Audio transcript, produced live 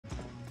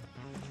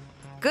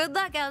Good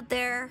luck out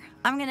there.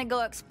 I'm gonna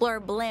go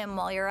explore Blim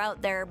while you're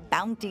out there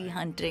bounty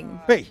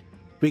hunting. Hey,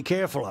 be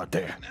careful out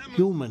there.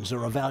 Humans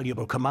are a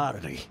valuable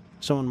commodity.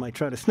 Someone might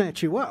try to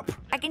snatch you up.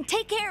 I can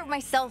take care of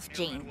myself,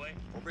 Gene.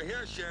 Over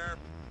here, Sheriff.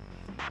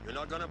 You're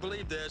not gonna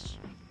believe this.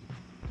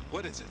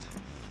 What is it?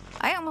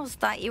 I almost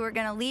thought you were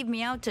gonna leave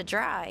me out to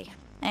dry.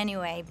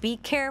 Anyway, be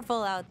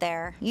careful out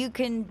there. You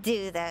can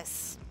do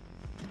this.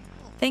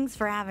 Thanks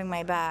for having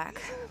my back.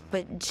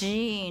 But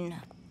Gene,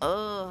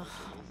 ugh,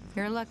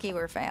 you're lucky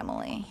we're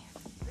family.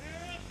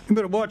 You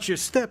better watch your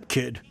step,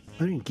 kid.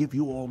 I didn't give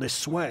you all this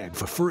swag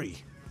for free.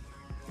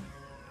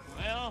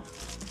 Well...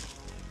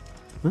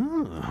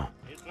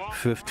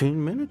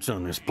 15 minutes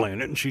on this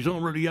planet and she's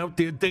already out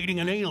there dating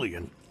an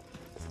alien.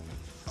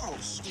 Oh,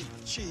 sweet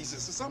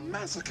Jesus, it's a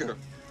massacre.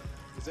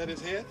 Is that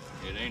his head?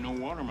 It ain't no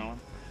watermelon.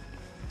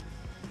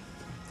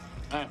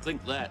 I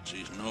think that's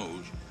his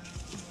nose.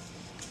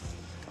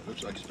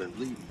 Looks like it's been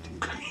bleeding too.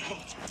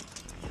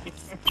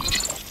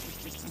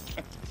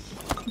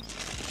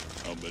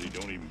 I'll bet he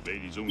don't even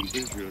bait his own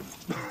fish yet.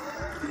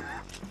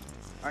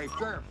 Hey,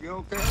 Sheriff, you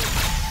okay?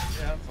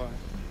 Yeah, I'm fine.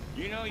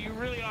 You know, you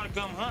really ought to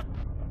come hunt.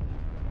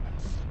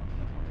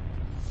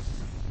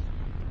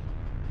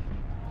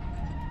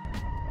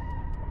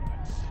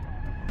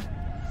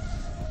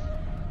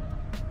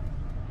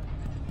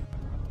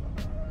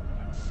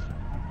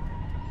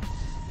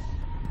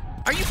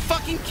 Are you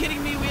fucking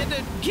kidding me? We had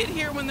to get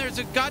here when there's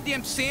a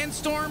goddamn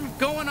sandstorm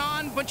going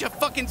on, bunch of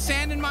fucking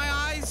sand in my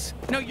eyes.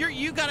 No,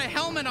 you got a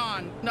helmet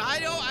on. No, I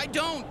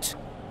don't.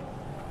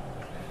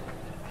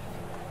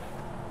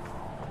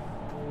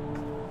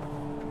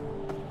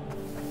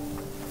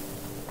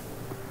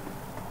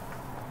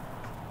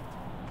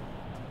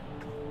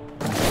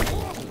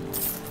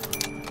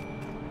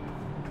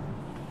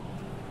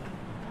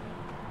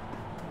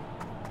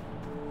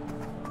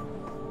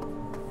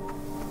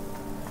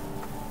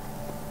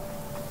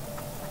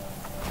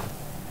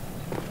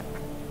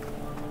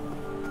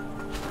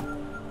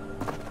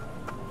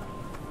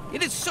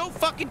 It is so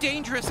fucking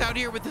dangerous out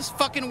here with this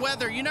fucking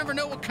weather. You never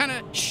know what kind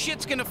of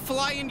shit's gonna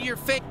fly into your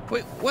face.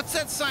 Wait, what's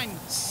that sign?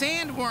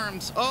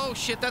 Sandworms. Oh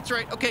shit, that's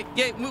right. Okay,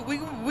 yeah,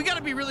 we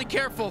gotta be really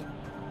careful.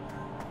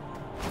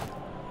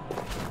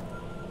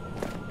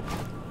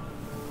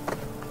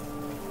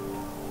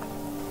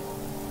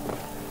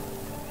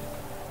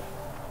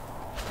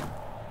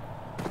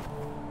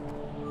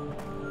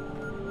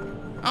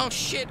 Oh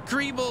shit,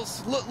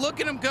 Greebles. Look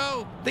at them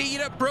go. They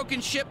eat up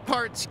broken ship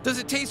parts. Does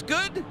it taste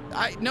good?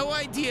 No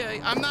idea.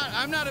 I'm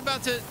not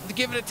about to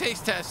give it a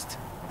taste test.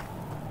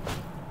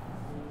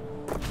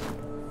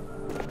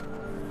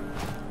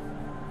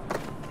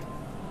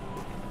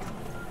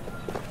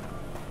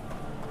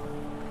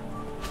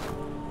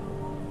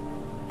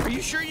 Are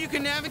you sure you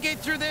can navigate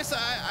through this?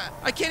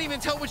 I can't even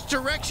tell which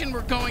direction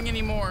we're going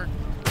anymore.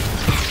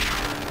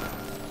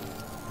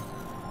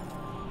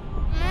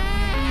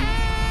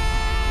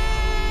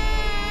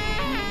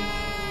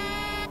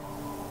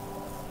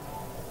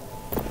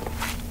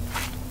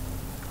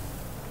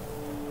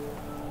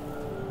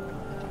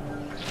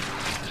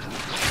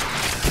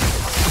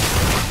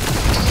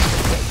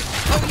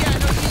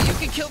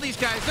 Kill these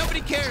guys. Nobody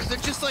cares. They're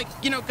just like,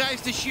 you know,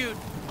 guys to shoot.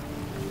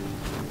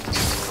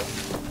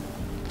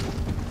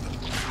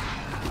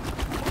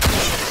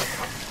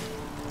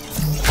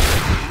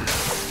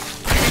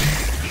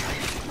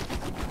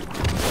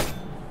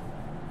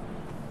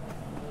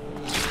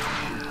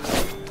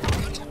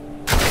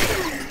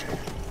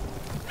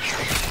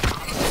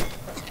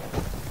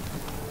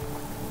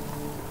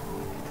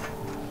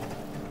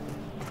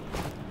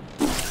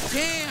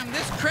 Damn,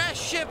 this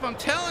crashed ship, I'm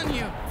telling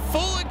you,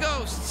 full of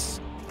ghosts.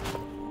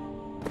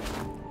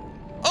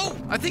 Oh,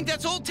 I think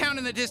that's Old Town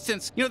in the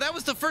distance. You know, that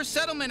was the first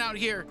settlement out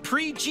here,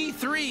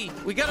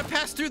 pre-G3. We gotta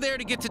pass through there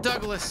to get to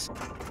Douglas.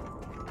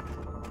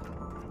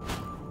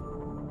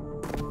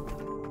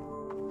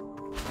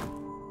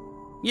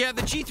 Yeah,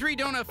 the G3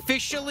 don't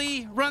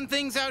officially run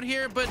things out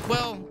here, but,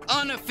 well,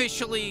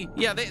 unofficially,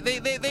 yeah,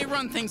 they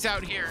run things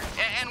out here,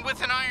 and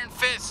with an iron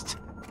fist.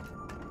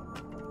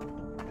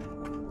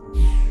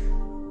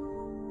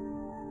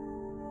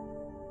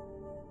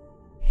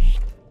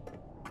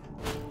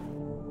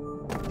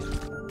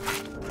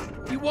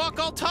 You walk,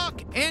 I'll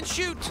talk, and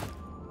shoot.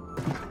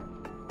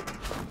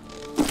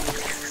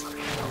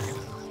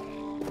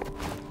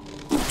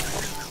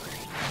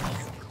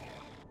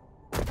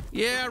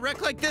 Yeah, a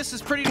wreck like this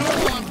is pretty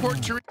normal on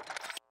Port Terrain.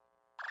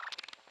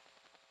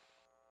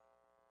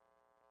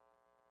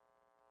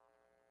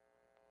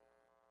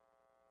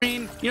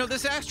 You know,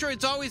 this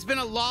asteroid's always been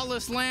a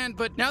lawless land,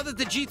 but now that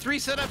the G3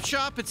 set up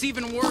shop, it's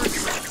even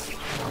worse.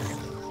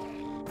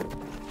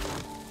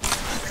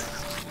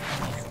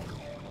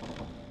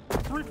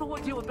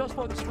 Three-for-one deal at Best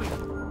Buy this week.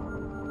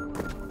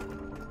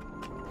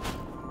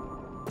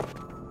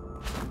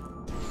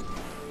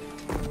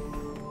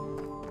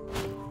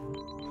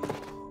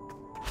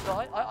 No,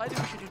 I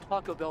think we should do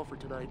Taco Bell for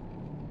tonight.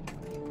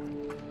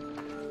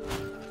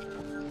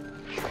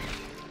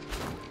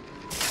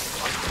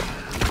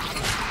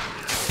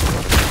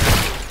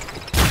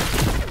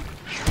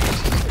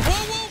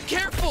 Whoa,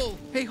 careful!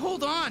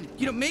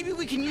 You know, maybe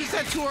we can use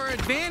that to our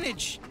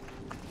advantage.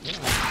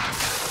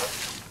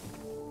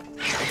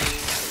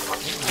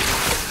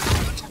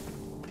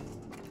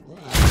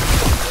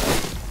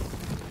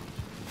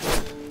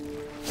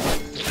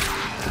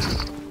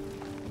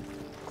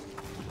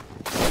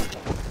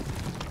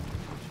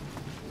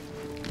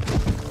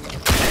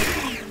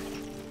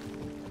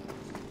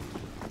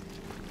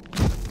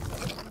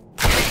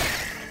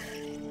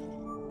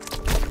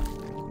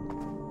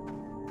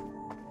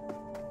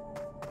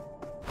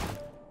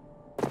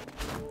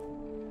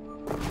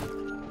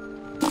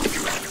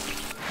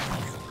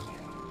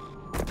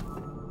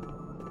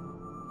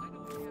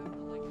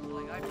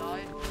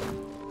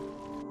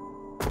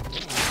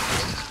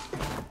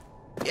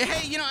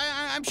 Hey, you know,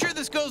 I'm sure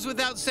this goes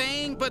without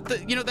saying,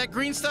 but you know, that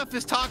green stuff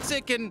is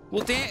toxic and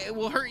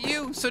will hurt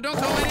you. So don't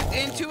go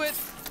into it.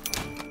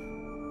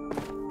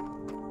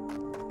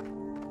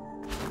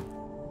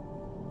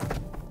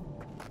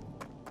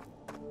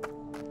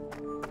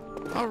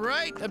 All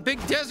right, a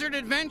big desert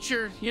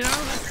adventure. You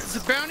know, it's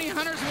a bounty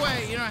hunter's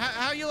way. You know,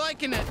 how you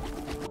liking it?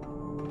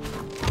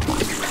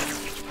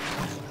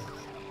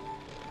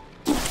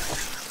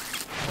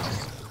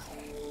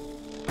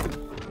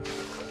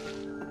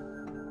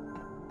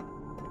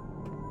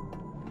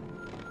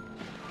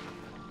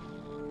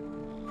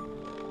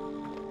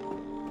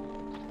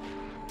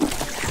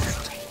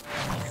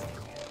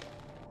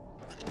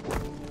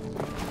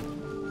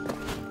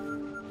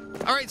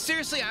 All right,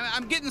 seriously,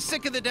 I'm getting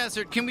sick of the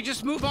desert. Can we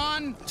just move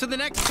on to the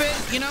next bit,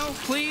 you know,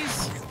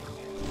 please?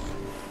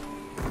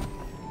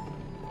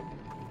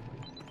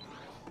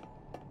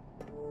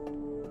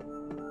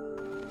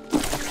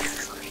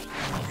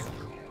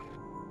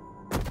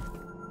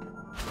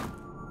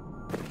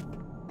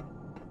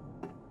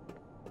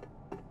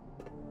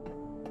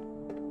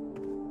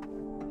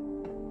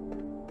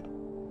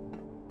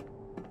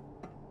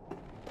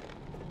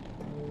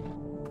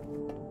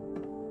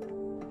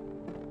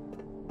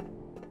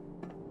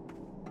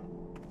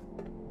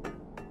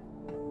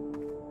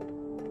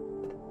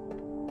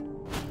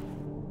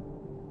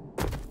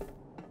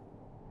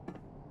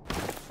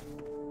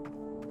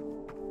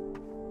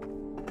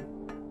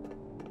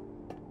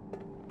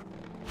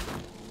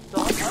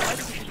 Doc, I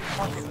think we should do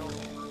Taco Bell.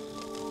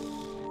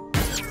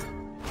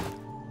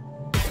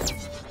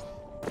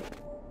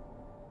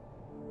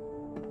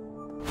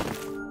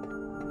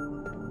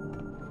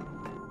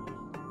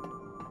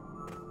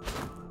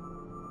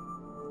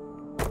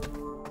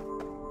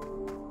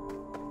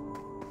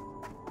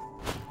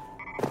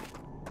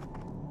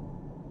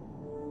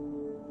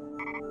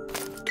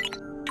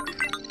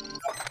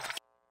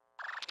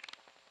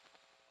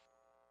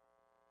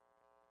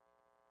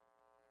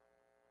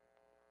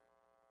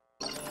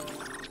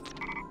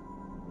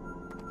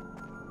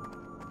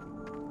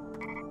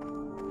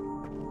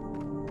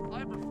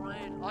 I'm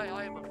afraid.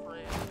 I am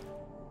afraid.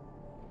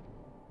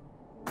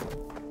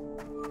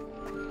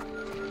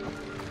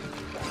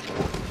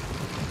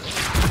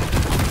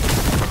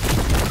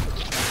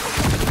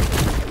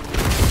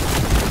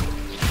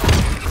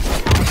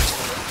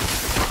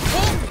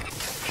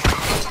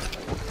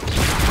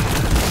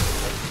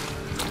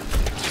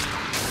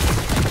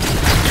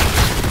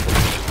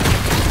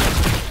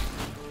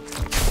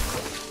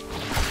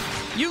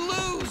 You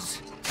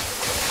lose!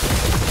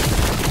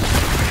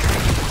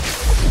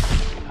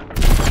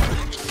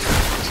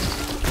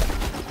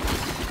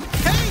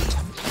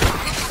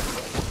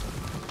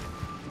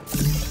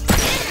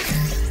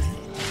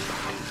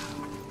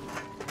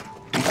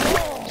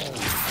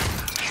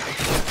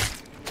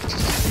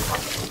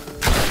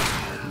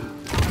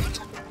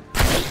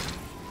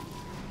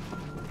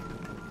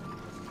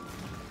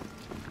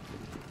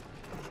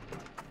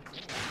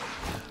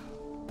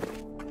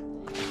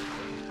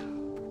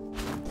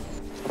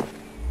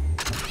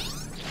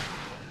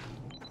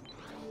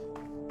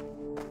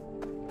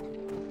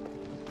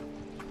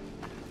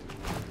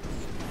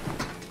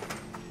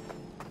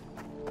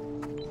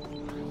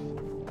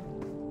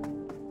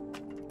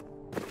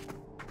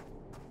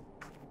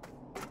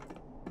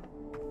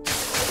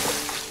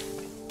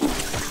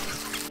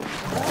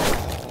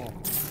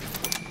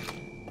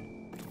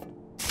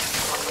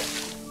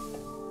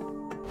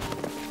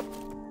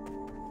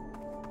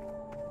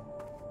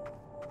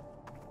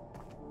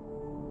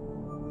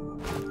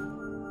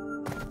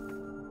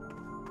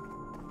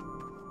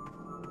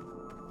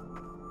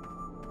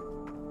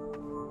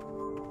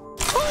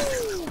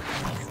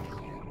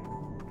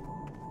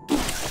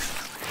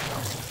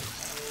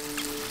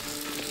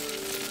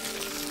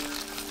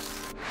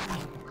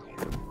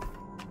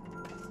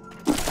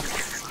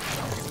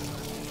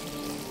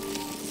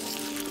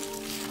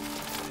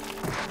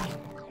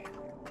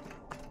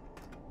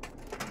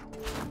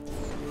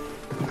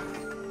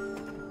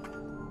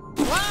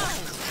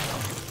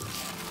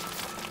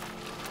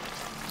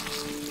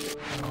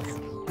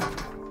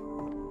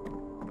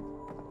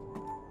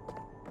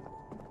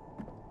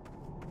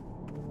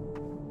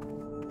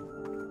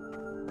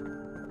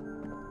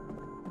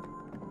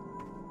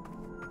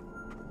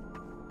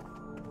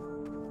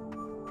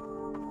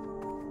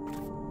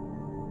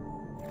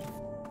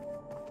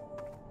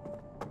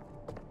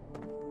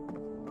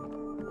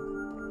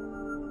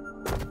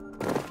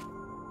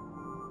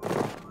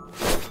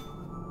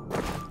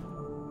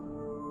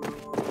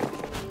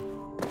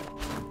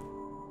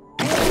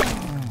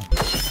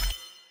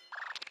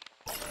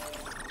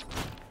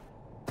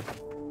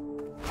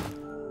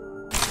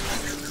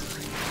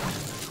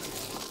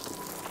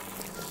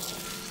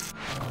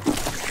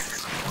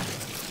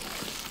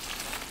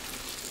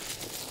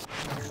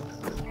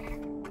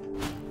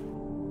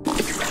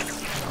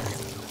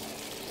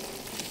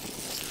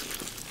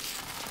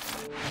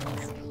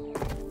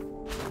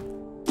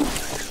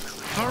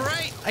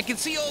 I can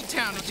see Old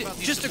Town. It's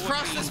just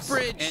across this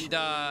bridge.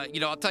 And, you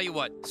know, I'll tell you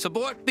what.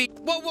 Support B.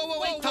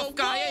 Whoa, tough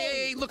guy.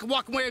 Hey, look,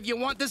 walk wherever you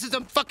want. This is a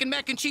fucking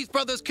Mac and Cheese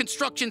Brothers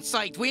construction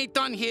site. We ain't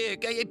done here.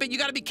 But you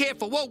gotta be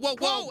careful.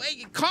 Whoa.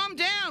 Hey, calm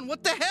down.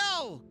 What the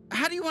hell?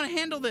 How do you want to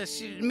handle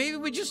this? Maybe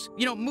we just,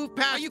 you know, move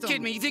past. Are you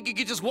kidding me? You think you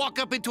could just walk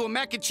up into a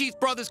Mac and Cheese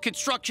Brothers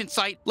construction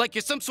site like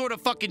you're some sort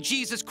of fucking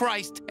Jesus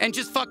Christ and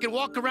just fucking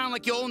walk around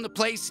like you own the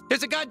place?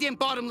 There's a goddamn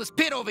bottomless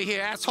pit over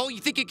here, asshole. You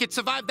think you could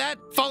survive that?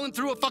 Falling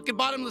through a fucking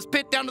bottomless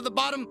pit down to the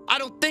bottom? I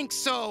don't think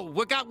so.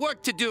 We got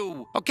work to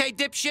do. Okay,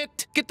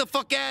 dipshit? Get the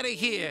fuck out of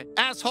here,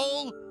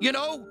 asshole. You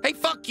know? Hey,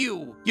 fuck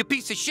you. You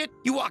piece of shit.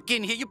 You walk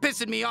in here. You're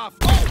pissing me off.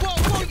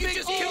 Whoa. You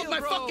just killed my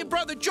fucking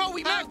brother,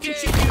 Joey Mac and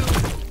Cheese.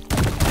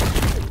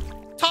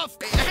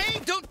 Tough. Hey,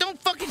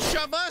 don't fucking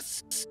shove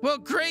us. Well,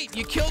 great.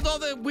 You killed all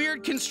the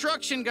weird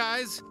construction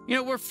guys. You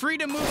know, we're free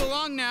to move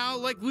along now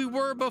like we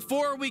were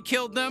before we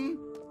killed them.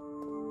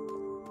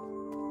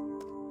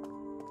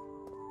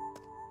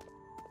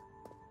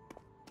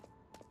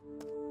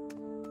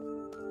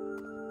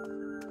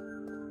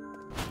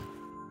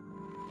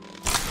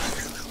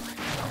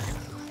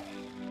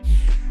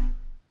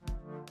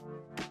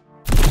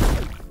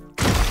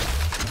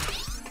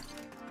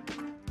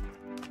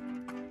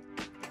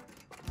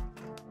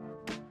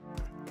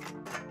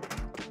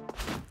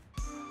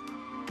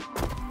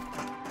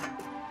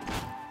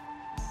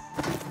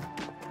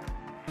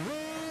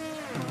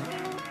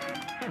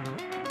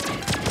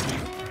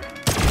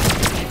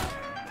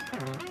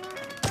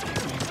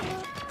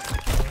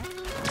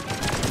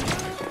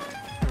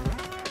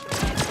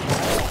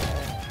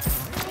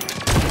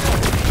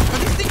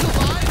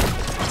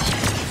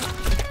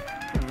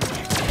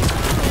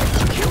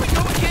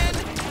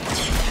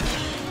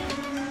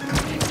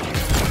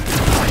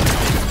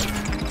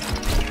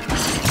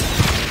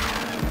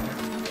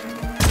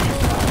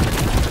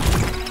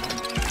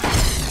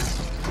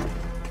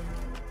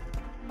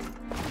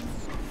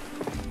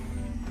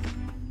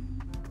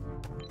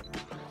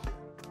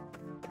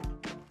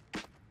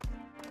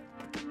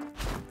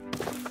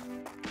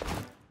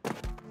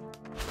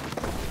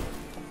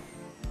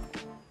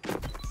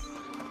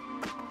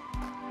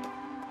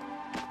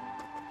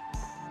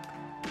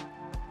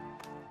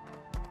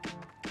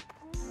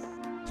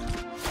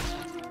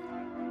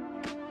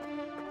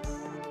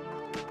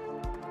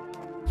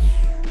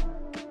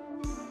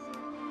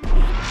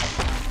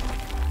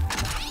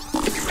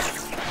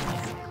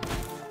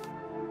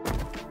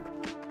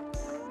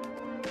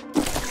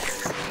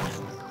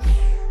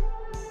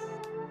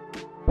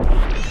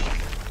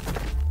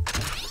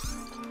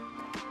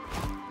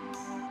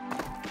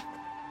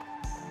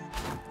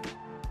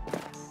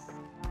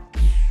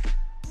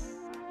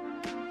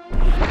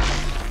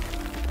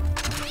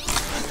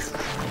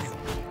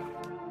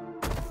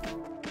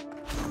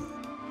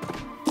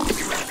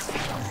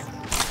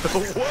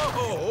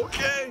 Whoa,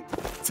 okay.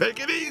 Take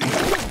it easy.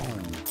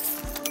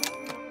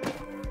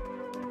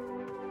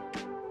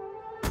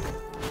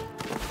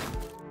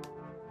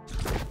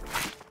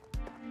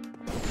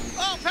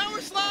 Oh,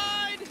 power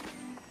slide!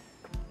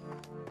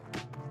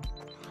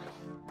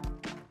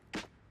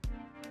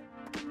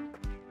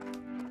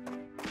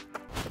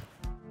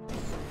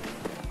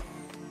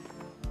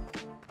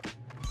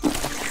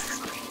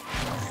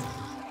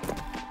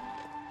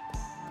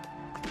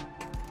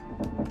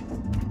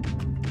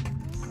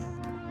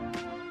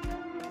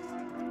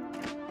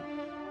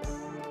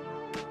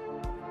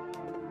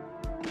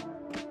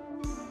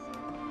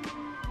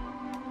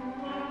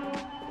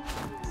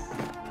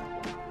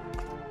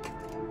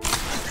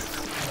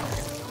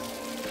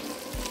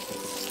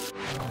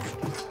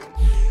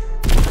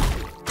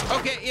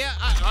 Okay, yeah,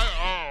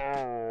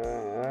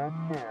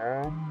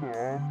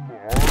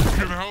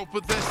 can help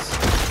with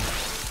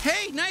this.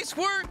 Hey, nice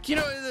work. You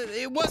know,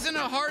 it wasn't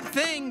a hard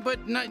thing,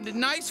 but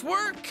nice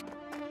work.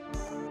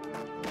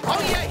 Oh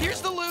yeah,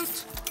 here's the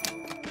loot.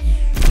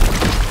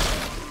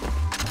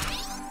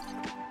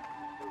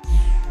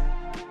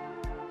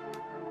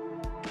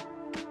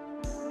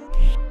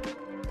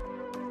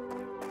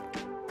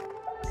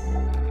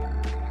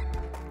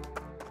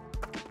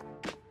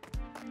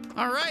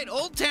 All right,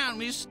 Old Town.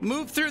 We just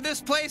move through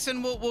this place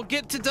and we'll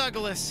get to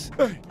Douglas.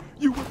 Hey,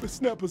 you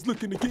whippersnappers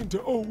looking to get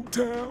into Old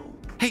Town?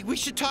 Hey, we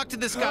should talk to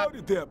this guy.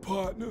 Howdy there,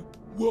 partner.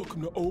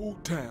 Welcome to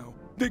Old Town.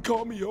 They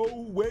call me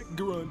Old Wet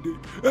Grundy.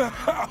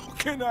 How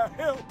can I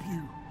help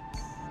you?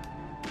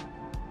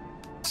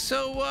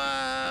 So,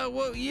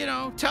 well, you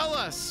know, tell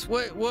us.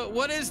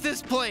 What is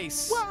this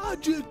place? Well, I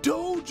just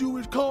told you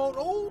it's called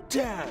Old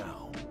Town.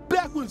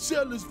 Back when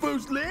settlers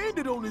first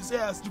landed on this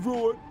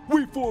asteroid,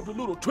 we formed a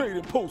little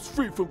trading post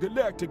free from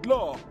galactic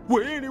law,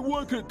 where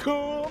anyone could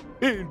come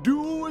and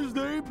do as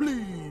they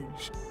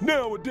please.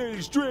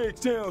 Nowadays,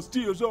 Dragstown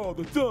steals all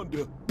the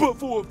thunder, but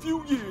for a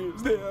few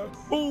years there,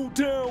 Old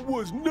Town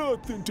was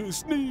nothing to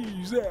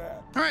sneeze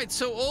at. All right,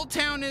 so Old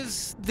Town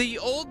is the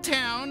old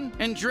town,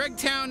 and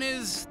Dragtown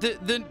is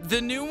the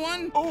new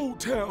one? Old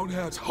Town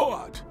has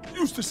heart,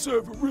 used to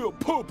serve a real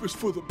purpose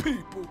for the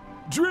people.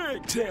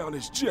 Dragtown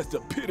is just a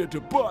pit of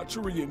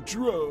debauchery and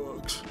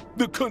drugs.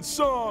 The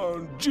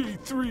concerned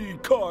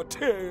G3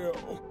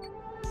 cartel.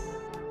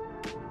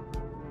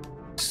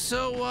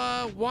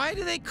 So, why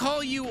do they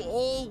call you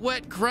Old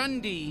Wet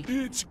Grundy?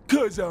 It's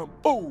 'cause I'm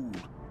old.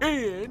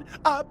 And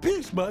I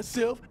piss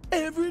myself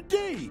every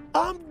day.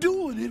 I'm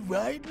doing it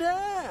right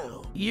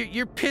now.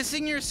 You're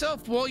pissing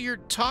yourself while you're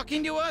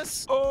talking to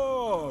us?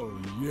 Oh,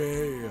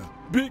 yeah.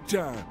 Big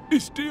time.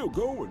 It's still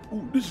going.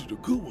 Ooh, this is a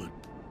good one.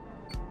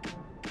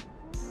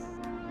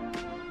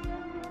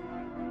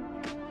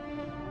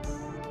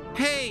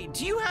 Hey,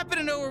 do you happen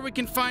to know where we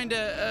can find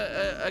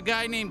a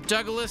guy named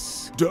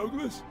Douglas?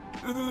 Douglas?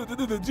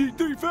 The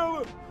G3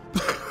 fella?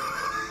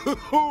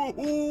 Oh,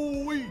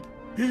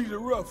 he's a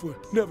rough one.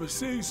 Never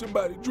seen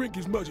somebody drink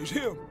as much as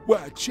him.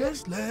 Why,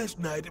 just last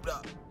night,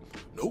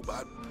 nope,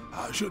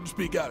 I shouldn't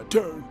speak out of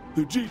turn.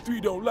 The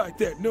G3 don't like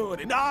that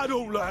none, and I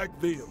don't like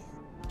them.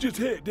 Just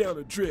head down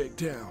to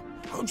Dragtown.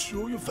 I'm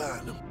sure you'll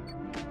find them.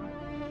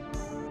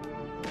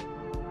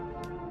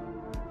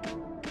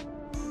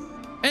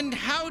 And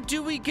how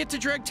do we get to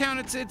Dragtown?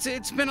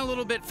 It's been a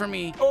little bit for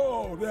me.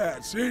 Oh,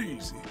 that's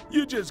easy.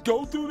 You just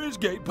go through this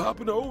gate, pop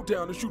into Old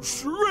Town, and shoot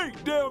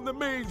straight down the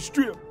main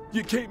strip.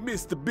 You can't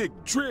miss the big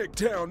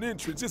Dragtown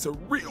entrance. It's a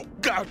real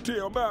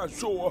goddamn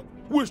eyesore.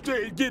 Wish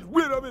they'd get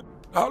rid of it.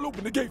 I'll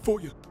open the gate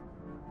for you.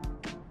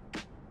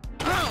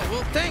 Oh,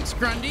 well, thanks,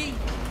 Grundy.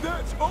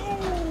 That's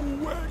Old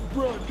Wet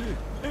Grundy.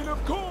 And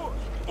of course,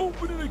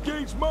 opening the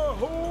gate's my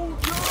whole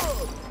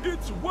job.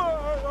 It's why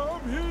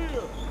I'm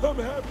here. I'm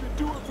happy to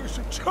do it for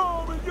some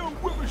charming young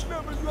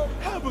whippersnappers like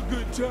have a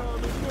good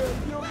time in there,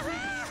 young.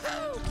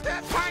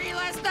 That party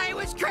last night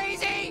was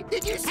crazy!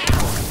 Did you see?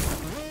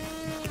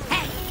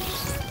 Hey!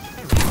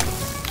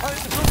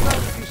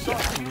 What's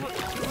up?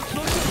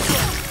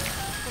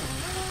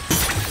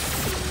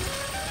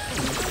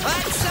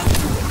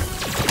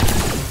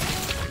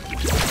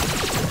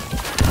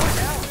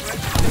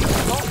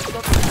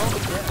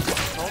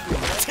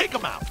 Take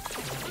him out.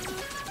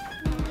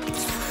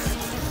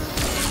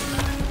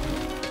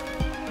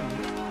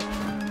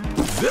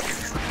 Zip.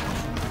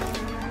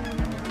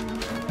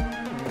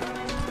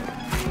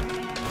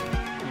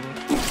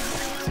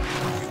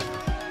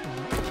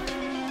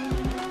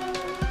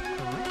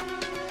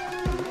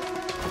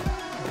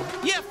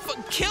 Yeah,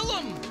 kill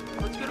him!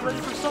 Let's get ready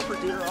for supper,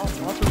 dear. I'll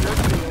prepare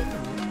the meal.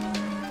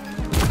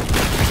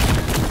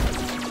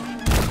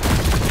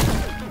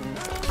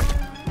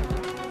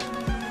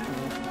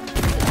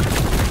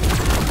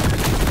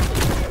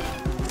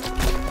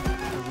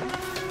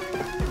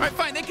 Alright,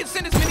 fine, they can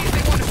send as many as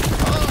they want.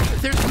 Oh,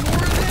 there's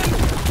more of them?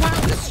 Wow,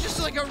 this is just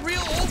like a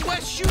real Old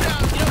West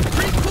shootout. You know,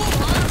 pretty cool,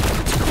 huh?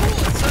 It's cool.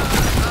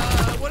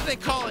 It's, what do they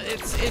call it?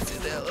 It's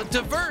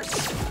diverse.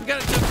 We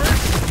got a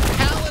diverse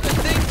palette of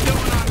things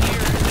going on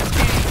here in this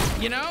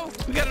game, you know?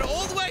 We got an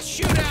Old West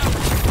shootout.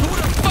 Who would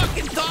have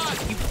fucking thought,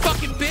 you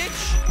fucking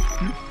bitch?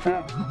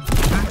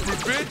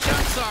 Bitch,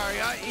 I'm sorry.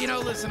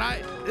 Listen,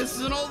 this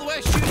is an Old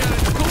West shootout.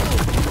 It's cool.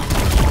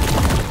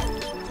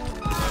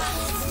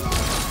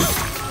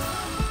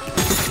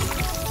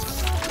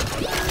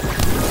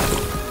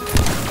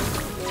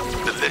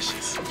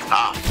 Delicious.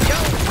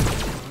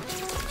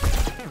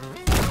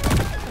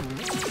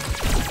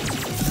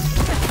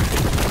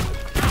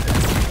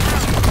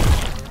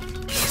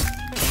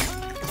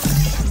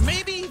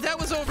 Maybe that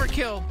was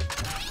overkill.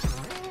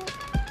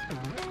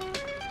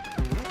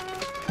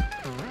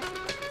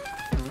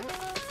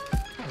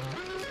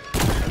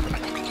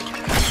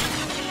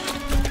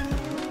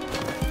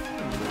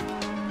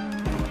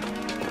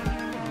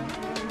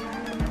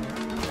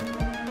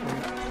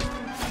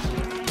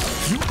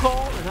 You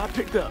called and I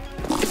picked up.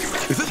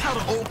 Is this how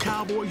the old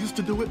cowboy used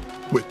to do it?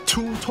 With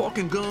 2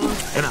 talking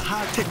guns and a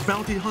high-tech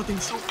bounty hunting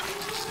suit?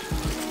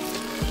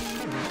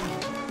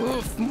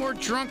 Oof, more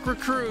drunk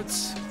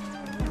recruits.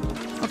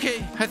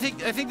 Okay, I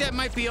think that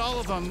might be all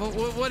of them.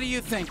 What do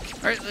you think?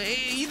 All right,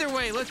 either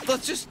way,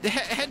 let's just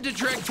head to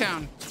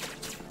Dragtown.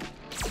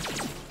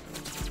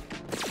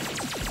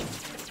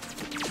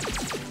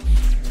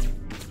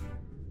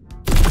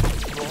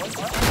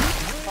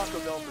 Taco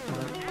Bell for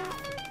tonight.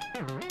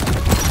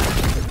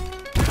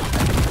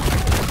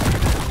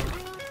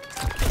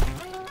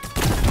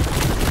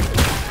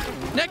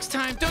 Next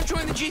time, don't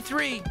join the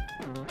G3.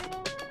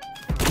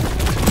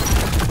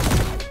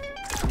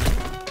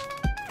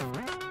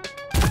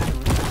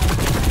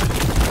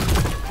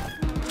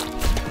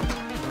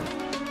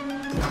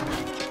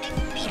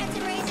 Peanuts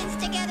and raisins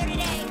together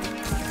today.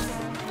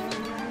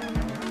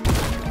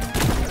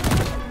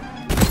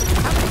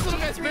 How these little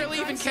guys barely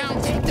even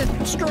count?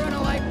 Destroying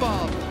a light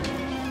bulb.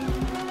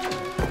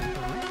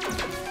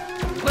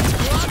 Let's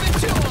glob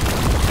into them.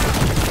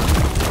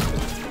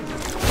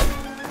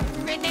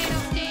 Grenade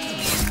sting.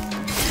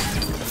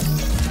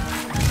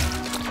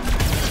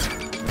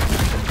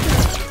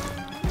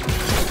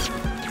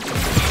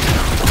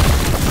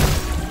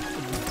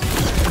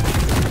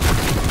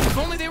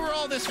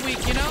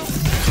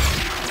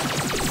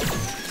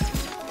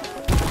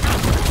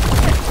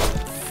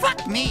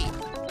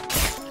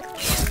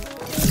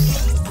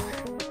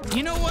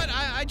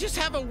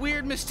 a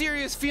weird,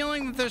 mysterious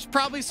feeling that there's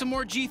probably some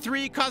more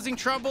G3 causing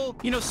trouble,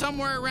 you know,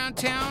 somewhere around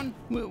town.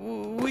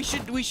 We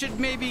should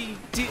maybe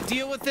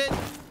deal with it.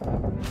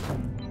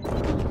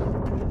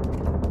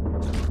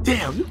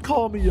 Damn, you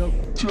called me up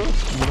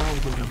just when I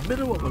was in the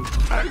middle of a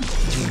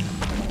ice cream.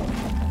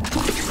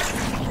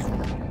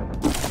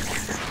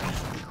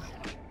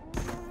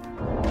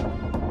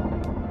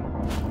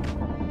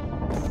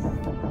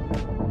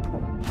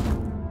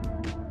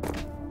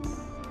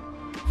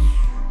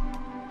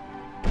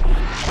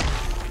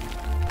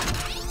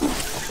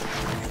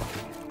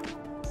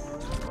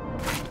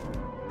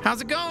 How's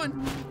it going?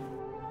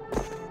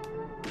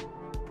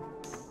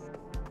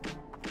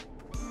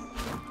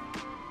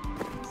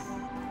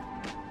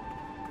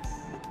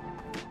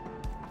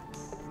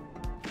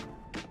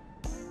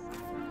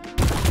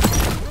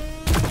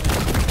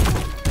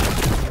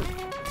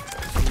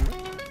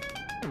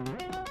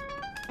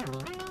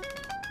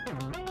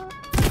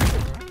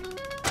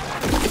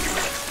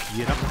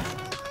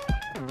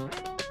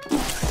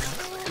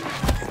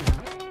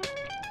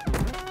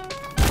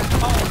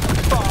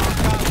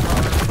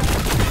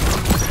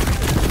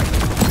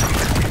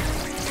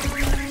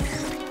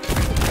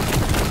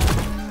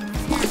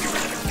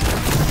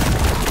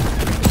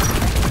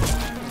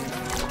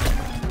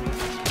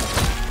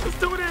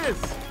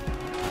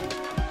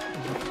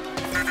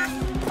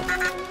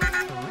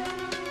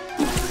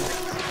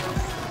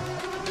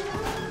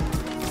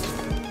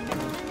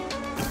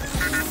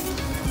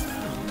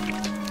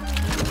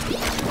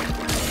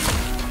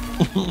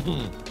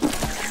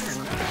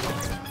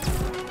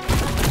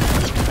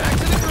 Back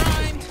to the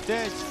grind.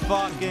 This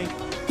fucking...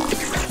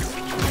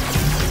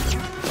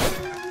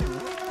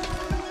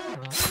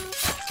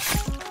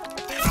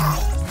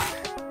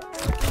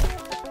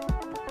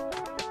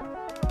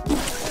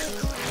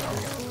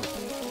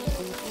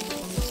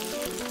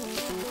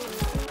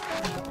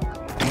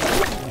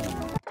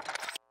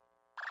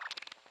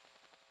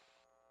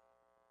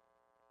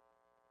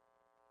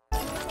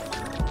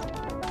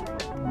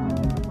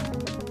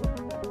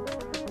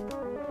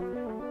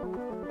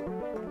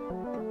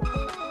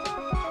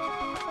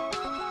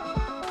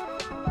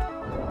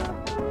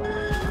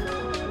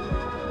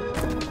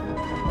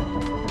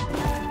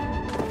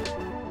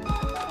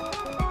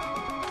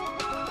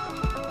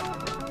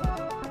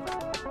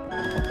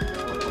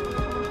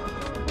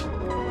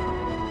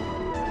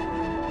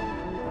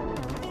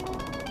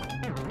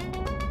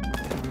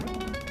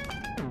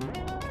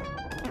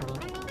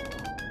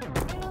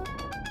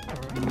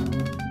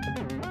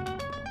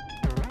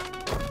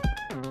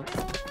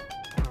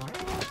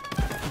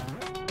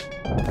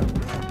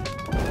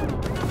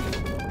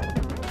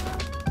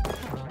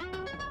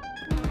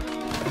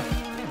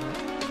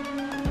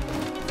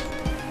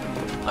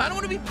 I don't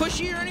want to be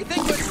pushy or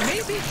anything, but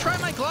maybe try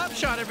my glob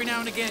shot every now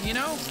and again, you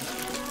know?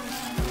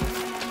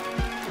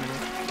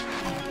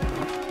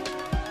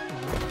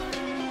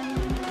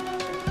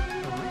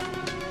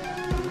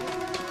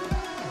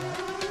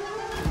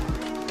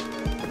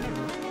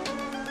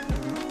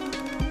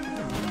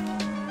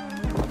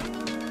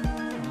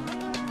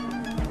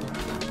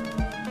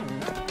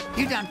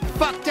 You done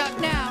fucked up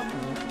now.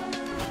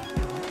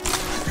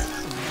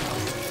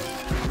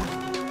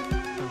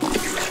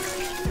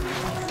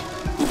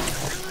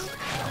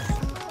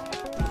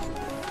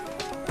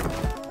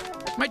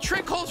 My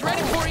trick hole's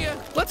ready for you.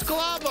 Let's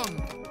glob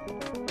them.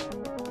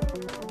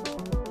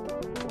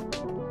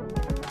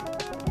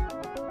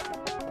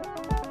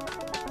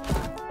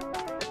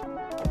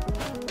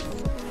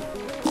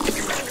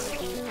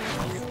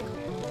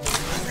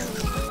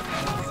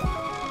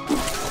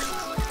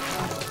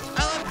 I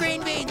love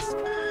green beans.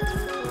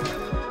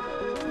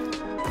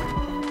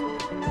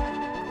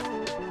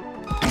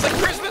 It's like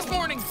Christmas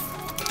morning.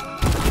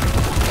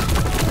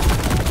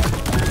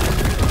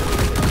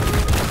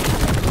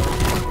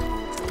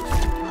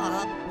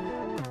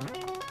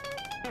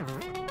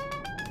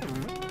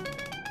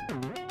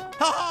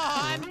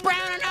 Oh, I'm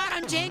browning out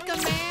on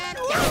Jacob, man.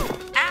 Woo!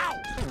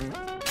 Ow!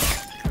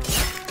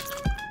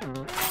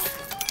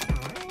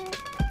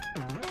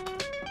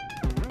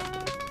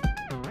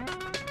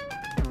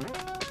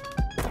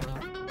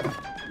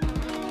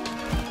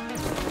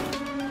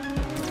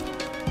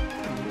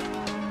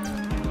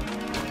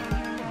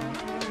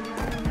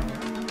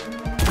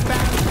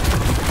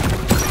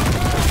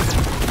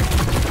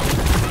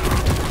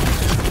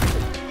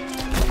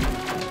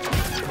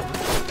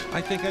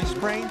 I think I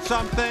sprained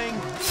something.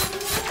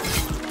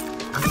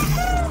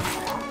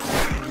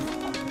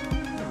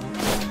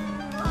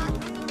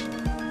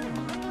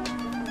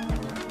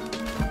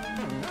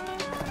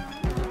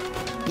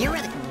 You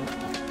ready?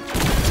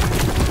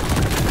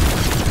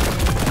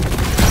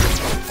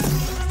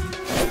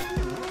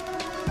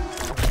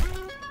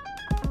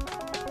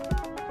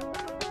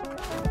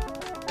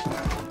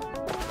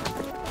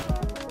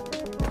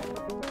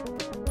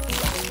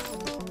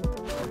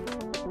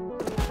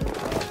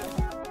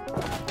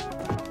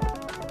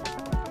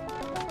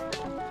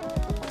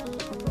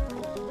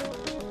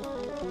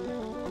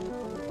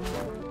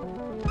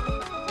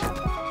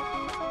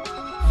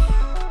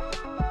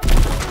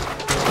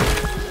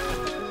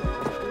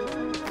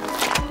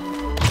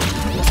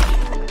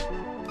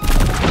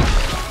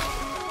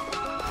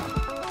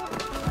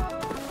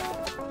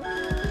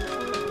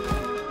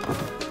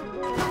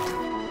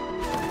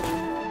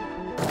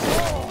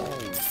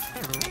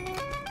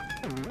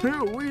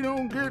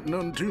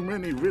 none too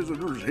many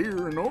visitors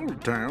here in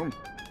Old Town.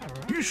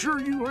 You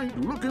sure you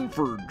ain't looking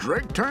for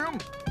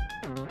Draketown?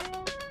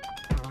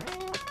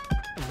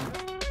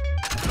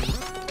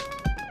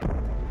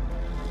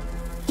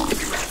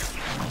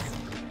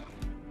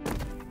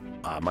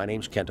 My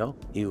name's Kento.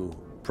 You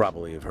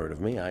probably have heard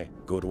of me. I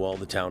go to all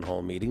the town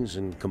hall meetings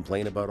and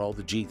complain about all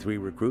the G3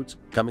 recruits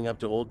coming up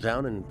to Old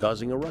Town and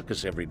causing a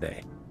ruckus every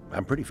day.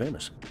 I'm pretty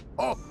famous.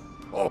 Oh.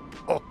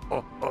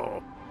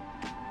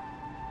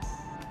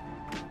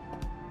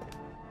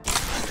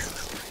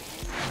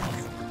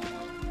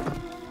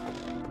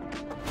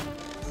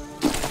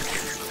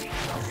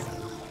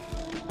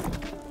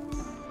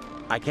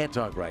 I can't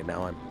talk right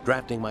now. I'm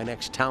drafting my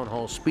next town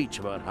hall speech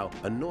about how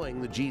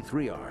annoying the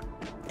G3 are.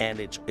 And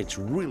it's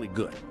really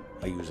good.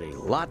 I use a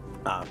lot.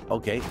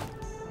 Okay.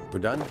 We're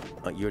done?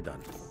 You're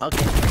done.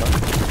 Okay.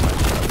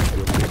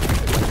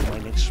 My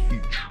next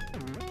speech.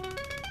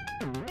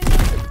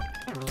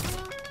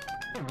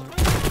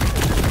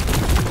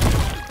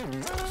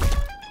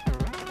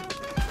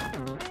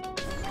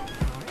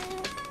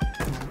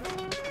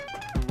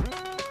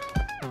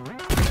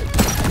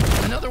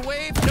 Another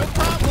wave, no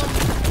problem.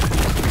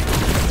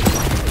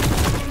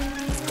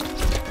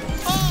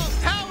 Oh,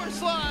 power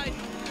slide.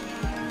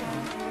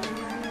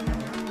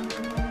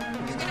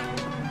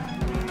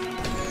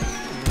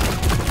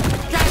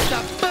 Got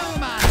the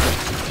boom on it.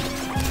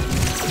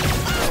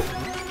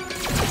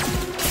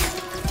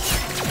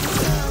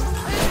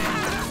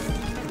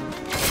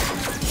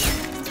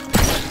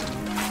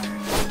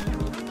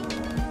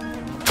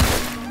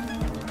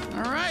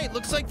 All right,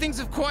 looks like things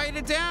have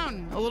quieted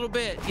down a little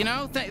bit, you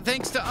know,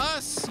 thanks to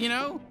us, you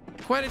know.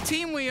 Quite a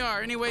team we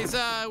are. Anyways,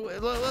 let's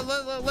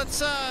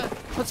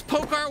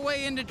poke our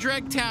way into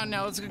Draketown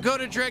now. Let's go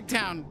to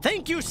Draketown.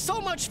 Thank you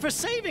so much for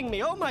saving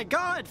me. Oh my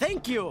God,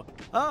 thank you.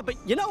 But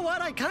you know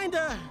what? I'm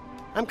kinda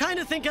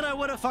thinking I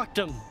would have fucked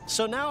him.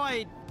 So now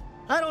I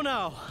don't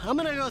know. I'm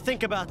gonna go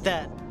think about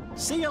that.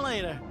 See you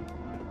later.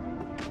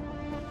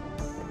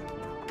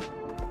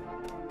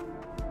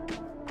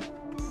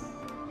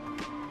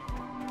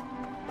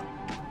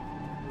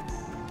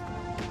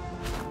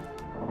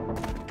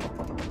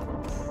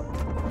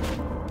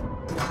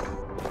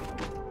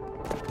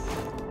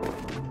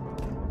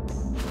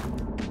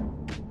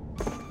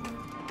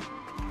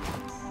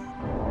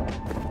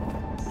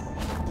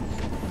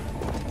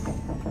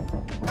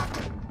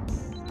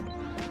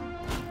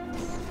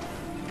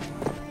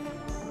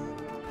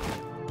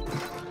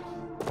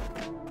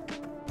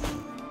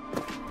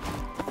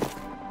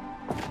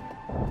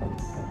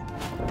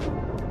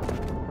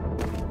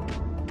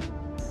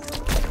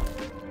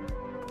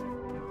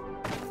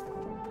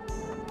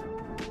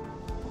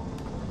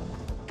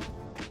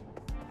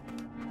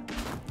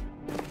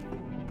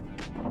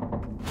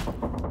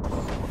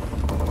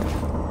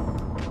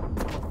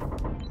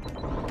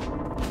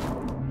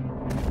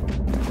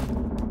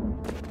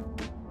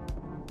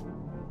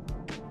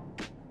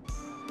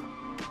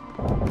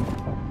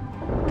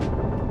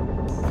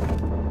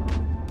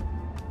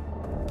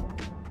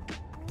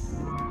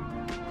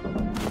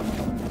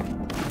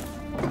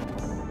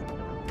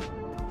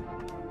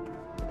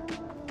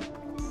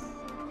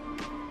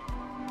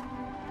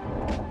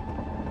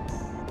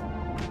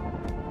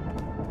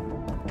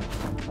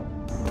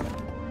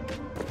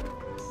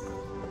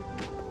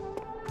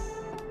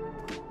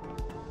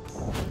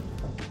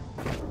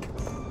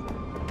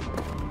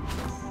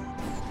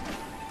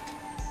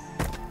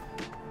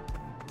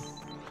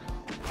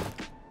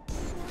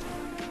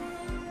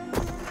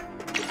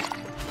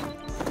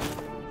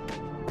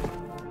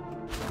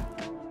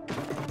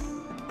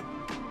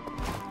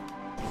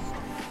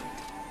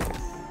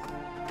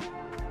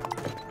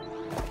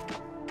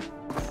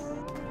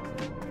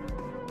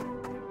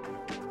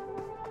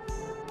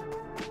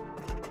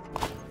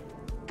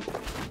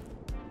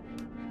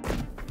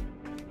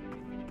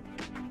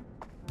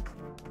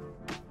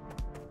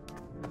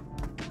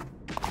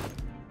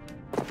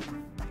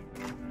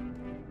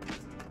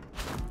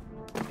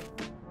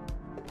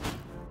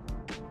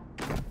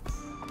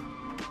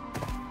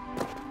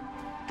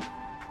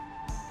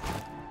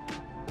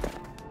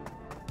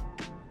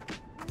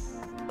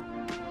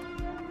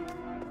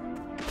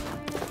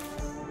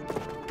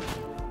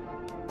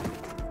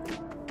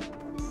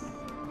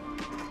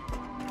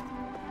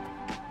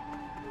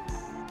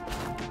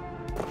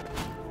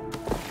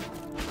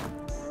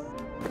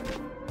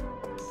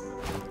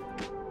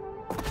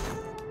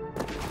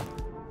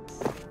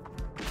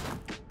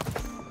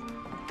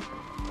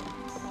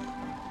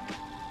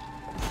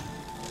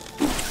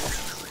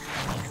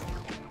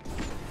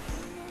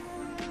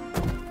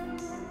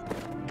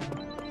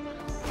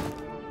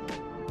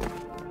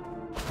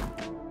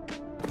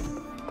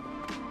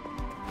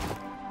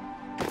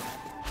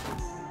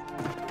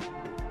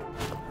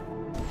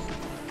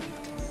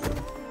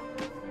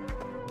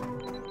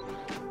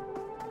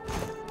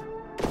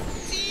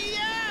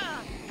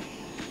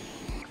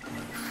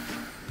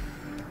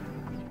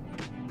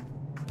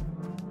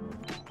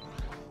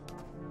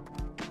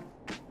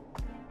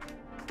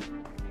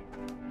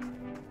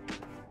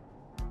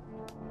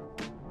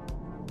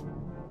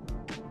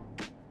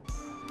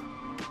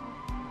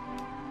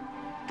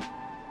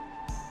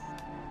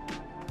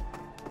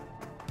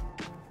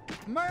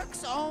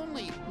 Mercs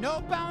only.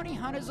 No bounty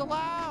hunters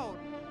allowed.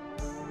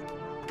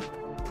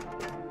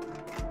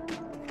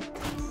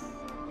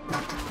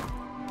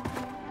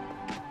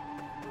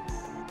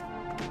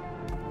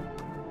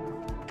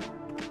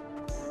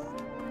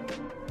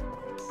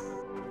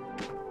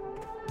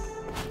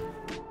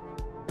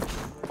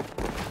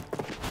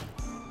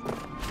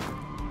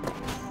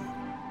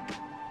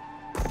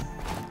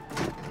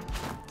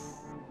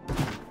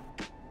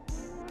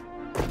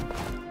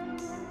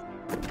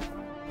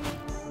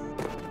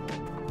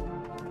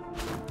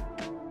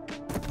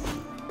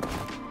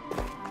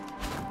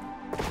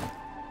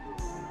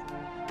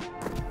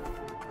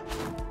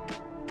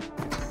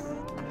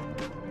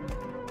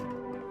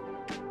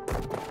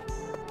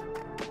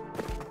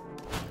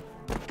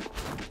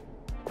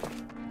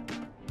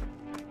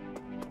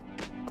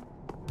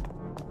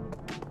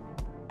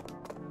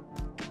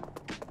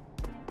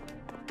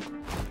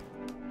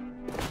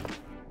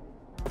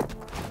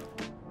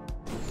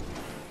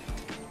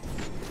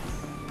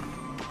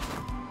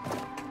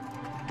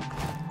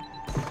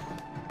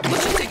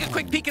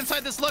 Quick peek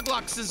inside this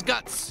Luglox's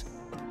guts.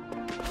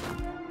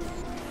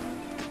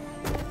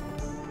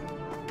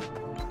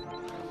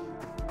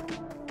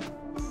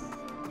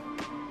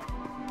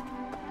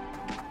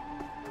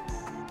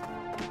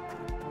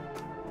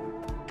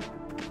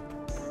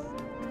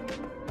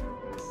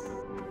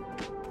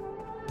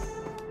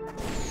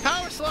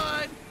 Power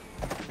slide.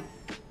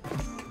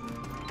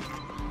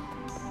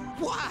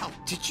 Wow,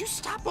 did you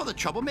stop all the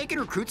troublemaking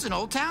recruits in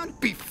Old Town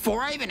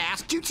before I even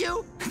asked you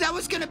to? That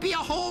was gonna be a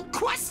whole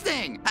quest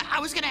thing. I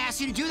was gonna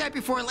ask you to do that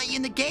before I let you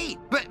in the gate.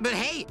 But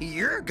hey,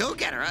 you're a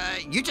go-getter.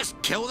 You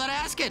just kill without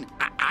asking.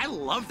 I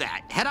love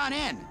that. Head on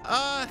in.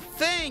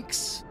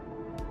 Thanks.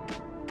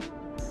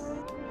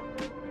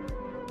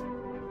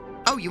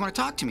 Oh, you want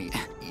to talk to me?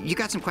 You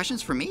got some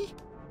questions for me?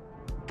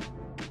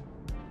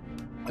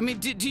 I mean,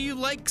 do you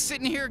like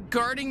sitting here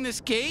guarding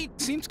this gate?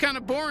 Seems kind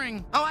of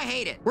boring. Oh, I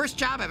hate it. Worst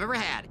job I've ever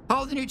had.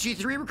 All the new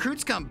G3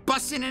 recruits come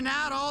busting in and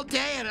out all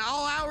day at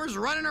all hours,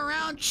 running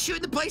around,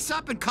 shooting the place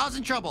up and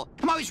causing trouble.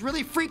 I'm always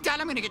really freaked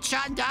out I'm gonna get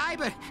shot and die,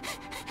 but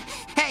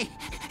hey,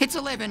 it's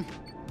a living.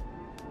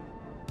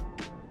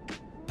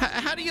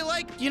 How do you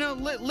like,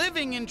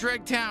 living in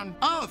Dregtown?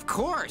 Oh, of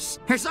course.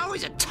 There's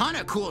always a ton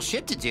of cool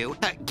shit to do.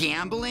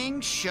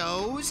 Gambling,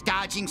 shows,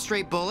 dodging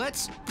stray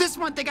bullets. This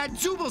month they got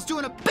Zubul's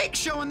doing a big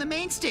show on the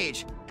main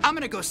stage. I'm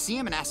gonna go see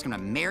him and ask him to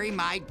marry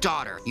my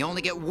daughter. You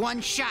only get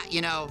one shot, you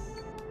know.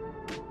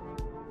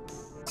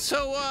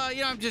 So,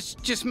 I'm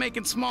just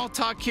making small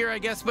talk here, I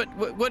guess. But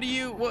what do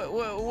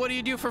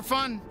you do for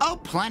fun? Oh,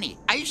 plenty.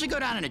 I usually go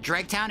down into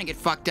Dregtown and get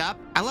fucked up.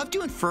 I love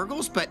doing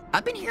Fergals, but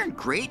I've been hearing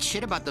great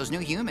shit about those new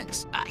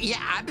humans. Yeah,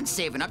 I've been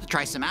saving up to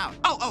try some out.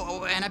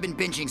 Oh, and I've been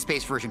binging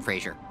Space Version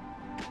Frasier.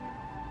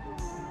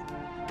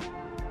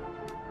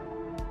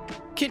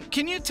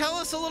 Can you tell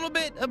us a little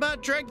bit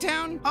about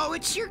Dregtown? Oh,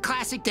 it's your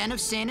classic den of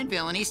sin and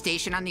villainy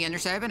stationed on the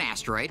underside of an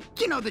asteroid.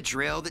 You know the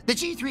drill. The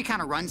G3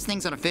 kind of runs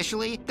things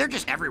unofficially. They're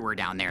just everywhere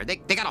down there. They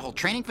got a whole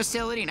training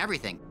facility and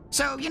everything.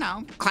 So,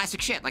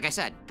 classic shit, like I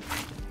said.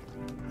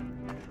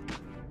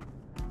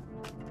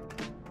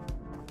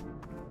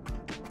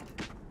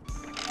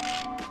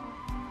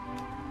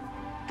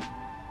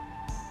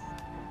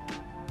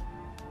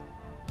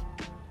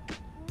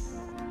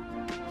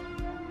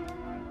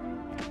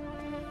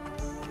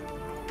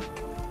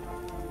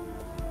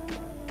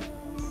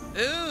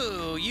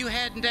 Ooh, you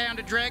heading down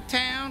to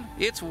Dregtown?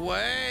 It's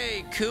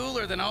way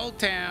cooler than Old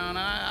Town.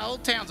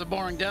 Old Town's a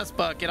boring dust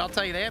bucket, I'll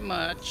tell you that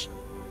much.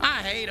 I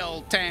hate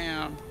Old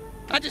Town.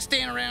 I just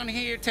stand around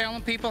here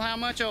telling people how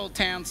much Old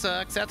Town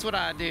sucks. That's what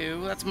I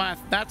do. That's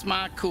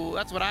my cool.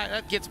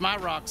 That gets my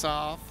rocks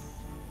off.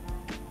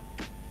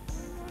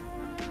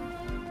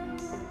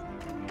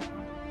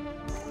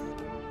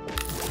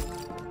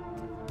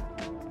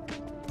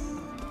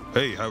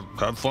 Hey,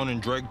 have fun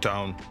in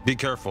Dregtown. Be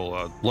careful,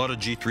 a lot of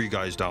G3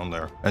 guys down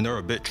there, and they're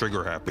a bit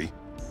trigger happy.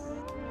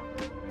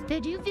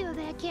 Did you feel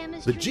that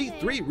chemistry? The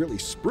G3 really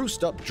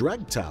spruced up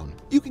Dregtown.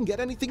 You can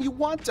get anything you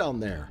want down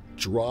there.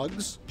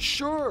 Drugs?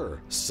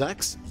 Sure.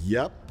 Sex?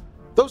 Yep.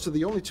 Those are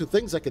the only two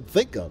things I could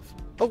think of.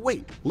 Oh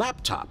wait,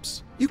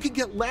 laptops. You can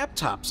get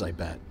laptops, I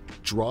bet.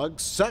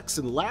 Drugs, sex,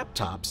 and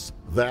laptops.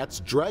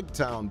 That's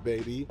Dregtown,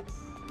 baby.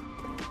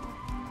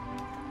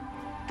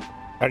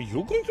 Are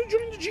you going to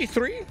join the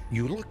G3?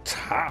 You look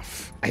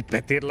tough. I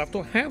bet they'd love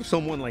to have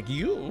someone like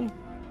you.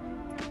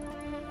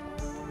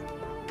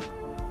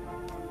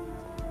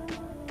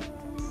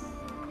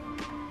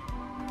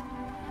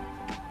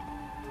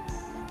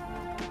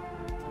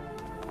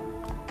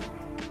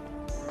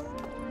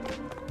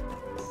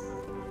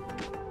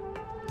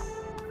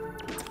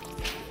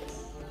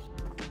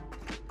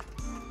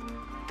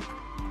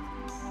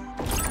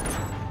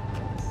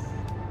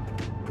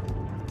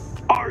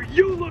 Are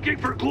you looking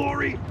for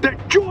glory? Then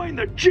join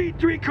the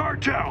G3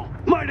 cartel.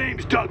 My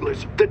name's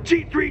Douglas, the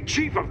G3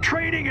 Chief of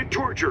Training and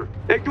Torture.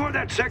 Ignore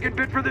that second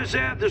bit for this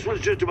ad. This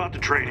one's just about the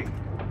training.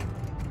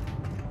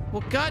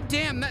 Well,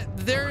 goddamn,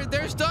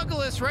 there's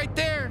Douglas right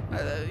there.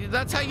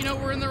 That's how you know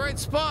we're in the right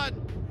spot.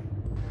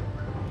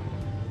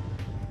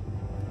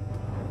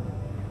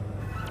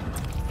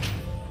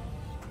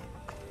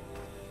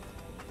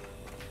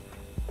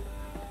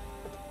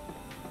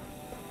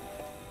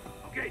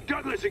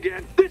 this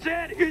again. This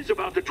ad is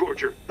about the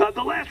torture.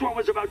 The last one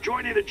was about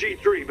joining the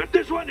G3, but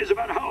this one is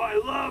about how I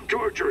love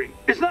torturing.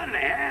 It's not an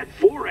ad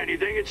for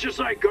anything, it's just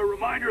like a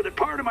reminder that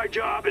part of my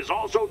job is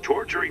also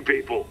torturing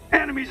people.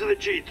 Enemies of the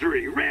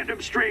G3,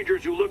 random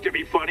strangers who look to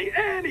be funny,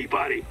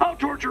 anybody. I'll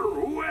torture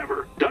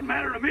whoever. Doesn't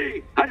matter to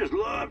me. I just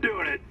love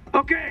doing it.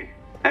 Okay,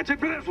 that's it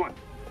for this one.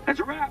 That's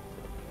a wrap.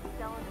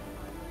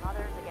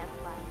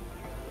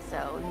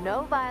 So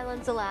no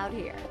violence allowed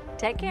here.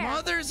 Take care.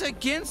 Mothers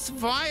against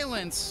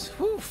violence.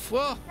 Oof,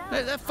 well,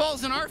 that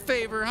falls in our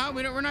favor, huh?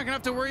 We're not gonna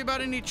have to worry about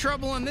any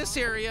trouble in this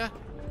area.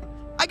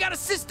 I got a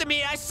system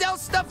here. I sell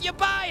stuff, you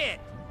buy it.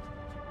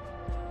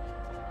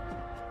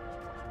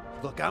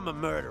 Look, I'm a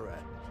murderer.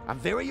 I'm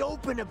very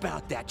open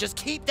about that. Just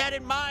keep that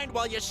in mind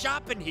while you're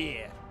shopping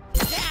here.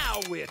 Now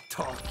we're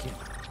talking.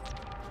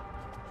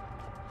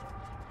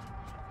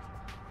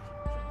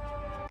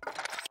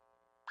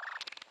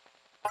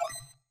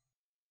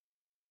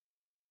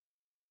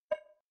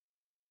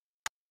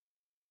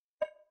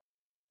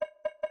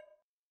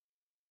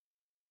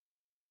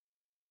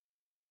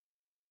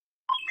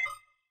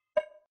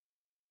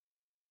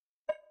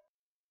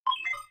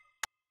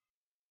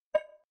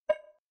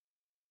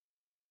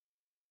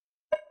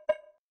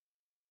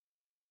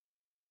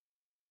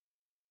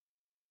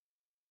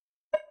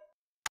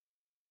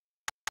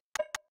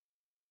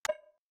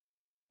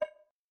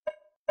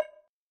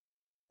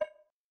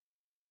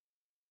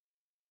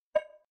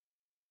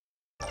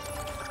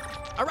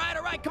 All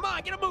right, come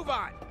on, get a move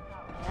on.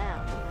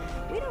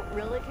 Now, we don't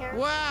really care.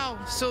 Wow,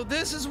 so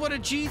this is what a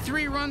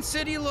G3 run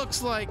city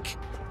looks like.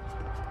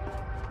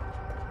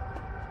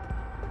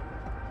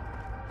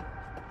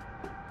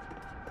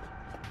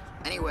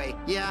 Anyway,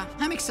 yeah,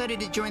 I'm excited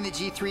to join the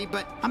G3,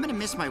 but I'm gonna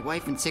miss my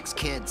wife and 6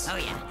 kids. Oh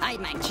yeah, I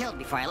had mine killed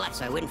before I left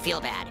so I wouldn't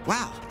feel bad.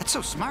 Wow, that's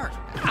so smart.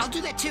 I'll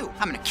do that too.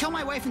 I'm gonna kill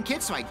my wife and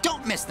kids so I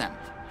don't miss them.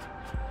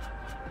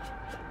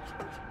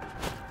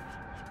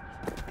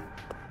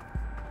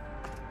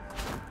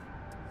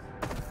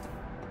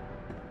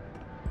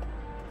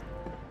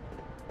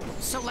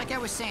 So like I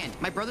was saying,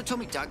 my brother told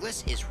me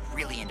Douglas is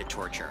really into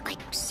torture. Like,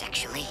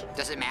 sexually?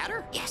 Does it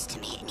matter? Yes, to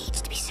me it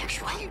needs to be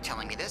sexual. Why are you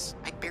telling me this?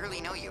 I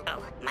barely know you.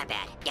 Oh, my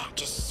bad. Yeah,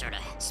 just sort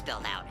of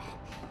spilled out.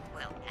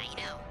 Well, now you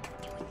know.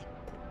 Deal with it.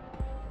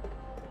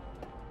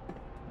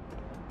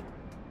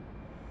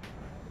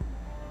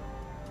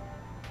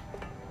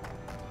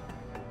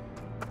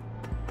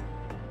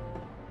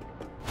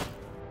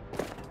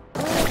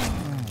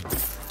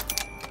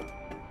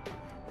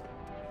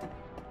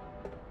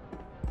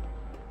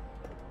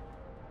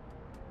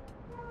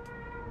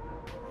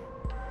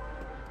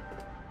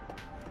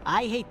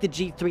 I hate the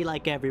G3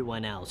 like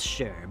everyone else,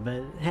 sure,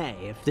 but hey,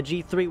 if the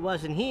G3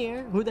 wasn't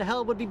here, who the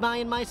hell would be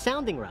buying my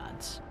sounding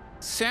rods?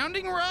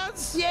 Sounding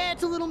rods? Yeah,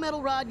 it's a little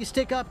metal rod you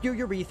stick up your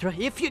urethra,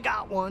 if you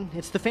got one.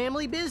 It's the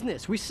family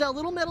business. We sell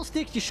little metal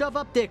sticks you shove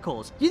up dick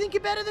holes. You think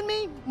you're better than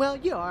me? Well,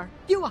 you are.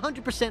 You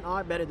 100%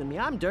 are better than me.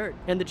 I'm dirt.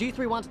 And the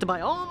G3 wants to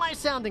buy all my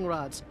sounding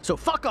rods, so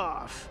fuck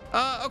off.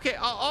 Okay,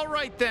 all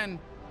right then.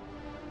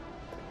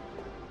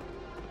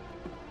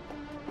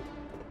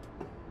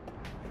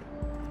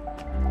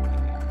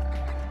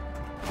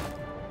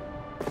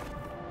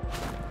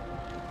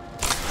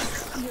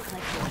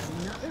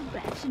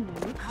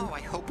 Oh,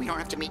 I hope we don't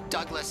have to meet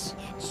Douglas.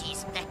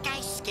 Jeez, that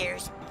guy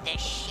scares the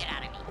shit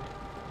out of me.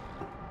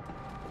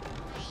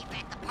 Hey, you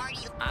at the party?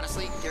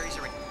 Honestly, Gary's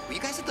already... Were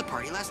you guys at the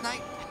party last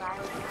night?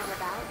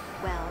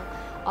 Well,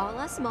 all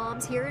us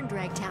moms here in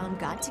Dragtown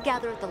got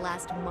together at the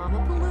last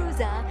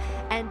Mamapalooza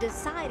and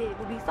decided it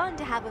would be fun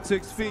to have a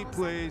 6 feet,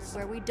 please.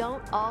 where we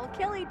don't all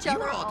kill each other.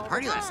 You were all at the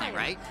party last night, time.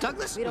 right?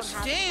 Douglas? We don't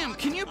have Damn,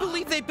 can you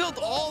believe they built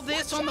all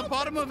this on the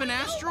bottom of an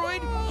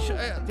asteroid?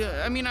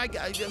 I mean, I'm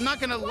not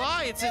gonna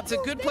lie, it's a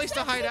good place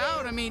to hide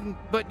out. I mean,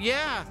 but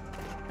yeah.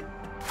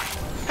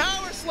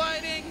 Power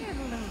sliding!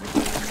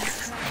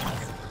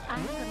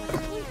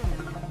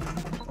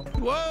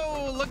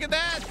 Whoa, look at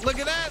that! Look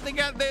at that!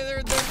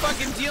 They're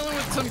fucking dealing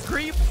with some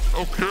creep.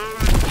 Okay,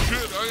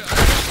 shit, I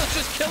guess let's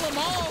just kill them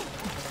all.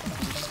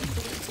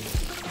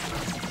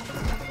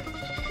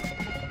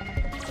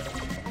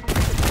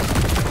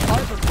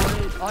 I'm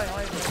afraid. I'm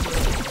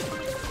afraid.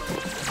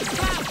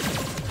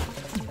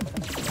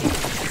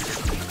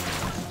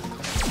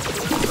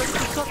 Break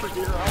your supper,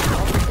 dear.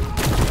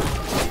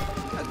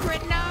 A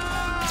grenade!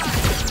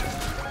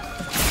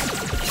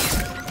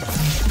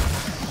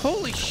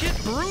 Holy shit,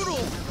 brutal!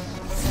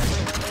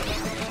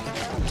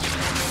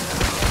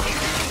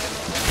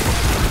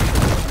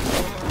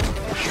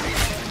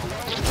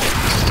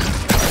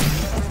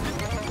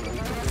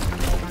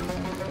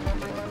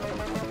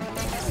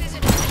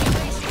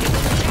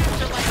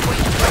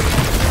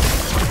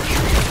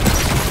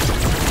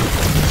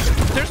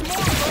 There's more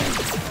of them!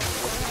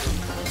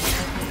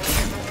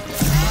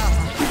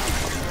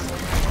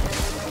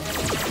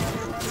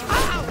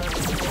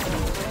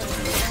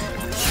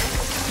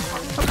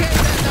 Okay,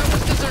 that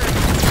was deserved.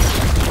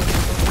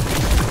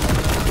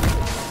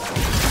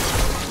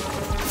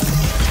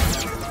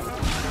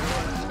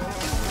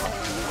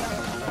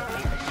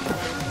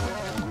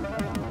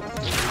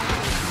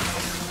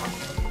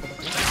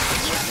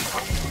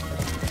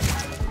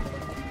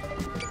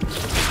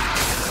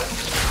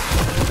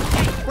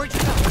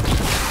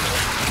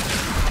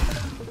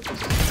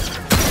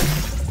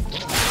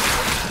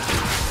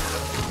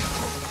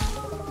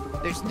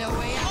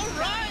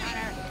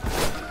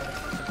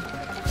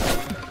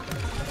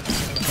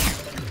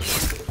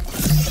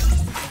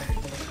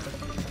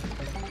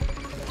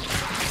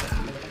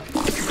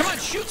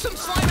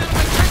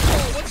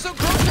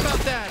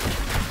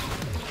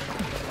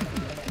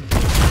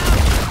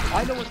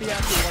 be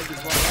acting like he's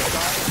running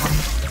outside.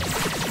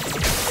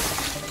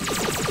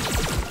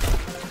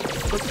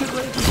 Let's get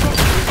ready for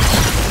something.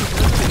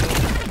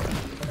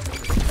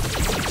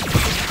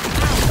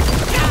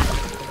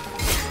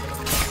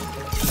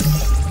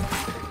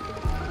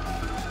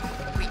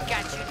 We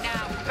got you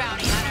now,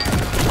 bounty hunter.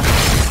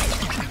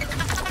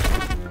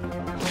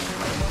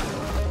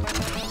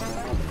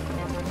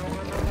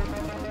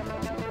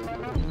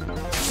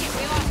 Shit,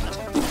 we lost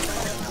them.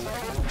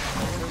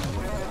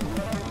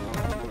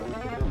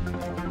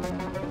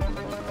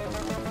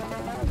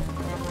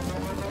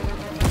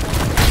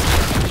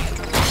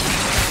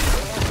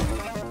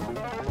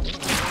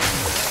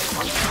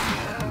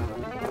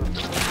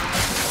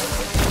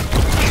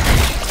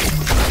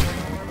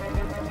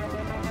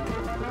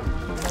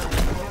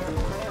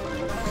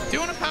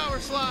 Doing a power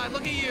slide.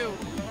 Look at you.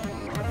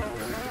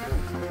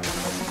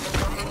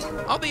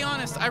 I'll be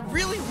honest. I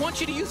really want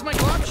you to use my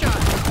glove shot.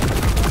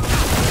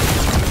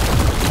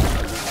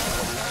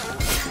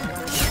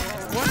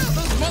 Wow,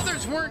 those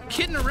mothers weren't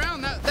kidding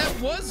around. That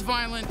was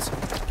violent.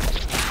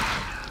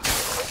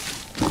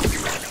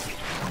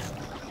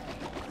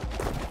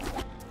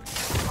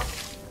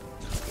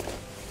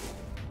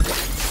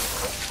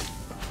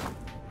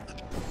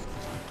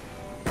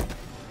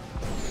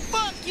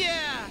 Fuck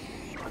yeah!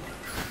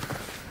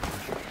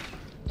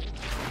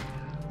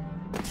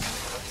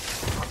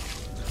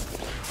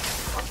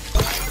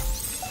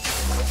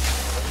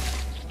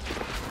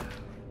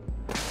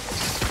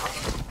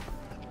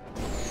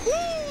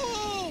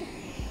 Woo!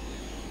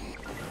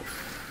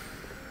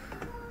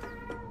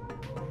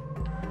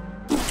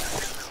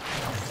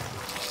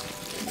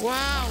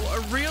 Wow, a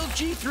real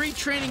G3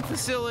 training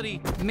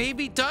facility.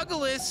 Maybe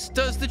Douglas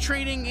does the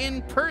training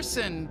in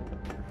person.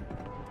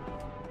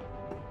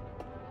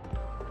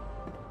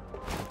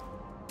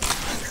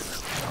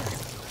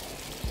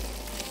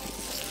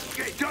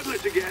 Okay,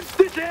 Douglas again.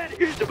 This ad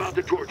is about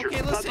the torture.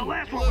 Okay, listen, the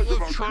last one was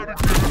about trying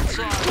to get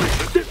inside.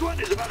 But this one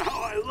is about how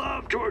I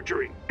love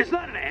torturing. It's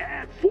not an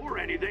ad for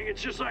anything.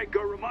 It's just like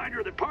a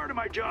reminder that part of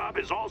my job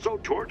is also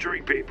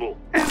torturing people.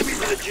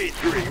 Enemies of the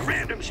G3,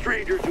 random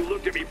strangers who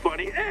looked at me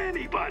funny,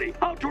 anybody.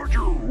 I'll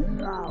torture. I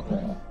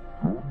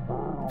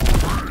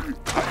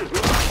just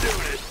love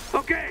doing it.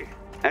 Okay,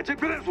 that's it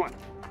for this one.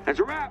 That's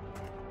a wrap.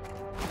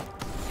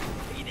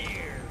 Hey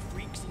there,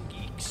 freaks and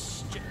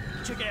geeks.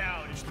 Check it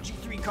out. It's the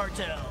G3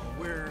 cartel.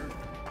 We're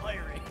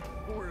hiring.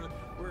 We're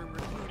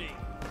recruiting.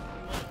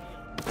 We want to be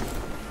on.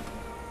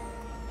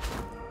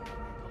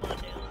 Come on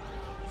down.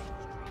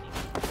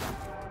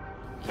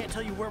 Can't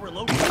tell you where we're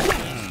located.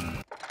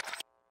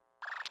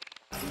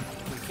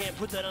 We can't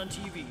put that on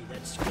TV.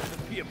 That's going to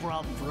be a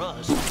problem for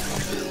us. We're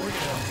going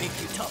to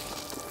make you tough.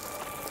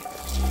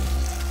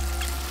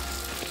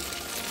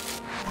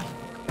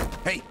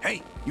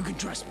 Hey, you can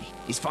trust me.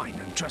 He's fine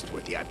and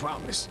trustworthy, I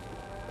promise.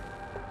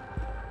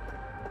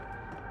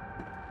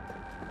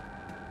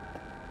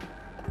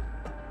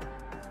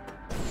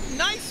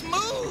 Nice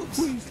moves!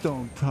 Please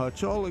don't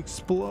touch, I'll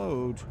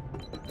explode.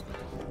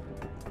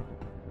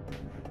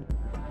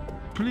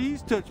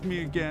 Please touch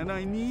me again,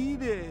 I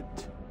need it.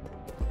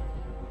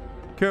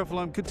 Careful,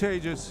 I'm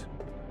contagious.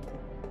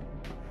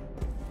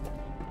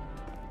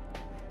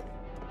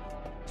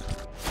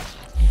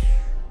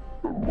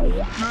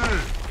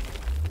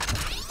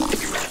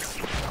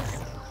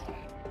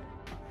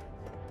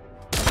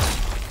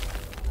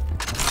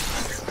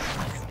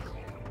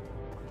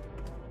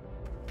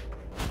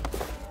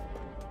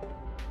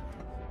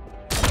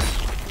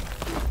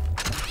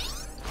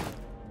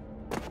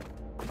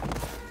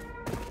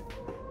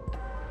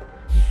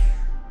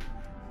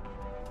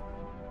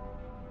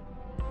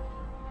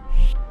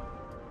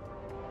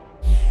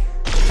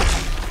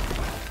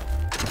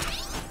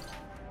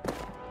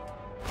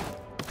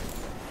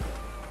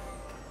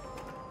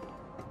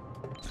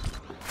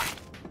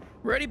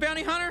 Ready,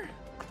 bounty hunter?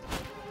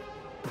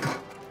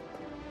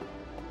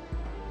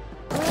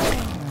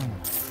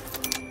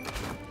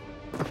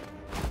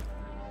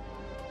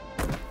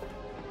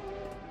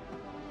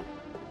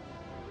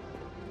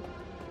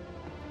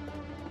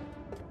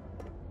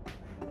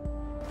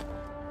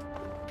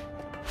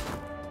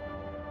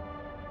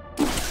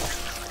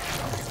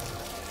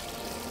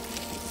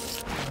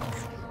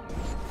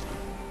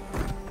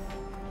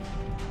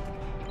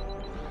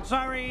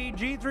 Sorry,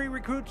 G3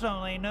 recruits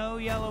only. No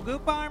yellow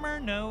goop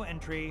armor, no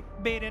entry.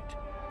 Beat it.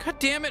 God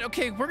damn it.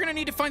 Okay, we're gonna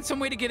need to find some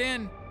way to get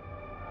in.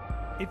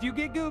 If you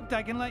get gooped,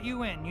 I can let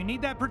you in. You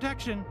need that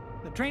protection.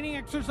 The training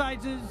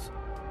exercises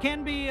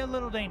can be a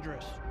little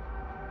dangerous.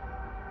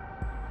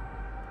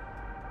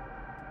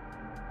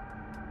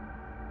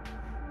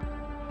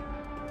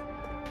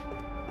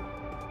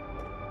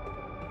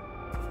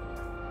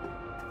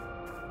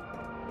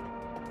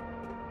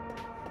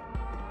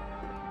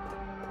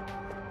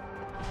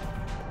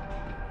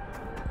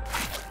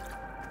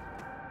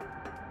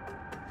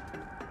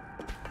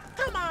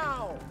 Come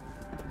on!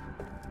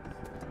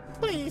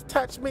 Please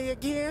touch me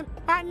again.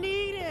 I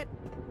need it.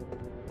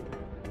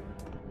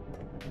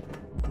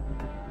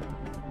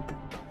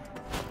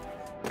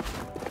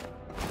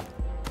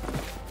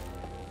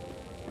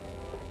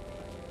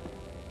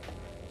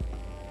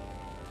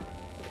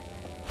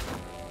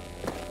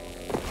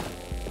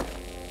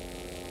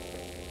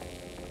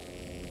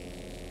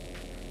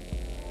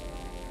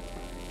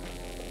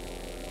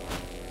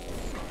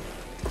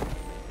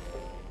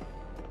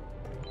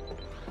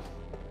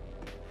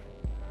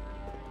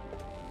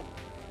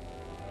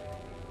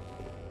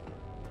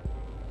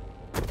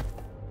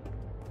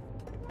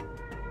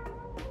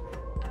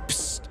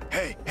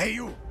 Hey,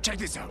 you! Check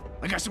this out.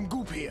 I got some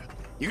goop here.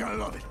 You're gonna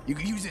love it. You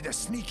can use it to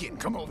sneak in.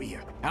 Come over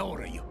here. How old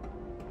are you?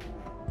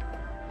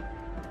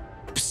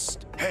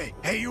 Psst.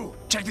 Hey, you!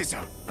 Check this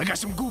out. I got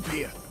some goop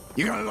here.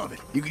 You're gonna love it.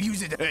 You can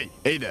use it to...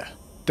 Hey there.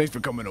 Thanks for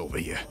coming over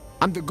here.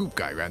 I'm the goop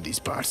guy around these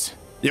parts.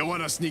 You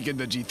wanna sneak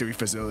into G3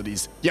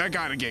 facilities? You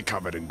gotta get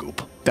covered in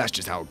goop. That's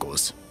just how it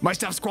goes. My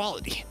stuff's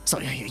quality. So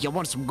you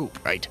want some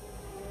goop, right?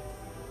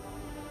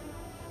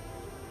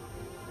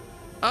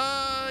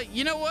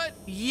 You know what?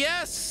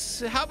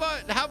 Yes. How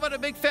about a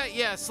big fat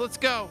yes? Let's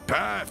go.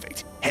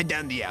 Perfect. Head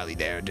down the alley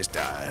there and just,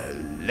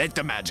 let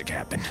the magic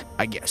happen,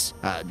 I guess.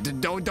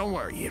 Don't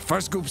worry.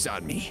 First goop's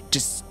on me.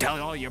 Just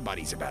tell all your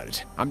buddies about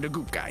it. I'm the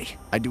goop guy.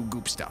 I do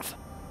goop stuff.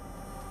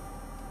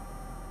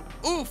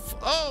 Oof.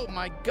 Oh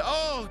my god.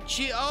 Oh,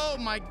 gee. Oh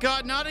my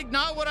god.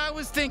 Not what I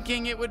was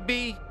thinking it would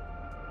be.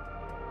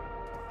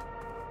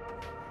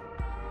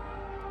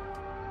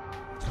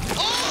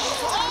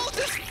 Oh,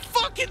 this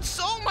fucking,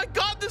 oh my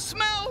god, the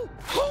smell.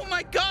 Oh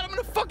my god, I'm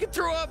gonna fucking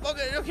throw up.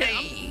 Okay.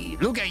 Hey,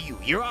 look at you.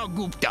 You're all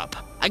gooped up.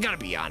 I gotta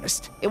be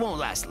honest. It won't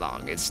last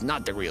long. It's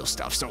not the real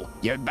stuff, so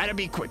you better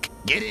be quick.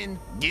 Get in,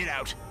 get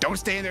out. Don't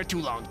stay in there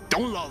too long.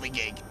 Don't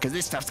lollygag, because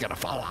this stuff's gonna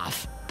fall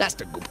off. That's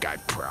the goop guy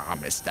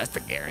promise. That's the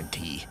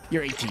guarantee.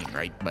 You're 18,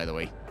 right, by the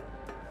way?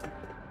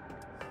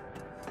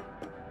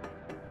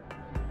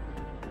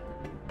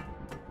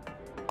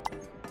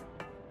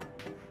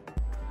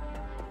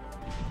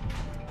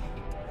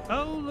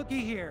 Oh,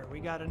 looky here.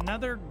 We got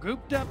another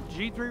gooped up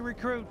G3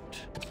 recruit.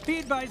 Be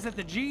advised that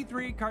the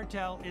G3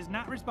 cartel is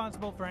not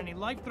responsible for any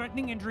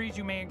life-threatening injuries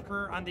you may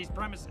incur on these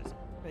premises.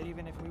 But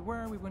even if we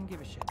were, we wouldn't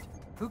give a shit.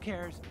 Who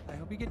cares? I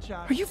hope you get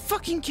shot. Are you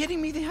fucking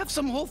kidding me? They have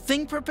some whole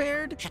thing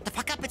prepared? Shut the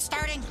fuck up, it's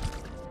starting.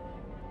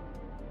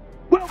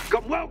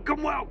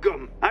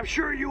 Welcome. I'm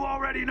sure you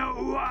already know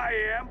who I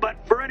am, but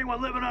for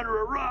anyone living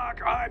under a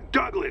rock, I'm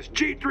Douglas,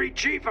 G3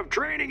 Chief of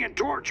Training and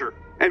Torture.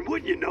 And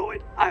wouldn't you know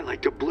it, I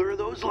like to blur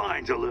those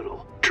lines a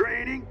little.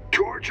 Training,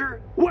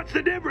 torture, what's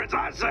the difference,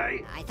 I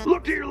say?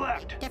 Look to your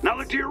left, now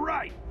look to your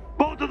right.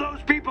 Both of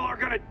those people are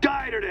gonna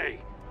die today.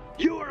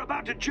 You are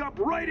about to jump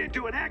right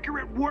into an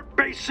accurate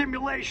warp-based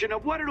simulation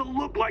of what it'll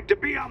look like to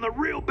be on the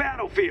real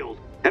battlefield.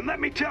 And let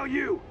me tell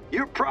you,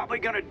 you're probably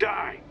gonna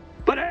die.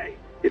 But hey,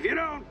 if you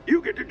don't,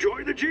 you get to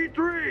join the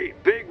G3.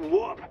 Big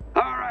whoop.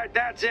 All right,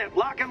 that's it.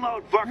 Lock and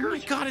load, fuckers. Oh my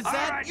god, is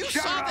that... Right, you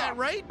shut saw it that, off.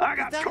 right? I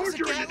got that was a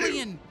torturing to do.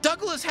 Gatlian.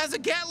 Douglas has a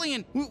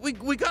Gatlian.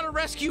 We gotta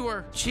rescue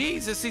her.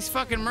 Jesus, these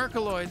fucking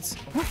Mercaloids.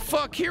 Oh,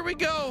 fuck, here we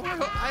go.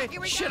 I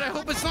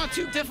hope it's not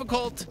too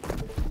difficult.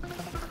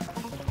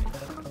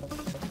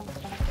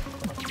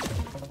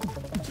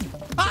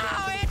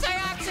 Oh,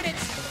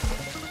 antioxidants!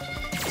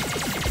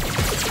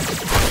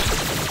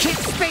 Kick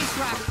space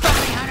rock,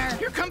 bounty hunter!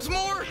 Here comes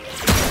more!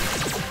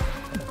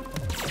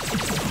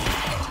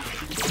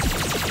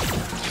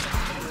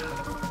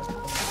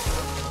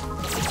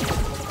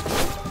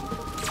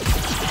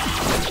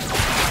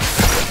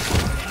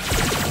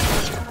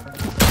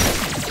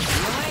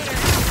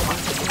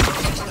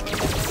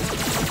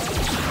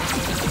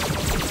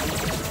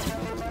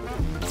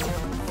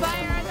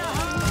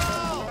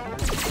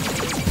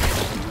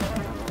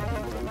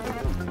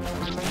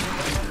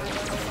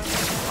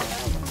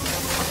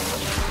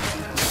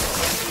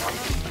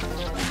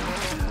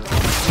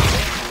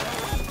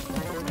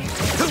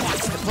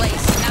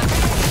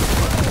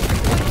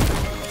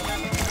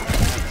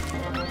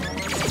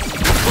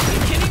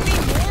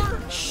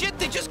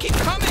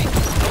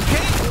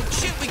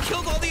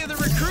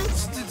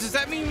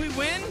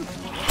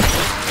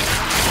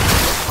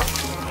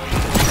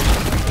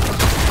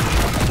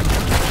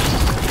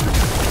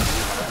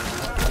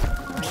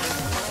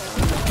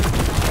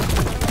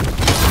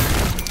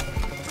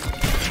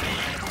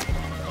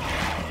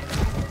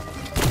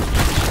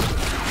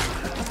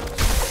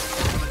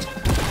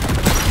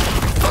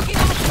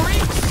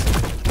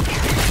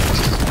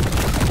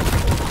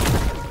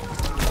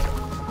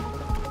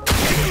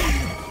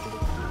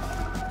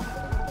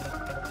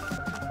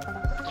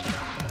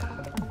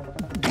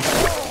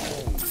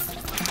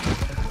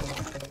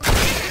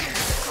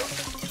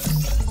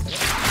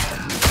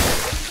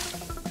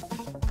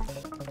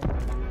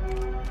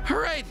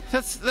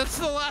 That's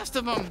the last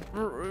of them,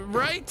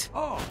 right?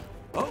 Oh,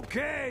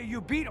 okay, you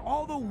beat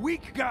all the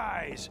weak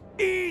guys.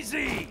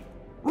 Easy,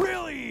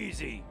 really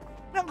easy.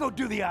 Now go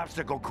do the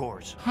obstacle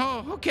course.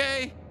 Oh,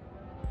 okay.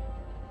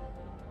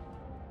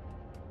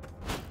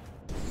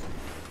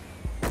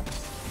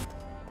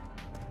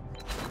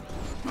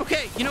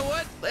 Okay, you know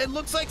what? It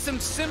looks like some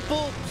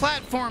simple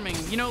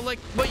platforming. You know, like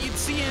what you'd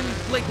see in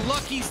like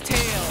Lucky's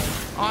Tale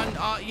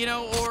on, you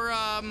know, or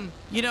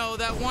you know,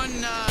 that one.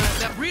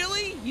 That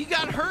really? You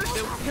got hurt?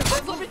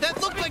 That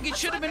looked like it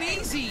should have been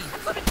easy.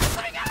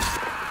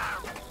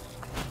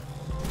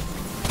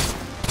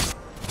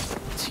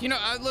 You know,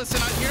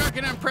 listen. You're not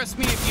gonna impress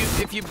me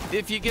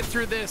if you get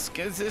through this,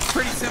 cause it's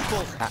pretty simple.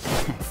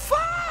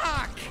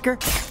 Fuck!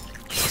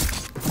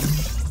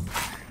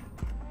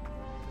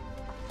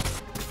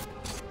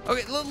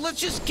 Okay, let's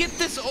just get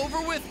this over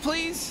with,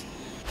 please.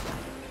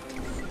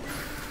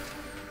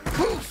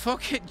 Oof,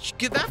 okay,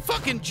 get that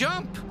fucking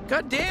jump.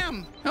 God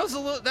damn. That was a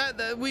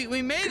little,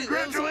 we made it.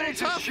 That was a little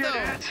tough,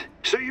 shitheads.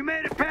 So you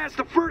made it past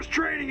the first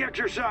training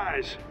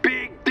exercise.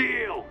 Big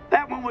deal.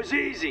 That one was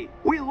easy.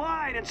 We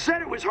lied and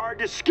said it was hard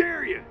to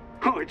scare you.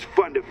 Oh, it's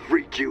fun to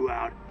freak you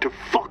out, to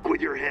fuck with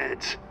your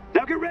heads.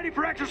 Now get ready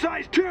for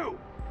exercise 2.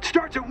 It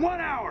starts in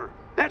 1 hour.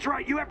 That's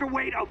right, you have to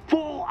wait a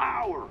full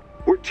hour.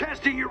 We're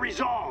testing your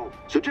resolve.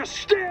 So just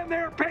stand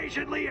there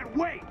patiently and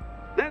wait.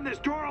 Then this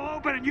door will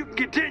open and you can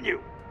continue.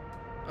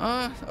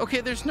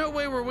 Okay, there's no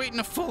way we're waiting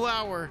a full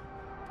hour.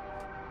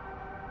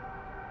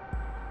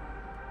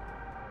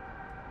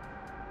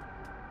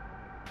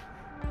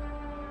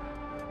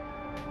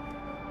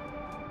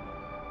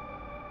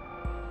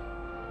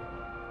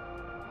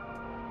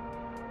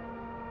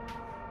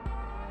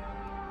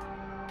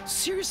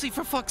 Seriously,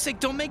 for fuck's sake,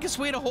 don't make us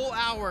wait a whole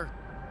hour.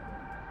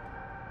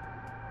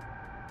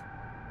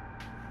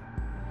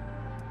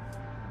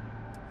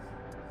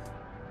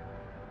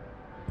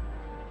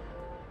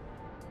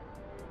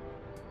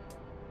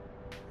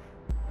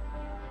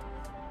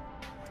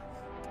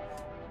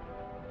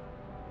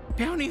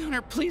 Bounty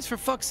Hunter, please, for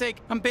fuck's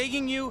sake, I'm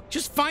begging you,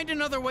 just find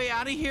another way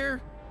out of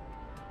here.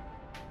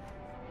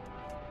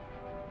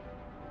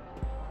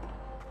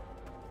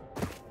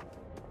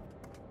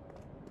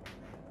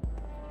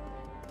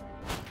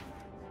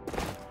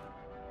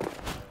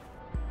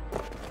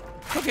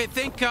 Okay,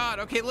 thank God.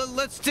 Okay,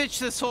 let's ditch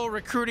this whole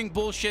recruiting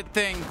bullshit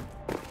thing.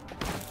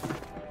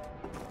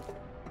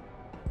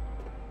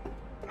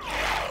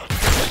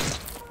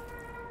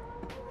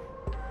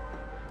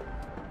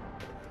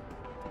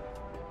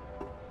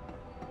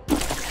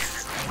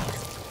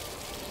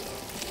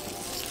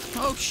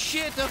 Oh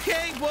shit,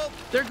 okay, well,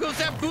 there goes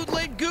that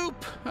bootleg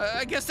goop.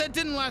 I guess that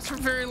didn't last for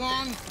very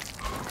long.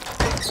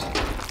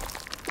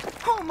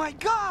 Oh my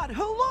God,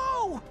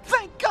 hello!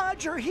 Thank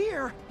God you're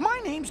here. My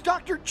name's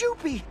Dr.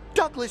 Jupy.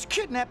 Douglas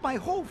kidnapped my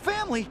whole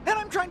family, and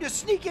I'm trying to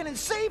sneak in and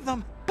save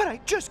them. But I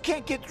just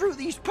can't get through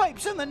these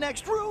pipes in the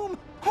next room.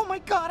 Oh my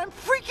God, I'm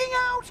freaking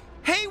out!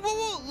 Hey,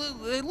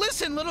 whoa,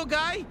 listen, little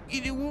guy.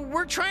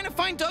 We're trying to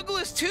find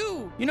Douglas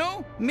too. You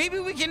know, maybe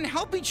we can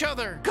help each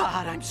other.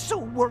 God, I'm so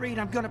worried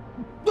I'm gonna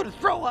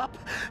throw up.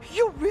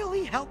 You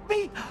really helped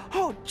me?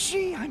 Oh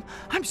gee,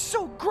 I'm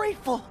so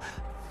grateful.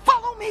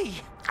 Follow me.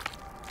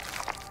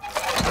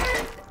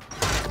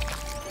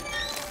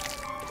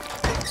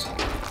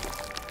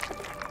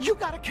 You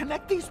gotta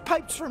connect these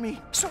pipes for me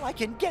so I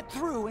can get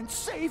through and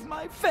save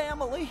my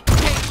family.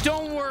 Hey,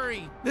 don't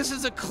worry. This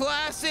is a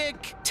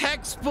classic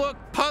textbook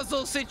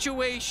puzzle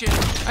situation.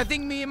 I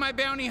think me and my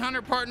bounty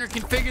hunter partner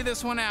can figure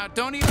this one out.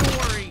 Don't even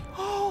worry.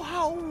 Oh,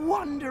 how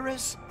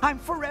wondrous. I'm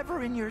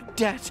forever in your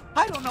debt.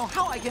 I don't know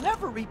how I can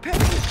ever repay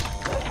you.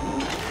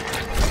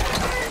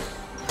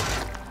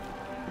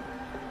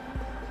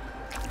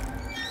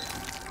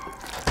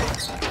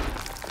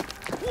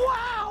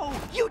 Wow!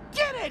 You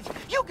did it!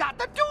 You got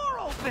the door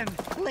open!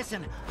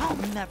 Listen, I'll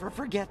never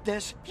forget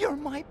this. You're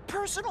my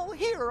personal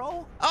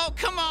hero. Oh,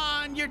 come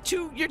on! You're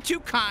too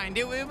kind.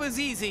 It was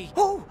easy.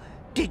 Oh,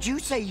 did you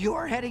say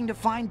you're heading to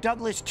find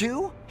Douglas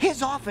too?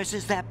 His office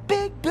is that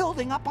big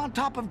building up on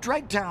top of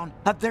Dregtown.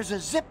 There's a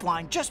zip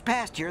line just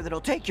past here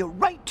that'll take you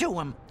right to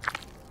him.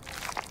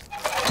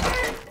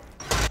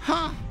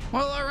 Huh?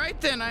 Well, all right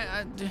then.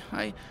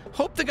 I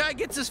hope the guy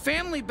gets his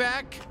family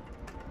back.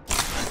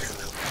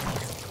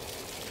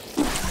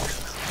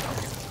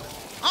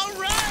 All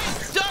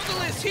right,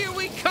 Douglas, here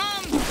we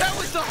come. That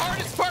was the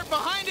hardest part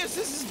behind us.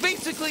 This is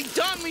basically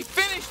done. We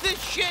finished this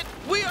shit.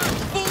 We are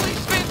fully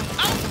spent.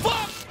 Oh,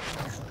 fuck!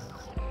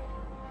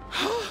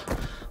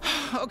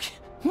 Okay,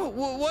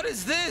 what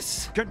is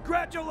this?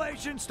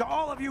 Congratulations to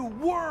all of you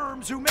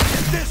worms who made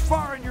it this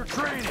far in your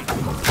training.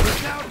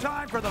 It's now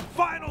time for the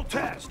final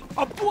test,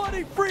 a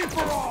bloody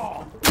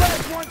free-for-all.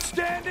 Last one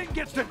standing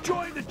gets to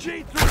join the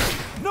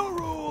G3. No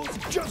rules,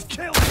 just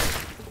killing.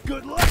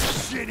 Good luck,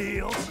 shit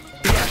heels.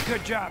 Yeah,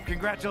 good job.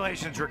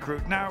 Congratulations,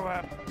 recruit. Now,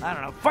 I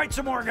don't know, fight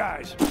some more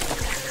guys.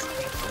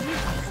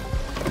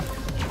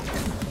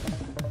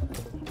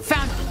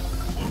 Found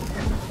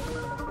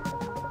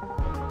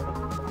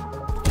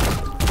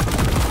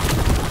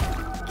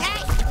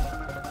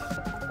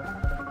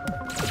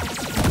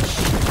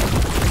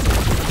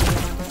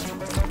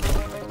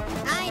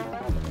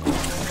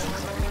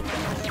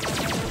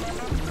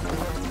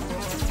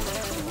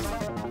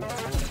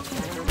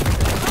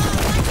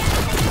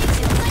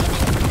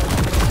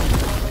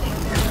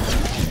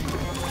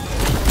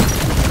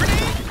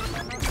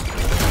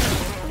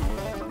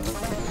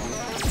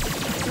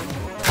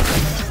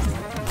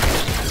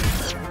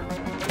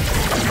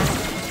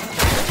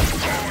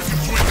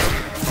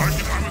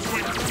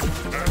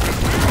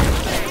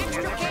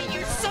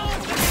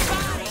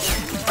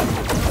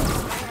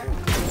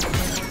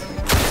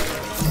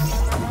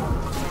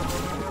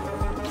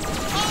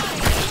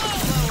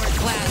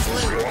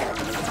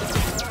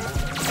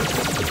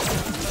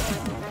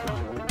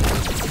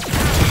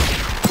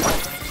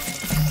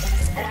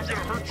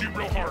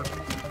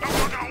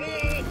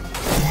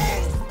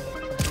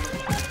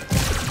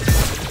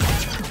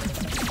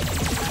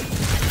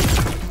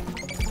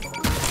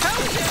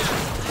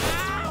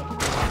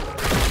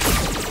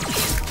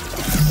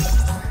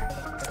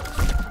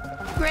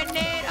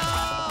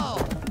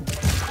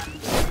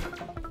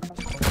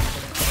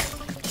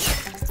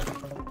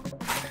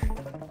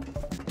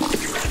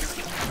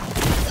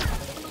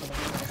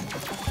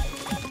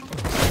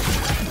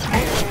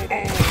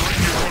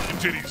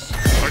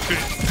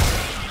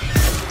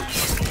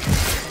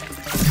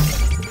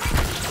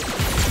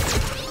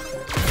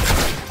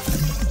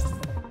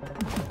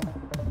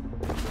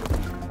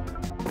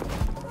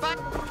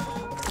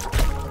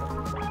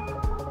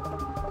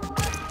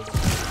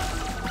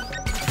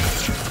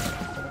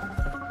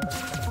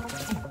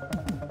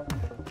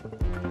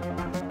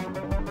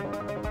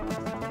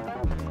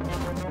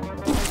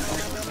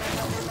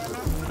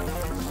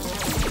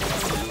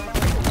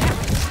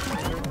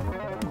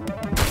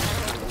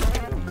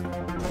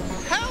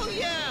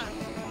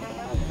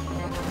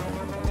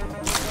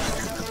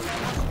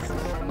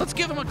Let's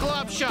give him a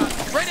glob shot,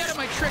 right out of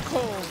my trick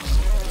holes.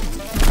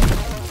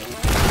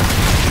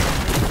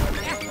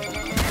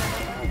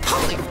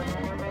 Holy...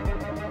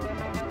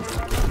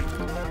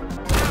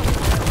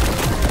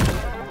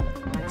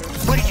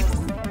 What did you...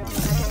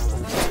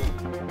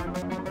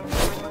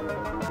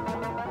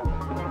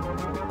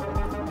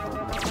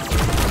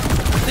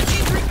 The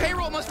G3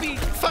 payroll must be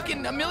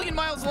fucking a million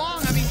miles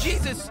long. I mean,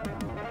 Jesus.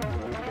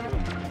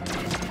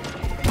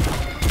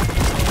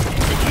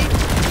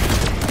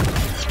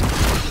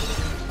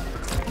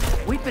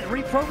 We've been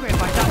reprogrammed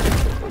by Dr.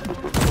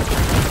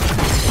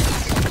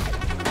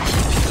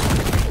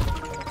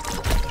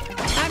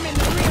 I'm in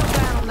the real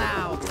battle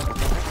now.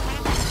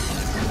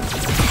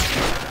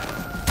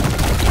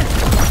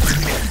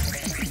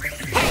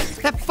 Hey,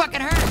 that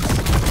fucking hurts.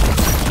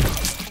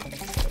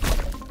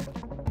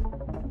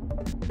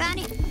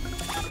 Bounty.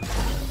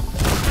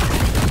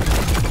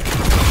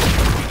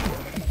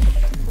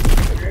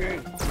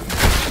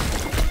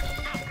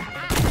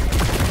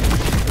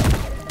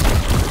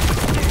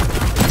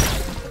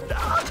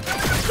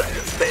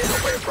 Stay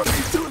away from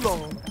me too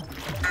long.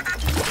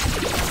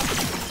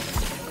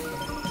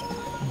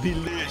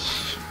 Delish.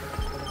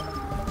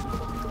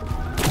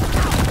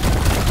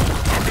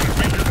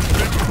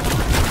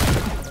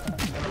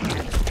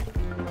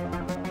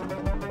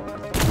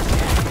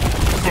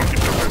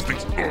 Fucking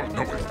domestics. Oh,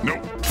 no, wait. No,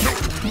 no,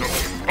 no.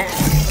 Oh.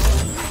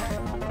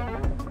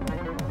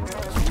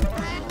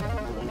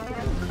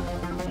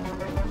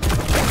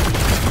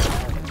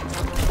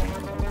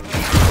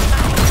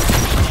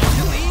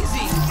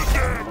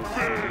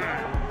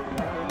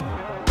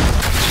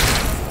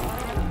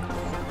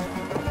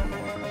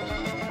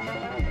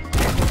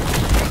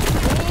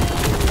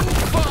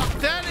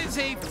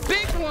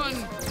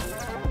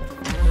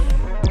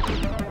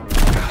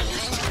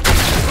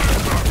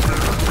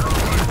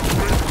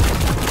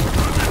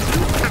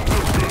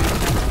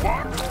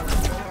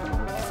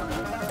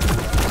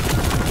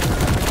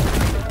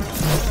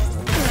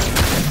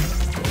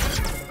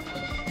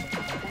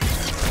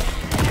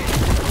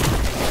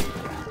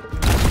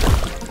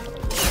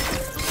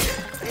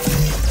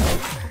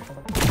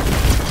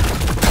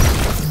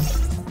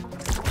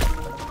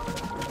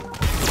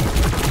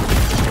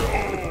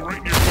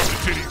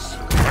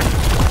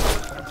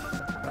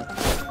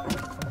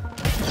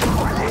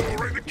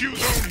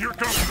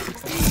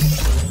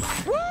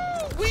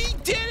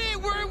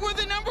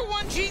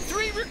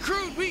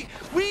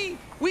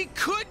 We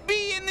could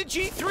be in the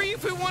G3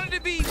 if we wanted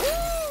to be.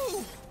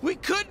 Woo! We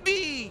could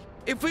be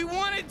if we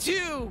wanted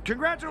to.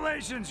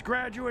 Congratulations,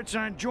 graduates,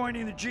 on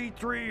joining the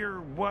G3 or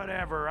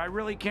whatever. I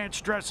really can't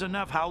stress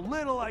enough how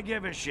little I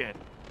give a shit.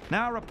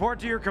 Now report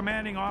to your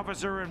commanding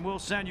officer and we'll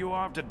send you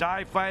off to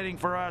die fighting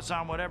for us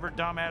on whatever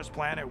dumbass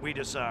planet we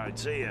decide.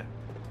 See ya.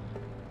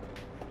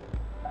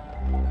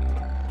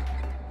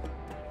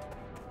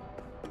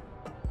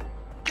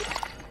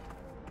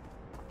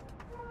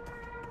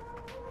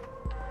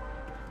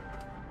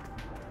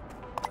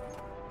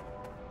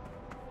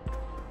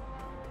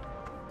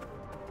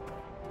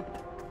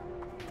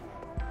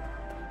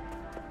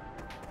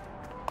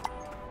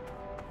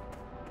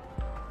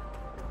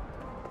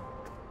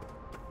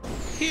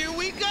 Here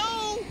we go!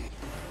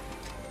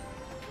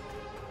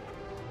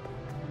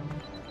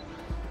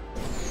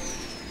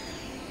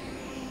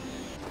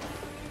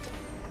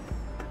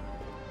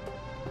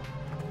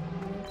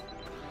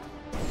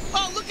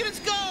 Oh, look at us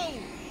go!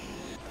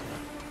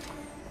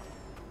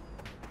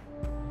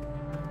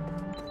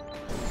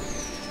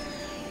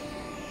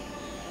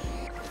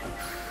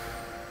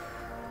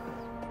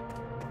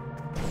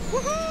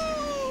 Woohoo!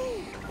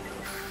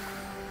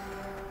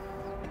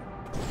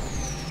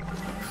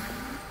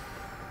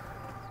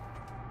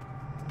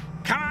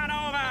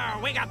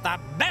 We got the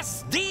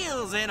best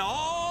deals in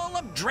all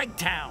of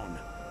Dregtown.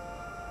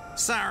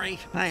 Sorry,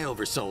 I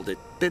oversold it.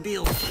 The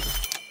deal...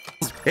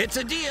 It's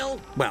a deal.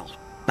 Well,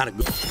 not a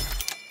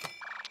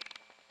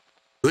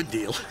good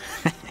deal.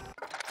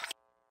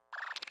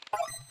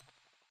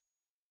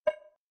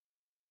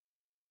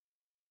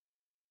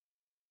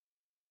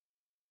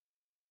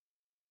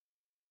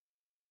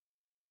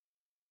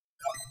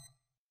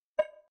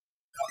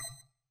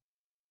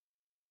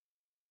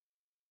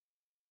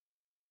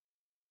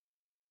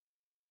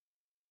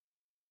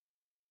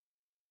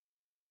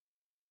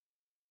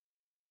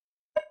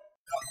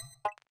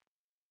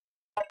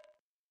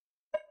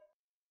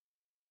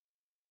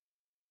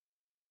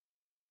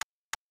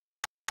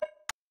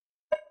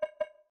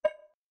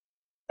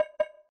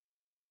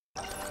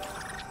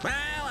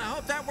 Well, I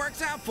hope that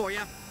works out for you.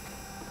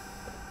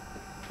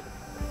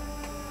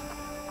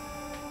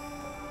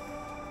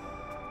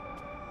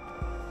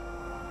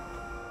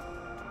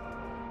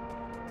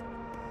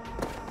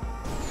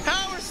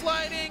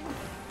 sliding.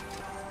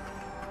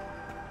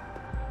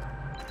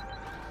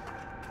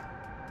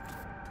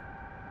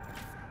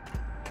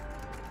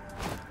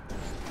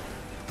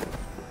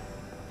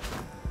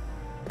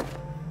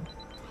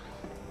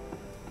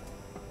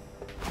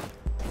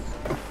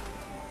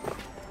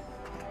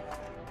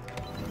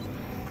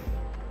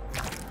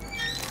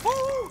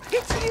 Oh,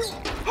 it's you!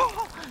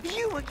 Oh,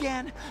 you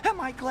again!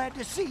 Am I glad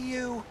to see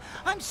you?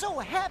 I'm so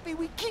happy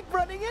we keep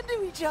running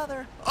into each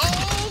other.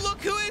 Oh,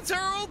 look who it's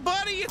our old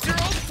buddy. It's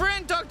our old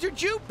friend, Dr.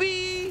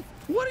 Jupy.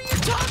 What are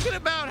you talking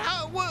about?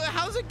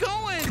 How's it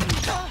going?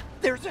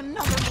 There's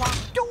another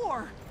locked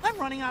door. I'm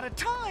running out of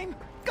time.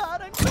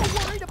 God, I'm so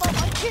worried about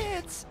my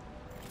kids.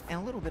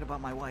 And a little bit about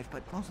my wife,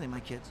 but mostly my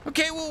kids.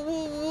 Okay,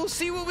 we'll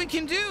see what we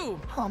can do.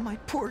 Oh, my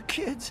poor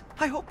kids.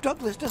 I hope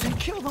Douglas doesn't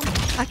kill them.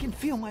 I can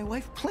feel my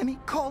wife Plemmy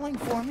calling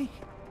for me.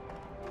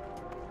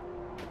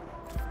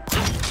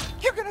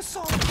 You're gonna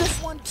solve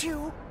this one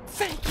too.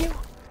 Thank you.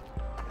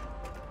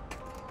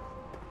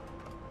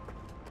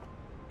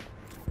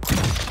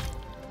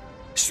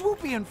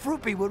 Swoopy and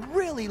Froopy would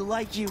really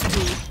like you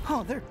two.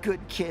 Oh, they're good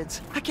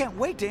kids. I can't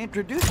wait to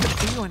introduce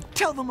them to you and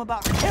tell them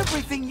about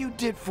everything you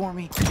did for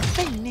me.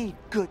 They need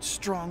good,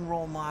 strong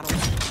role models.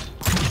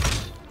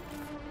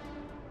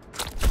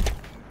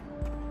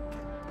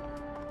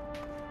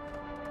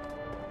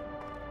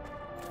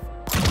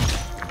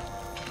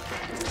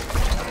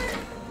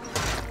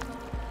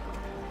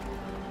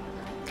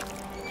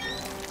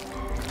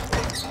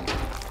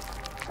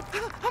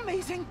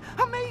 Amazing!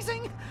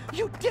 Amazing!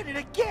 You did it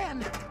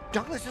again!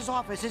 Douglas's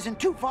office isn't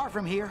too far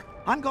from here.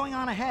 I'm going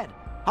on ahead.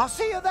 I'll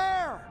see you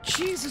there!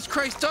 Jesus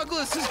Christ,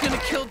 Douglas is gonna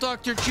kill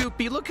Dr.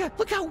 Jupy. Look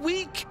how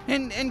weak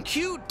and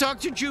cute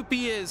Dr.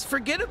 Jupy is.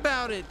 Forget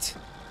about it.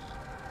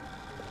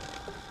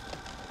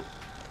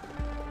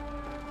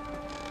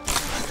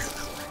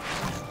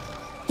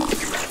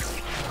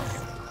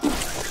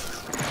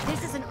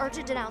 This is an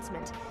urgent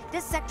announcement.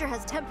 This sector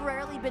has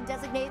temporarily been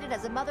designated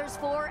as a Mothers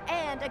For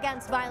and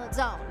Against Violence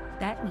Zone.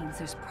 That means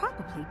there's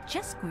probably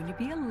just going to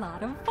be a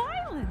lot of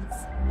violence.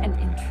 An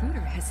intruder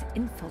has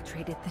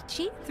infiltrated the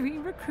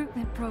G3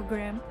 recruitment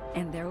program,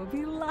 and there will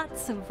be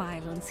lots of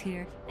violence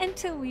here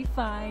until we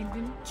find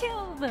and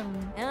kill them.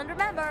 And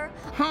remember...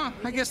 Huh,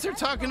 I guess they're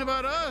talking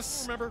about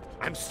us. Remember,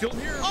 I'm still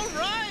here. All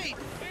right!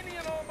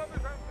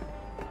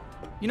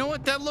 You know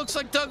what? That looks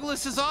like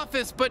Douglas's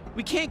office, but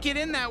we can't get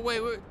in that way.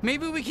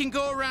 Maybe we can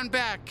go around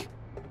back.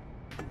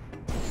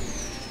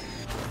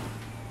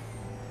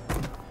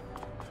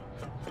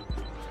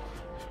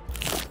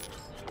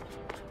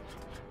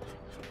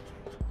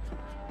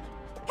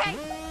 Hey!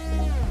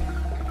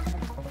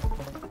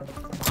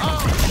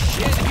 Oh,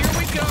 shit, here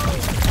we go!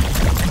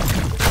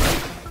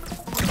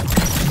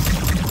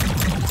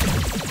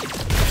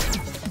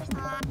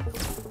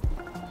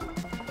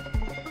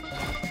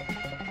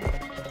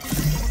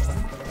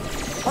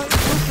 I'm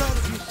so proud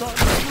of you, son.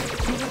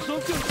 You were so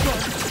good,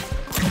 son.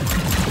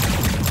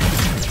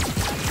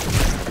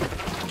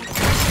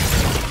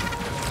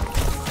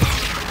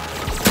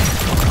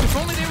 If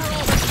only they were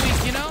all this weak,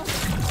 you know?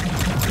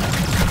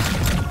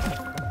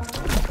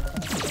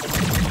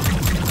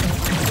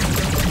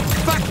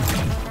 Fuck!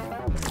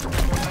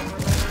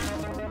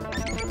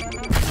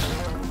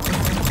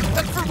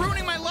 That's for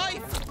ruining my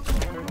life!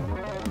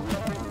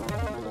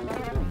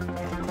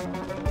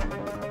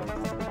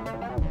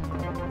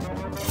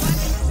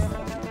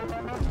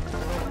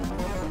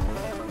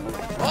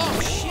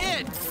 Oh,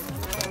 shit!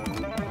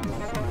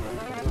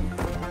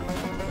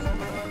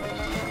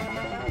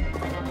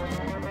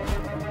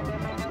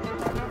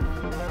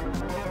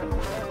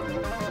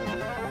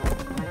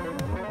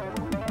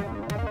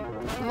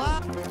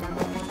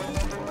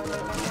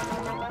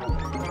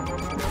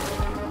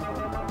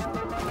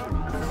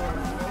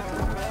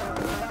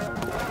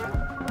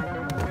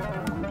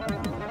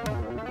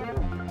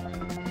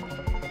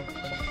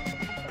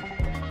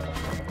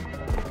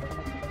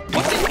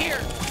 What's in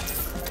here?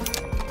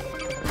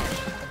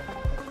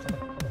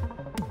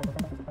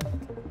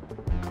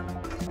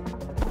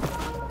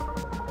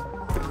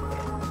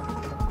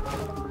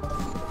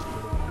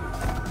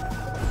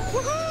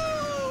 Woohoo!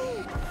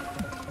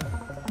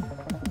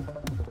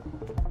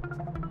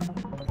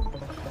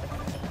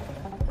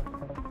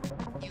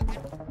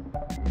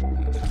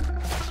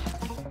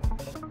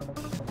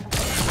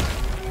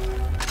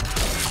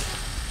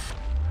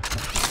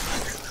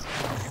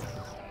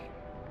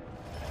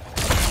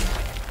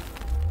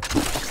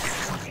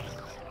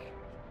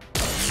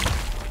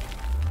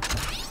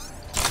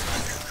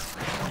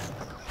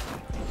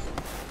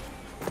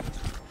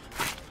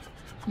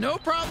 No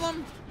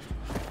problem.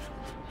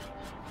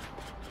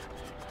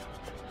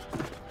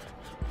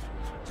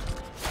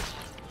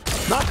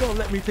 Not gonna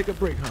let me take a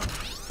break, huh?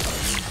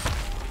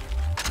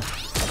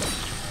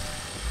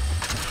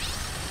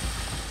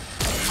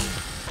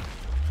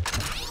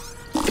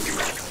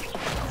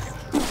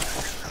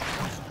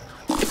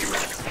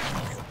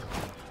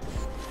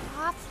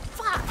 Ah,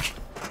 fuck!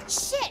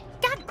 Shit!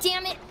 God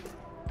damn it!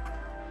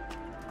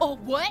 Oh,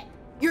 what?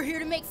 You're here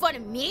to make fun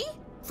of me?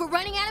 for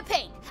running out of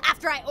paint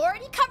after I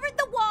already covered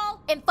the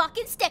wall in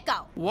fucking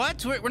sticko.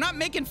 What? We're not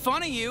making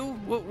fun of you.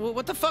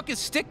 What the fuck is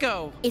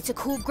sticko? It's a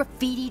cool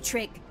graffiti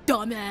trick,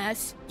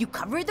 dumbass. You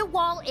cover the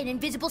wall in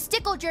invisible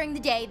sticko during the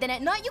day, then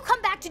at night you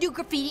come back to do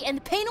graffiti and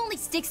the paint only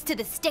sticks to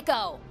the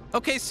sticko.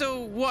 Okay, so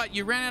what?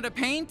 You ran out of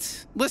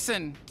paint?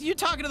 Listen, you're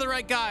talking to the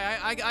right guy.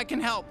 I can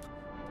help.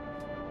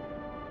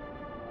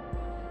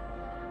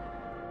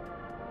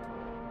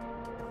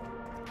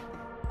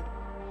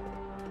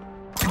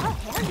 Oh,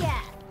 hell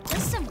yeah.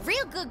 There's some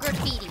real good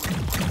graffiti.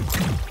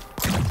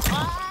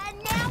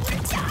 Now we're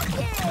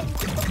talking.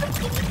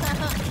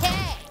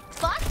 Okay.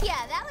 Fuck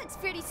yeah, that looks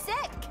pretty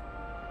sick.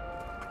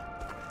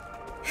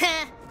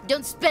 Heh,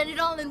 don't spend it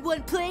all in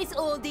one place,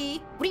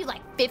 oldie. What are you,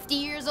 like 50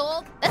 years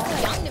old?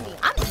 That's young to me.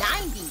 I'm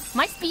 90.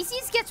 My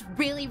species gets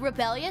really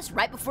rebellious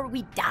right before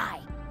we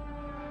die.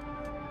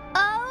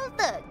 Oh,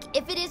 look.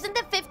 If it isn't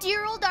the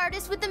 50-year-old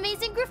artist with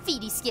amazing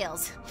graffiti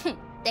skills.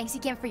 Thanks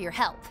again for your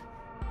help.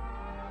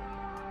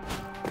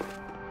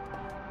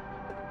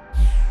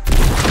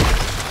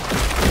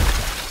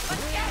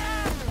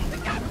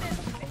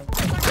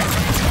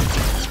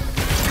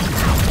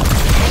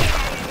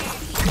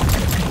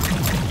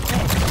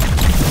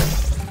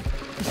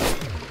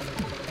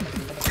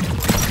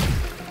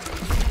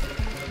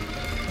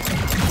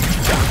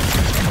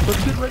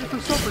 Let's get ready for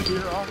supper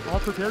here. I'll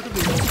prepare the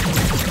meal.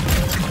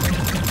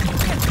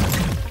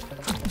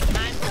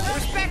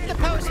 Respect the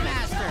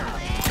postmaster.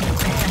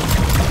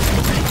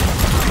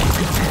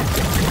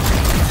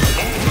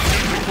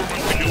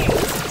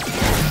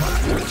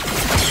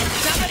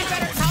 Somebody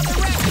better call the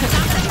rep, 'cause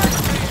I'm gonna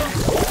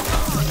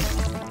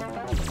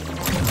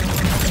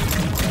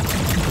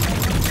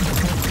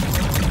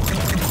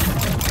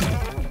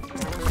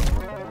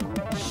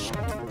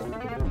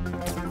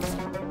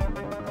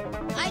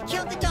I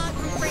killed the dog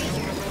from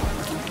Fraser.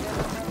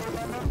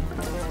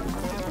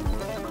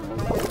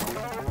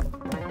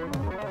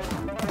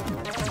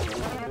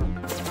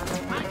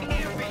 I'm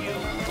here for you.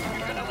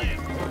 You're gonna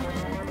live.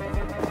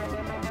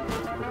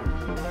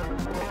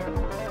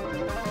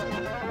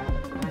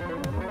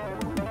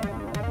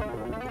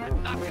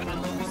 I'm not gonna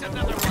lose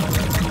another one.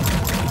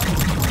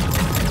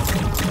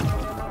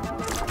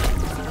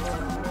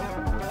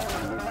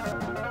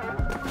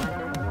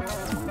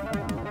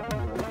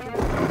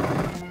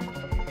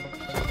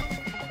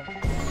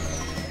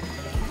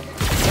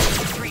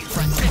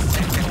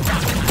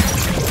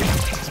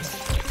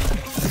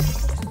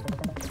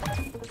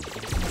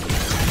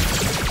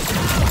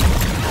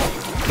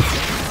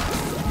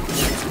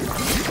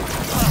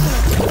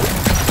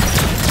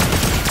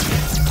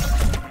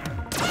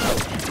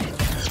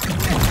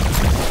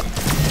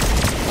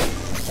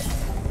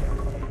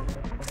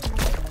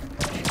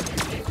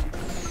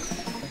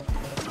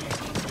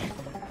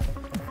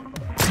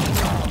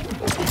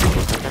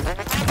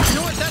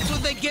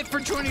 For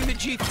joining the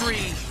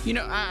G3, you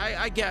know,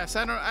 I guess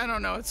I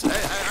don't know. It's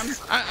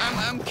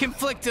I'm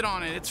conflicted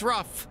on it. It's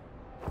rough.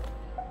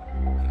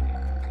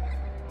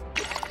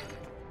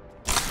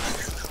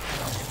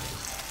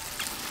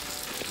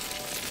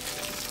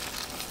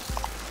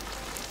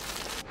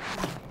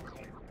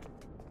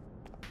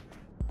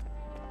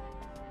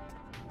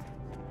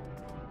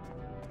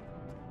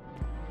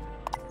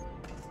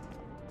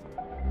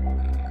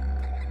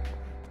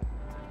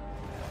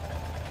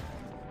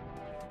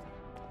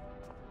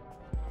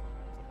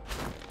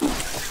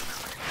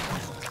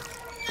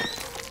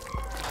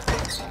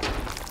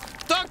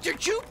 Dr.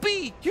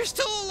 Joopy, you're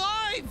still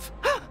alive!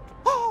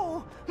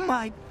 Oh,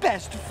 my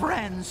best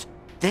friends.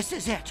 This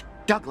is it.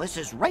 Douglas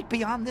is right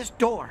beyond this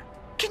door.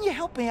 Can you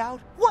help me out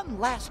one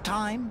last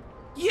time?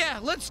 Yeah,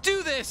 let's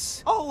do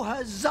this! Oh,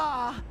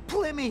 huzzah!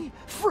 Plimmy,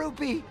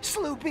 Froopy,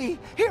 Sloopy,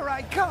 here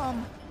I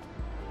come!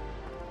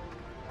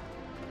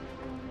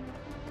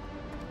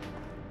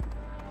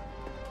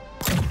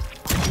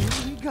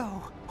 Here we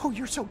go. Oh,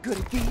 you're so good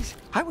at these.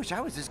 I wish I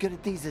was as good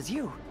at these as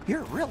you.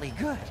 You're really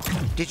good.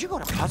 Did you go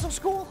to puzzle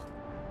school?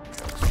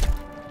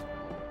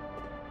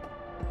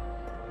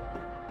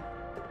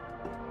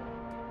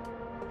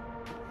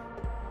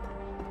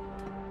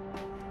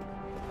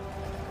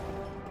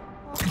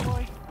 Oh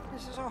boy,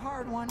 this is a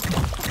hard one.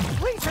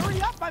 Please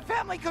hurry up, my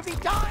family could be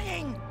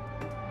dying!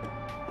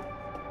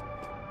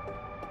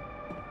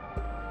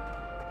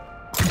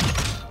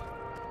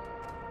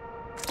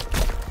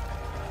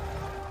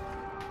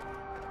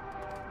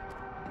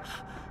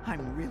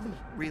 I'm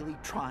really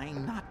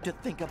trying not to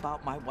think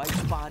about my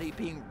wife's body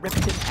being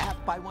ripped in half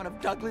by one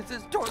of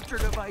Douglas's torture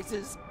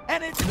devices.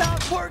 And it's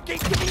not working,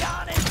 to be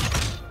honest!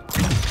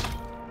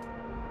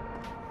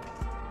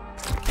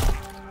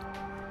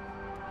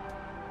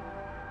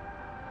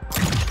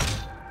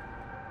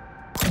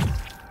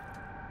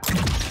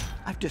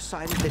 I've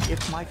decided that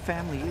if my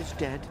family is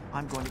dead,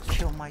 I'm going to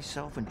kill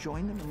myself and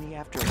join them in the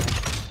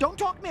afterlife. Don't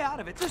talk me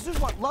out of it. This is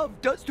what love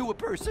does to a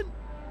person.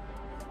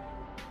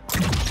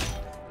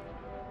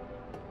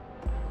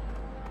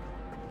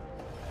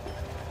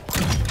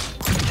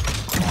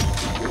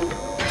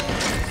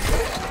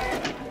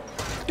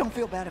 Don't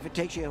feel bad if it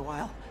takes you a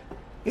while.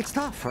 It's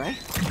tough, right?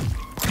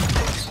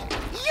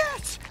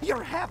 Yes!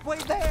 You're halfway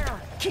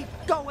there. Keep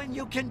going,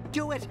 you can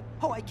do it.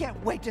 Oh, I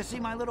can't wait to see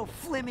my little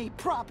Flimmy,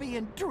 Proppy,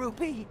 and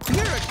Droopy.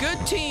 You're a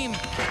good team.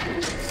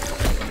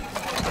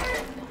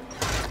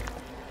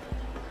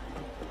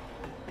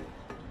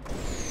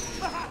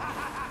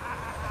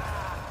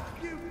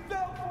 You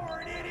fell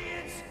for it,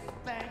 idiots!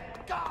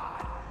 Thank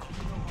God!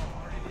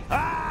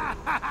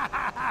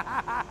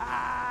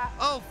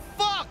 Oh,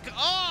 fuck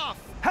off!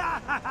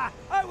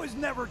 I was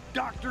never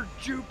Dr.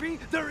 Joopy.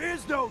 There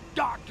is no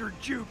Dr.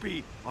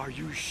 Joopy. Are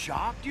you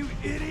shocked, you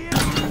idiot?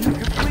 You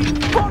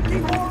complete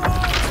fucking moron!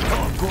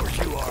 Oh, of course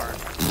you are.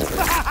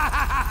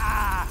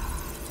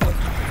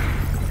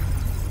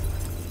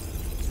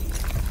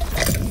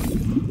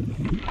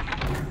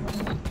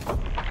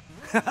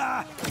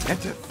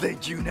 And to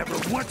think you never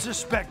once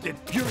suspected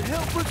your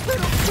helpless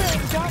little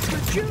friend, Dr.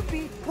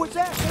 Joopy, was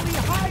actually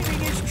hiding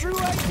his true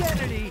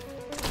identity.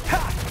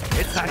 Ha!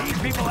 It's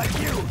naive people like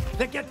you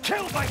that get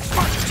killed by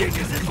smart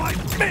geniuses like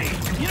me!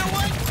 You know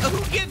what?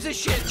 Who gives a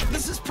shit?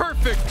 This is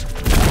perfect.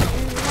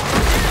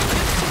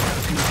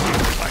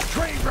 My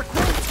trained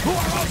recruits who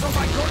are also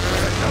my torture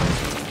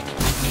victims!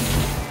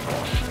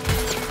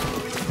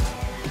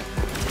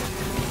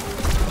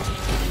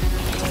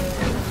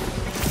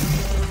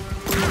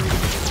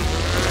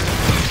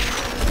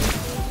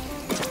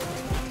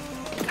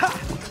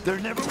 There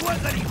never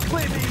was any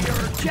Flimmy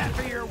or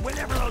Chaffy or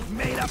whatever those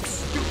made-up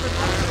stupid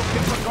little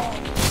kids are called.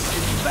 In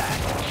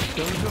fact,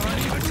 those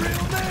aren't even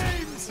real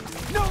names.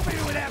 Nobody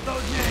would have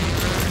those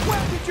names.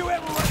 When did you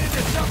ever run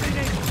into somebody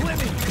named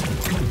Flimmy?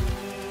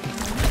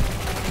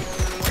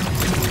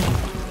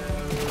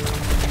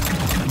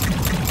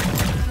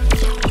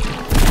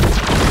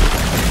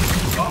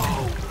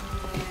 Oh!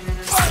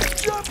 I'm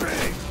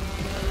jumping!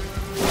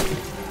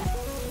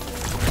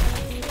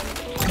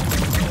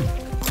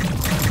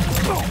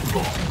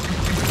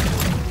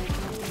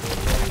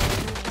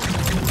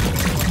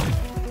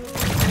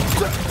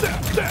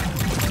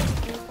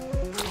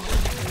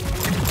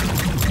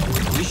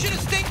 You should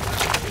have stayed.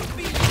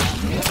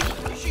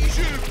 You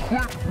should have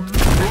quit.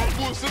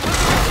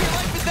 Your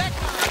life is that.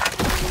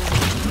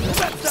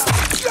 Let's not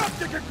jump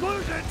to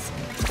conclusions!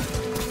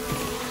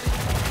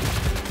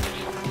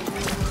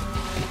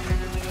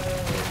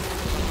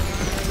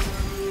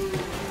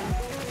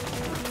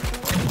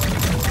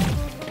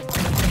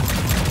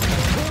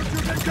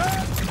 Torture the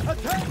cat!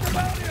 Attack the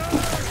bounty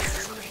hunter!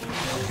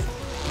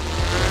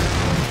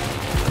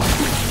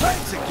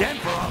 Thanks again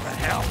for all the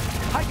help.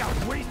 I got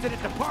wasted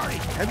at the party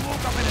and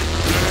woke up in a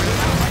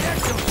without my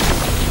exosuit.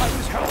 I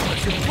was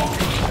helpless and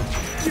vulnerable.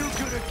 You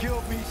could have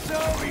killed me so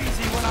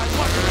easy when I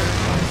wasn't in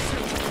my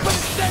suit. But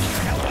instead you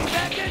held me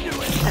back into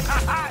it.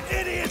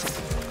 Idiots!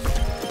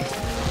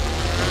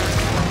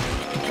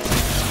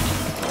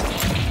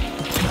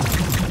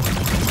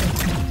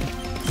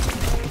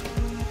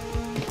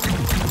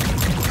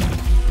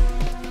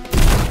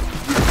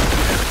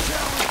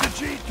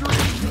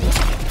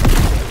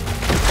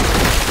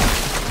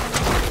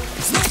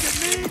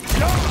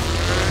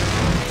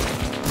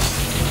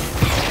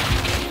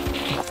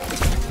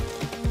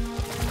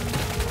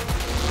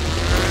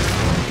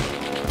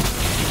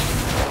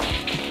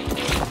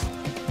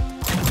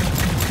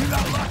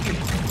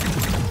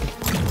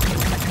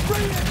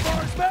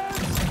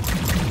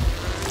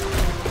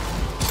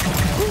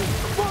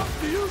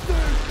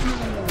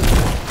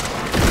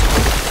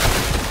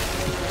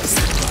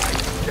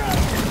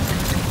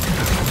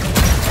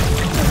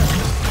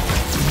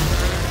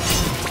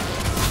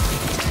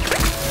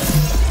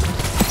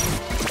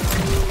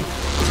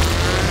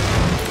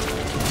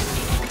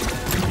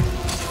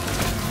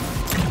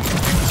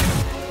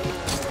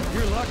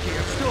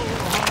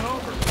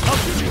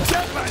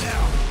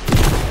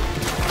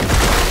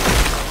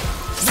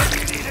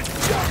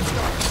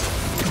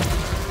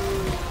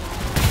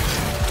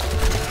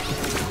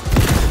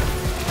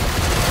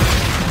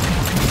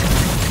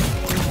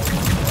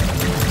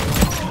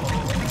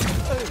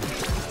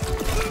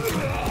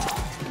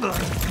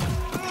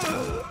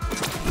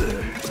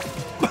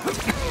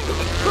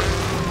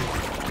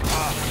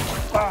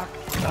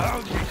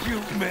 How did you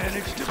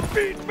manage to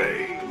beat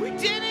me? We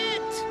did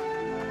it!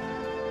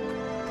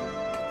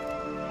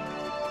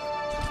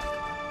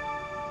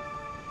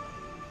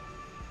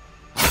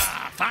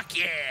 Ah, fuck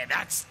yeah,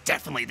 that's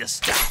definitely the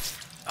stuff.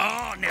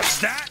 Oh, now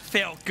that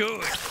felt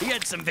good. He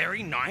had some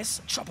very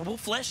nice choppable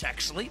flesh,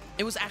 actually.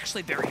 It was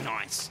actually very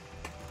nice.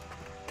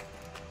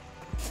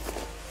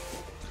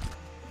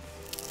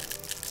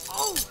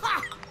 Oh,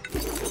 ha!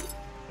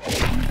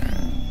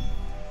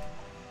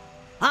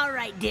 All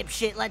right,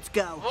 dipshit, let's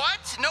go.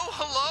 What? No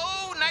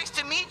hello? Nice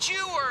to meet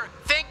you? Or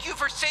thank you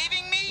for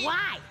saving me?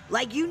 Why?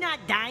 Like you not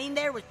dying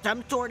there was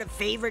some sort of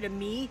favor to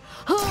me?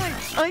 Hi,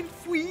 I'm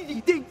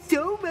Sweetie. Thanks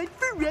so much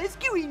for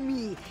rescuing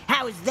me.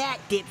 How is that,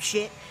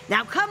 dipshit?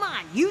 Now come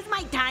on, use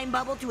my time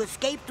bubble to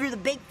escape through the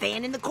big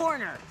fan in the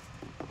corner.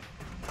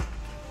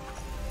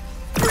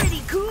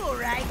 Pretty cool,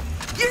 right?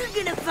 You're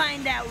gonna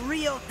find out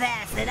real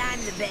fast that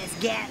I'm the best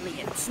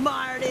Gatlian.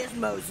 Smartest,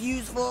 most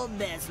useful,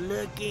 best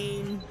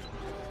looking.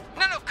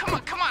 No,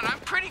 come on, I'm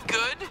pretty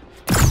good.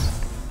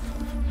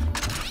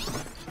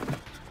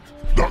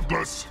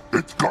 Douglas,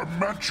 it's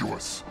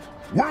gargantuous.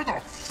 Where the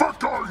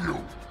fuck are you?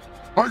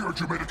 I heard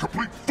you made a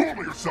complete fool of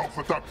yourself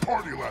at that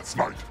party last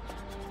night.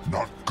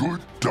 Not good,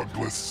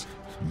 Douglas.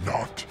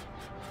 Not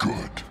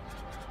good.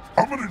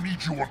 I'm gonna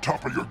need you on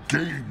top of your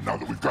game now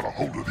that we've got a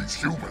hold of these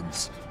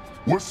humans.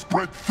 We're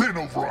spread thin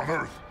over on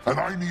Earth, and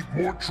I need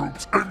more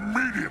troops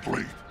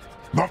immediately.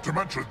 Not to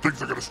mention,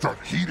 things are gonna start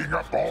heating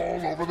up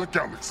all over the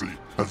galaxy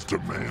as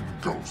demand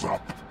goes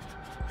up.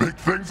 Big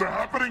things are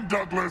happening,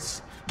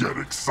 Douglas. Get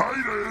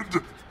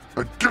excited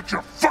and get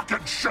your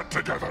fucking shit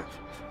together.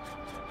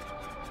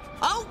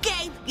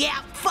 Okay,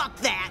 yeah, fuck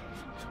that.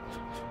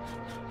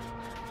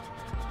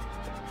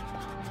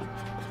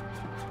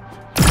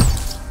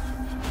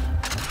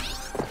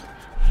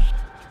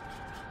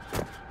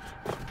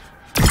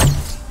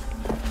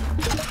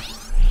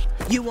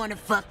 You wanna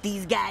fuck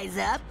these guys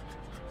up?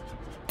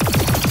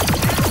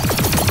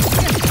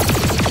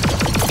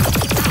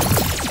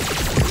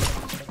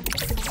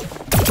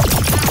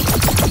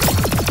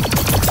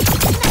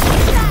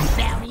 Nice shot,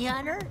 bounty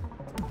hunter.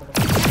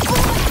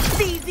 Blast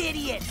these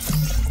idiots!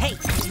 Hey,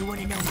 you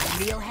wanna know my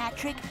real hat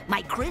trick?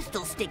 My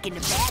crystals stick into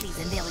baddies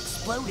and they'll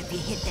explode if you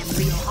hit them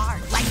real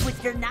hard. Like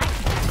with your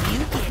knife. You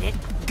get it.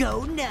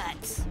 Go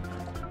nuts.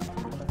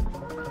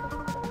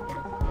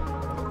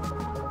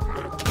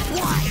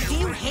 Why? Do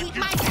you hate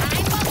my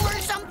time bubble or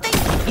something?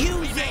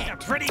 Use it! A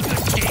pretty good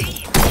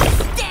team!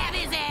 Stab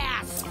his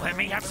ass! Let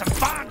me have some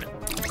fun!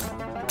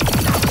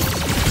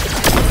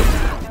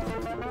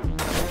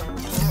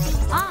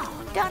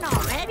 Oh, done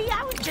already?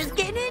 I was just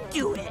getting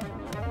into it.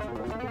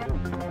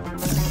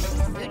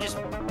 You're just...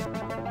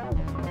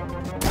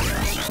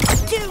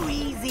 Too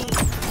easy.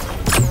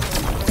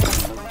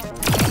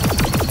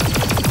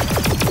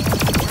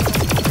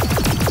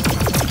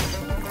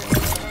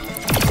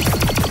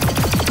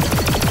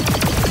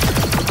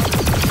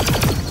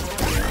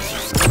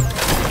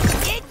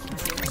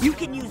 You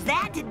can use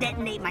that to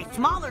detonate my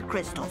smaller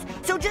crystals.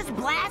 So just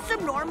blast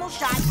some normal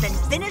shots, then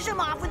finish them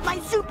off with my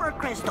super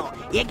crystal.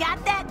 You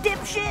got that,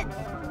 dipshit?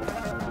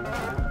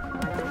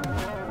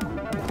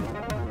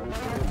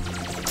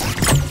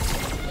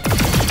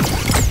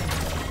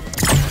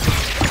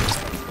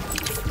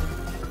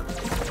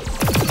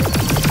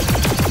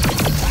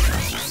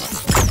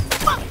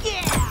 Fuck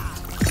yeah!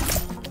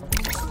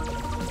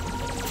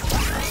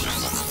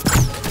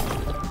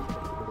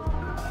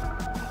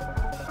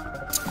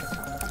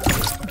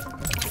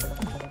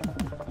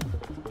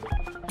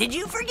 Did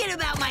you forget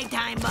about my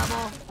time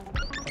bubble?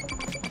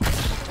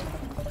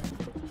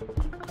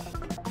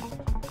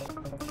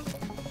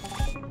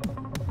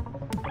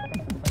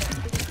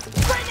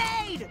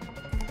 Grenade!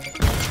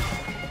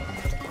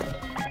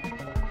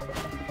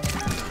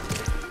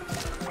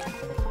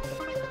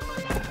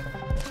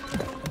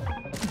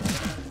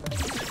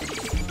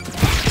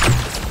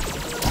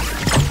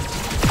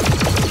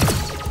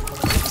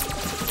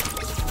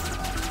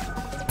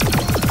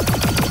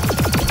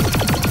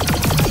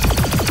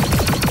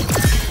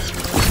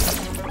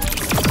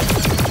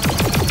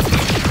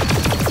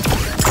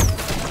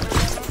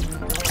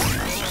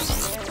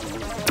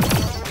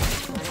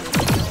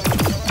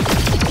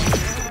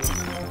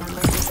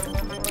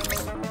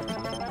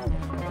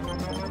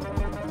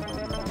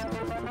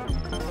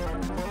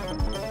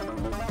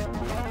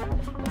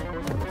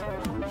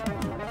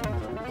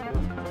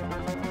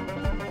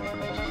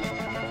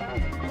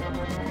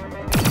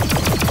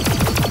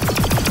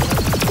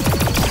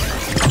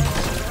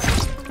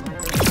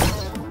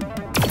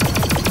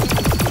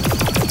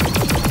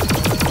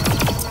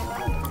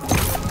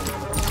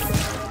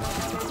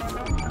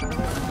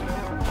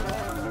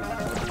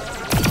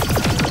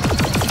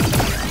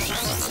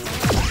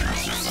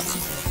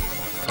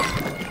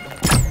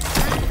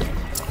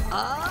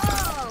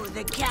 Oh,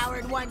 the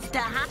coward wants to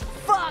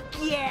Fuck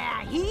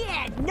yeah! He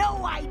had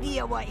no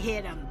idea what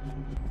hit him.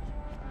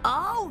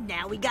 Oh,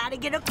 now we gotta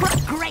get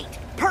across. Great!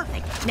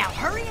 Perfect! Now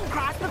hurry and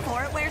cross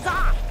before it wears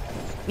off.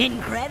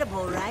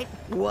 Incredible, right?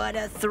 What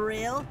a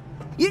thrill.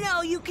 You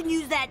know, you can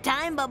use that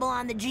time bubble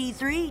on the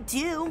G3,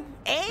 too.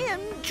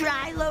 And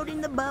try loading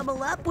the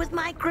bubble up with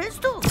my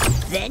crystals.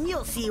 Then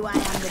you'll see why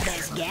I'm the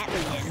best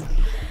Gatlian.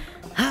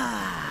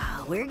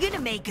 We're gonna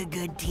make a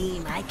good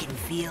team, I can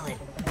feel it.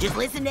 Just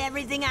listen to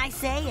everything I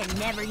say and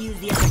never use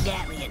the other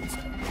Gatlians.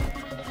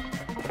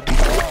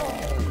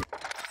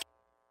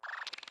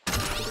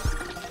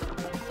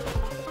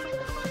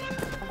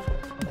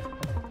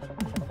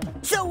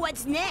 So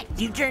what's next?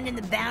 You turned in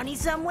the bounty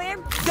somewhere?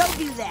 Go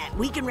do that.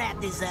 We can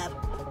wrap this up.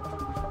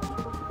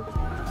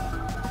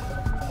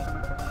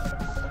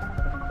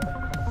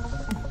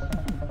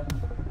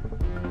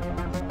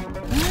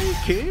 Hey,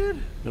 kid.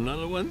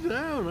 Another one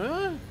down,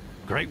 huh?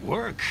 Great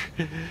work.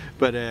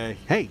 But,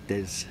 hey,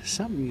 there's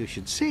something you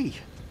should see.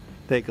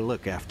 Take a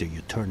look after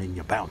you turn in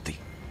your bounty.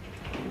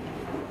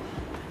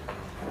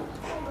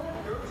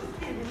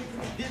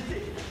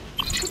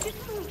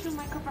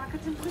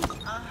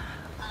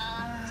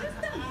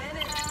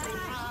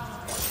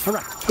 All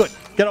right, good.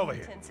 Get over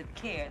here. Intensive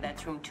care.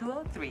 That's room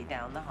 203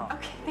 down the hall.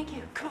 Okay, Thank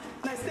you. Come on.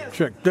 Nice dance.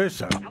 Check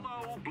this out.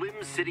 Hello,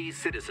 Blim City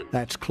citizen.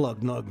 That's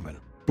Clug Nugman.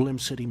 Blim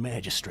City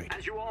Magistrate.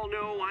 As you all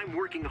know, I'm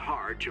working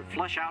hard to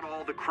flush out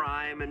all the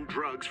crime and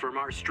drugs from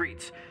our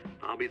streets.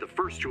 I'll be the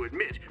first to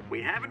admit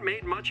we haven't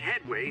made much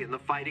headway in the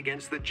fight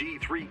against the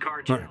G3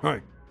 cartel. All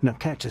right. Now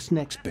catch this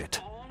next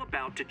bit. All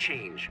about to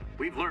change.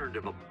 We've learned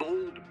of a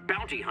bold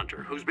bounty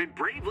hunter who's been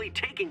bravely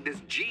taking this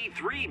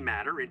G3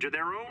 matter into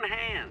their own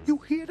hands. You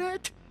hear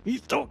that?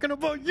 He's talking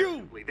about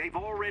you. They've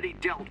already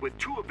dealt with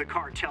 2 of the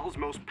cartel's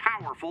most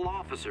powerful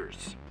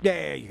officers.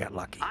 Yeah, you got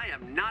lucky. I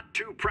am not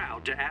too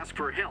proud to ask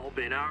for help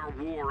in our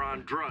war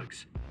on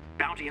drugs.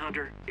 Bounty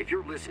Hunter, if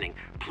you're listening,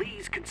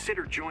 please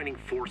consider joining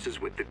forces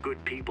with the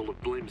good people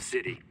of Blim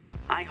City.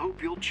 I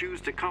hope you'll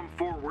choose to come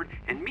forward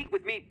and meet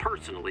with me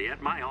personally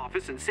at my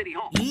office in City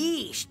Hall.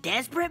 Yeesh,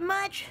 desperate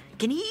much?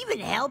 Can he even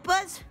help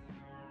us?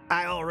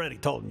 I already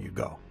told him you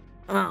go.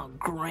 Oh,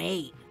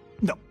 great.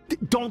 No,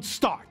 don't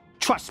start.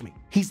 Trust me,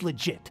 he's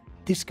legit.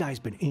 This guy's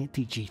been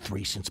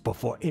anti-G3 since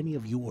before any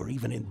of you were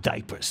even in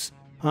diapers.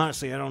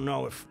 Honestly, I don't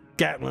know if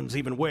Gatlins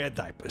even wear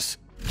diapers.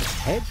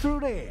 Head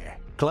through there.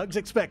 Clug's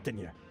expecting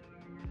you.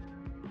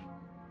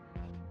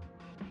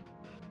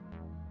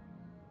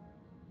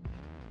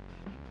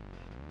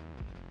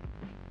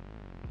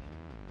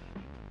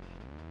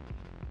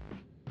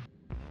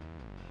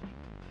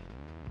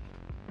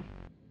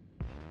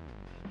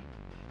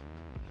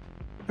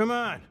 Come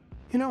on.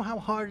 You know how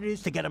hard it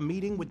is to get a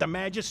meeting with the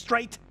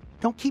magistrate?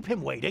 Don't keep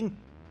him waiting.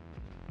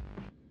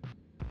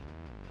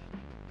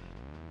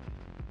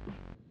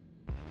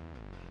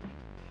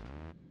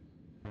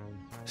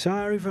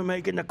 Sorry for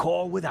making the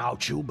call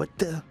without you, but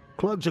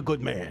Clug's a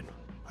good man.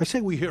 I say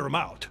we hear him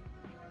out.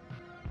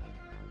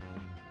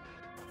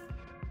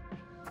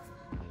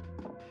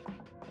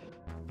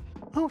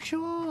 Oh,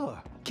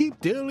 sure. Keep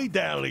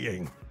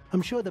dilly-dallying.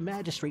 I'm sure the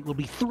magistrate will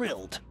be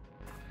thrilled.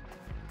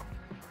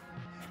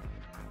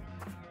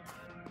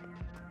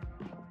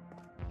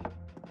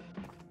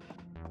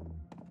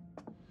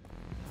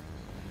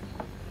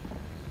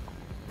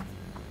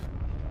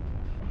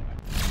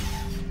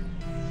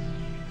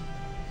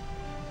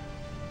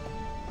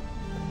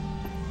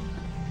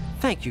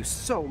 Thank you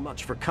so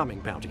much for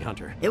coming, Bounty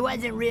Hunter. It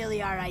wasn't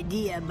really our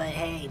idea, but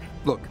hey.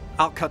 Look,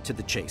 I'll cut to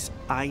the chase.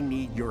 I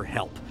need your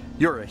help.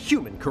 You're a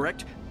human,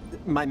 correct?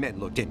 My men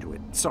looked into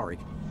it. Sorry.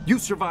 You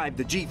survived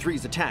the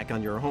G3's attack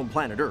on your home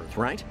planet Earth,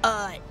 right?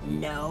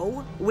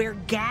 No. We're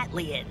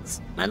Gatlians.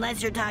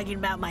 Unless you're talking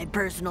about my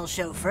personal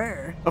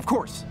chauffeur. Of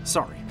course.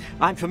 Sorry.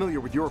 I'm familiar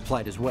with your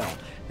plight as well.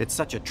 It's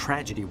such a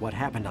tragedy what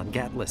happened on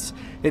Gatlis.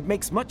 It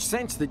makes much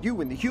sense that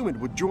you and the human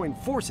would join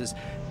forces,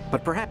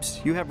 but perhaps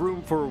you have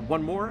room for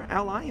one more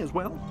ally as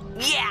well?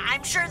 Yeah,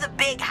 I'm sure the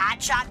big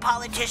hotshot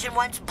politician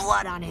wants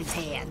blood on his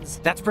hands.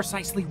 That's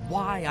precisely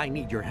why I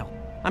need your help.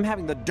 I'm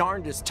having the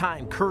darndest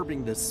time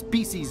curbing the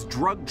species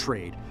drug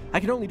trade. I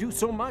can only do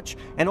so much,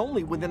 and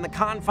only within the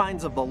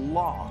confines of the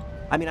law.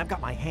 I mean, I've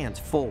got my hands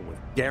full with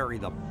Gary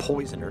the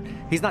Poisoner.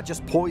 He's not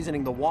just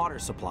poisoning the water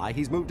supply,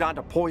 he's moved on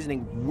to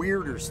poisoning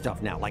weirder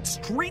stuff now, like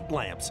street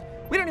lamps.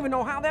 We don't even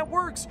know how that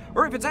works,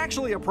 or if it's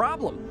actually a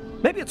problem.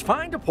 Maybe it's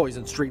fine to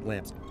poison street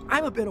lamps.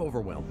 I'm a bit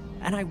overwhelmed,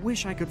 and I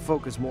wish I could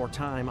focus more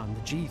time on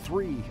the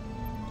G3.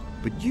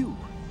 But you've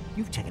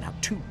taken out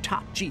 2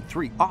 top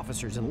G3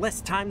 officers in less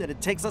time than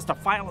it takes us to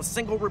file a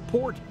single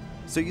report.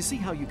 So you see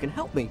how you can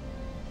help me.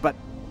 But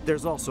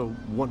there's also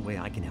one way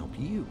I can help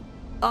you.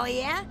 Oh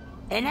yeah?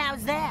 And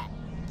how's that?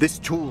 This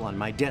tool on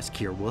my desk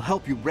here will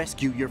help you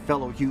rescue your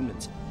fellow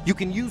humans. You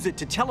can use it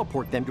to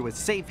teleport them to a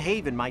safe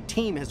haven my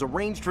team has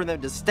arranged for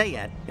them to stay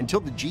at until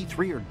the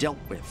G3 are dealt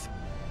with.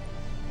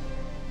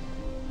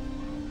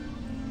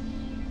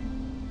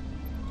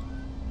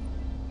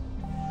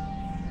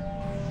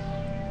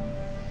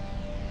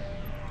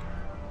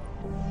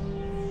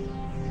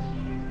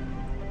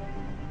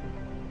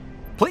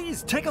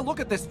 Please take a look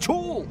at this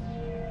tool!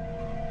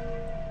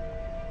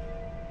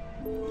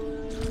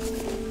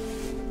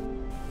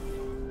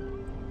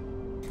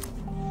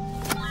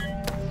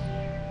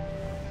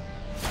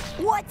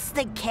 What's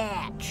the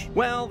catch?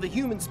 Well, the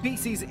human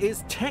species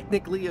is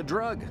technically a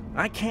drug.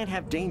 I can't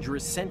have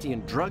dangerous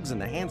sentient drugs in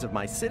the hands of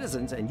my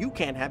citizens, and you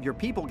can't have your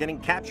people getting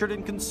captured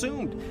and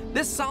consumed.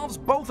 This solves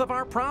both of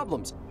our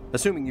problems,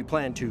 assuming you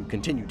plan to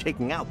continue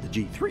taking out the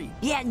G3.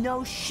 Yeah,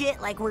 no shit,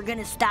 like we're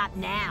gonna stop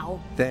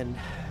now. Then,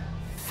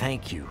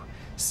 thank you.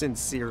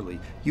 Sincerely,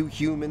 you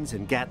humans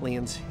and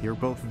Gatlians, you're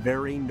both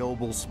very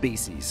noble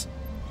species.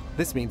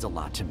 This means a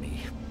lot to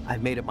me.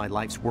 I've made it my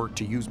life's work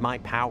to use my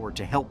power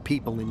to help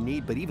people in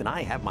need, but even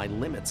I have my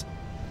limits.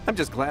 I'm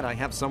just glad I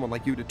have someone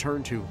like you to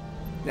turn to.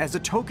 As a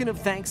token of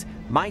thanks,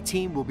 my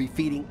team will be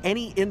feeding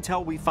any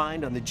intel we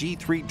find on the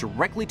G3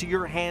 directly to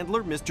your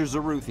handler, Mr.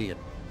 Zaruthian.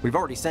 We've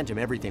already sent him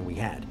everything we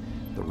had.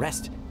 The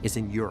rest is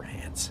in your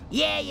hands.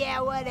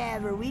 Yeah,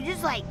 whatever. We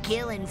just like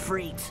killing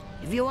freaks.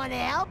 If you want to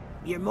help,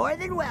 you're more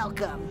than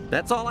welcome.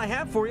 That's all I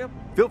have for you.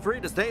 Feel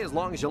free to stay as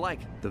long as you like.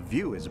 The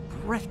view is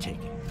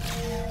breathtaking.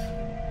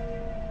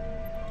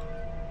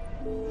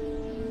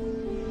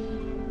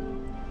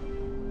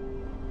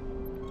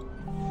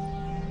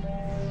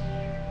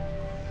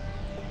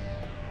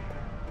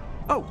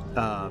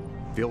 Oh,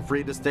 feel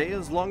free to stay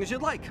as long as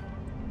you'd like.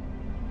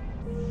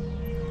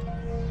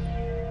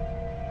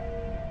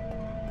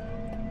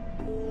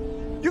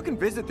 You can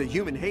visit the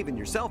Human Haven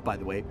yourself, by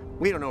the way.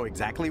 We don't know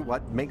exactly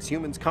what makes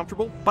humans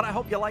comfortable, but I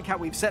hope you like how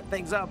we've set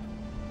things up.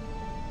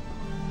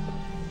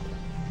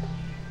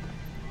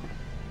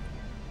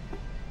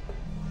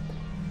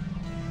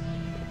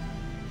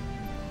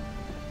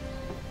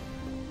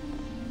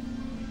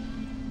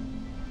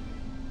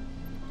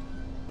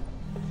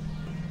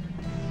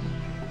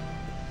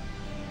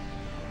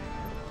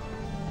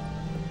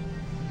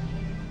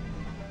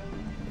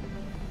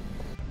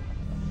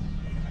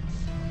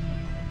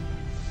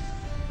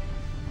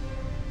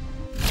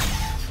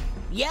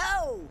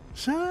 Yo!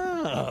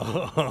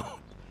 So,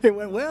 it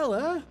went well,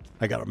 huh?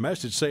 I got a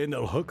message saying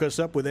they'll hook us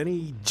up with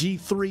any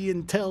G3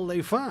 intel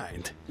they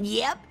find.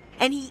 Yep,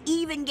 and he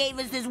even gave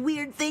us this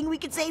weird thing we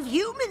could save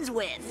humans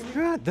with.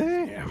 God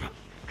damn.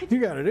 You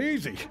got it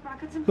easy.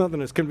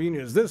 Nothing as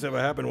convenient as this ever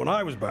happened when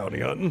I was bounty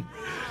hunting.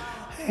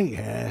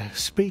 Hey,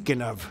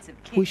 speaking of,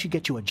 we should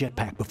get you a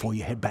jetpack before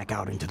you head back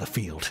out into the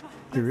field.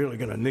 You're really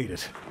gonna need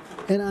it.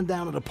 Head on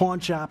down to the pawn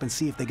shop and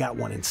see if they got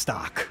one in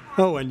stock.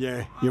 Oh, and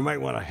yeah, you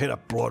might want to hit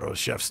up Brodo's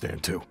chef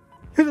stand too.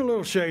 He's a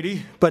little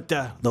shady, but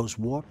those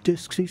warp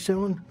discs he's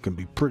selling can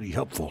be pretty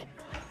helpful.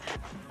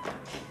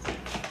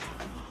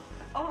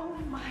 Oh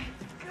my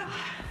God.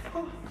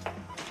 Oh.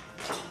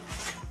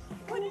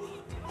 What did he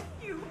do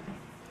to you?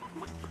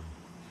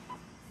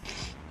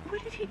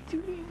 What did he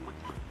do to you?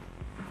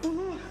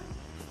 Oh,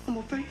 I'm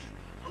gonna faint.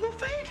 I'm gonna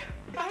faint.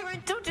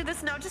 Byron, don't do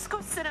this now. Just go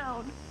sit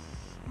down.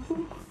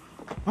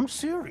 I'm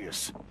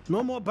serious.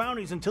 No more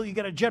bounties until you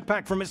get a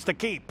jetpack from Mr.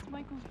 Keep.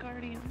 Michael's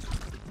guardian.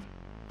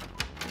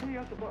 Hurry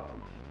out the box.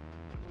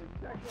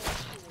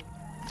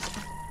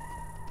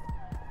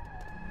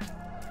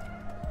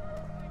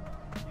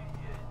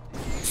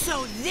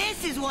 So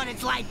this is what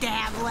it's like to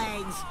have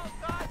legs.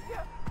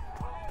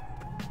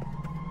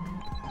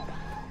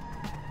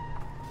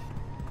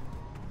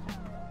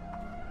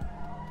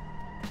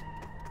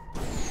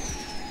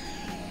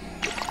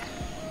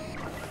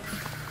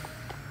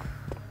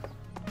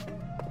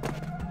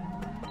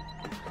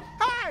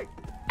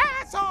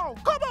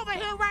 Come over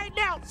here right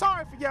now.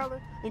 Sorry for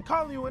yelling and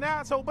calling you an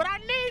asshole, but I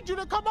need you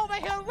to come over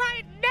here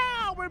right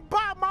now and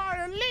buy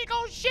my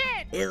illegal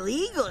shit.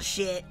 Illegal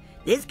shit?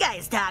 This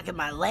guy's talking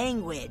my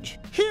language.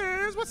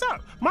 Here's what's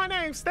up. My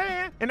name's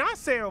Stan, and I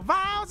sell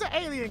vials of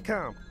alien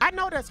cum. I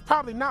know that's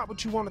probably not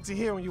what you wanted to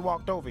hear when you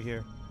walked over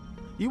here.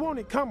 You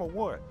wanted cum or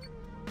what?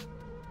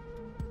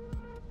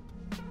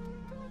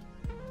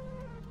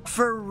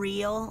 For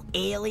real?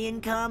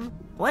 Alien cum?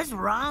 What's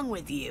wrong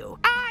with you?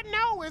 I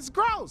know it's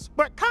gross,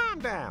 but calm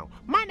down.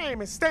 My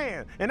name is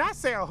Stan, and I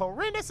sell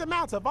horrendous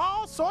amounts of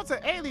all sorts of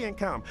alien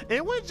cum,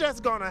 and we're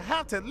just gonna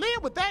have to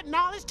live with that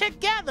knowledge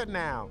together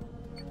now.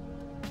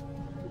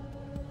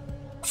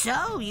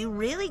 So, you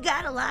really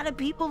got a lot of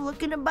people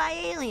looking to buy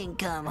alien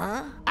cum,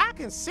 huh? I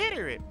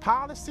consider it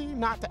policy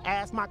not to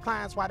ask my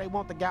clients why they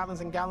want the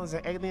gallons and gallons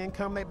of alien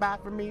cum they buy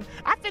from me.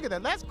 I figure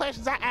the less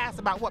questions I ask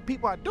about what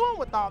people are doing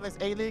with all this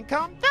alien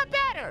cum, the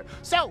better.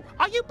 So,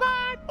 are you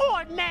buying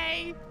or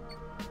nay?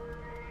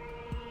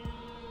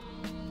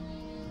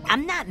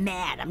 I'm not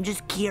mad, I'm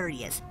just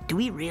curious. Do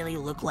we really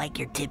look like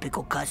your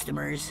typical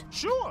customers?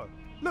 Sure.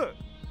 Look,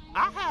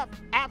 I have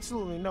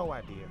absolutely no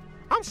idea.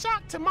 I'm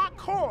shocked to my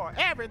core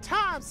every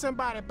time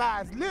somebody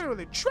buys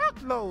literally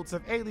truckloads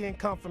of alien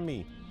cum from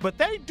me. But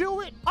they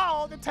do it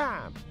all the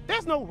time.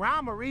 There's no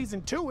rhyme or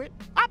reason to it.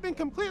 I've been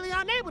completely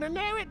unable to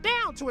narrow it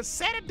down to a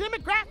set of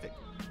demographic.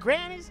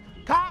 Grannies,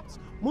 cops,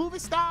 movie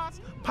stars,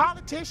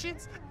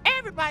 politicians,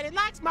 everybody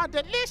likes my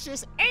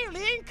delicious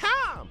alien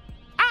cum.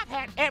 I've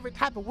had every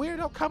type of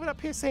weirdo coming up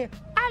here saying,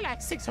 I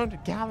like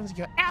 600 gallons of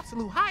your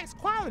absolute highest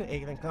quality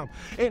alien cum.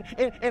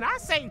 And I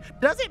say,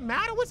 does it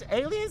matter which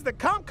aliens the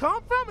cum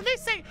come from? And they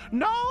say,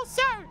 no,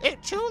 sir,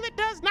 it truly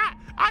does not.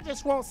 I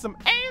just want some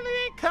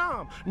alien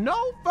cum. No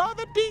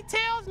further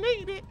details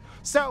needed.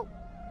 So,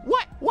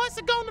 what's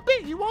it gonna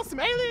be? You want some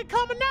alien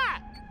cum or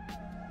not?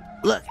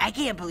 Look, I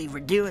can't believe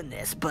we're doing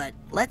this, but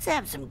let's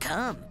have some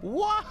cum.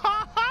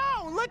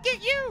 Whoa, look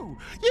at you.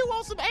 You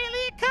want some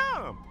alien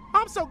cum.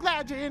 I'm so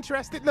glad you're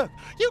interested. Look,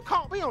 you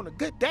caught me on a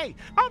good day.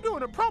 I'm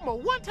doing a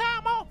promo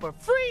one-time offer,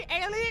 free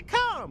alien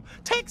cum.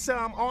 Take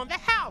some on the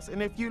house,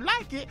 and if you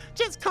like it,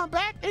 just come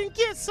back and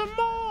get some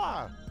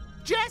more.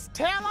 Just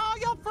tell all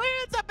your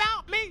friends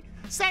about me.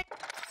 Say,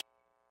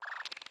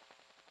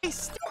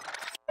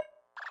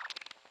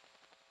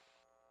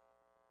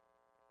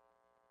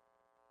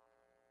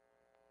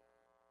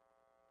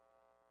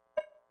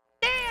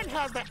 Dan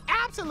has the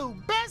absolute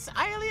best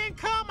alien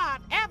cum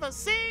I've ever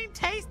seen,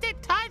 tasted,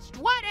 touched,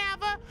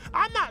 whatever.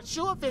 I'm not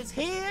sure if it's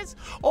his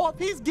or if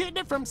he's getting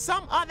it from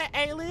some other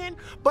alien,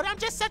 but I'm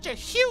just such a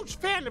huge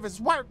fan of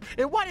his work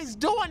and what he's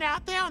doing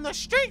out there on the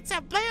streets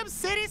of Blim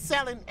City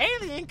selling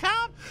alien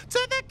cum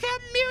to the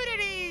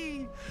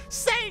community.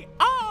 Say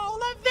all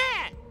of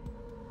that.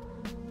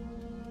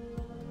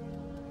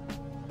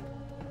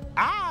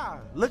 Ah,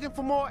 looking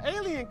for more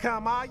alien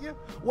cum, are you?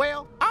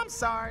 Well, I'm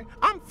sorry.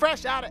 I'm I'm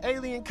fresh out of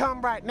Alien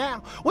Cum right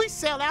now. We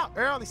sell out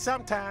early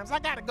sometimes. I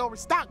gotta go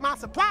restock my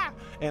supply,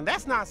 and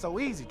that's not so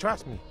easy,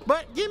 trust me.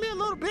 But give me a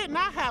little bit and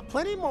I'll have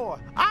plenty more.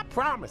 I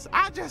promise.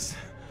 I just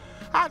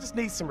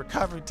need some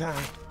recovery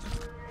time.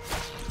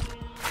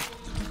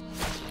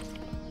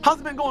 How's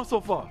it been going so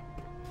far?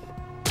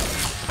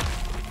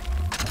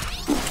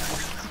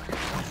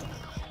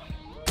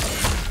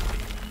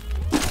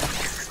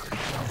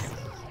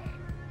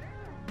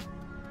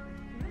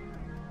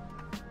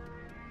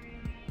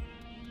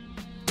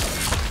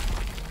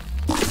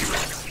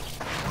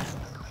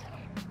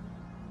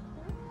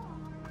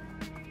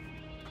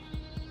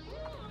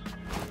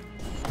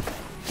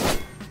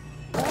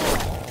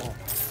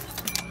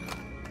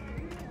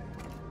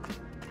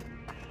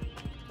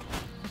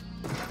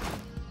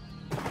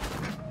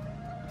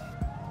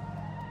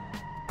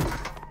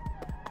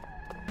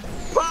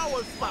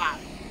 Power spot.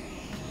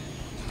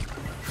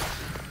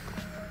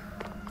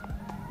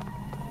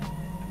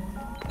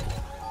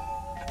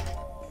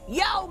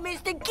 Yo,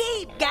 Mr.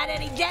 Keep, got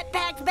any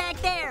jetpacks back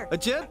there? A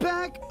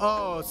jetpack?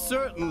 Oh,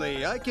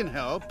 certainly. I can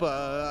help.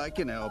 I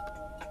can help.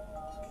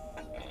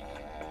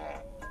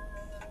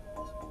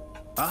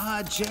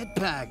 Ah,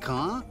 jetpack,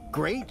 huh?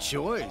 Great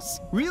choice.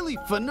 Really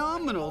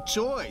phenomenal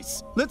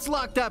choice. Let's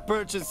lock that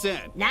purchase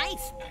in.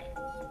 Nice.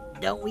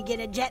 Don't we get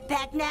a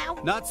jetpack now?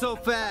 Not so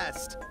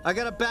fast. I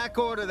gotta back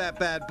order that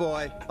bad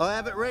boy. I'll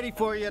have it ready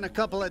for you in a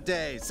couple of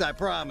days, I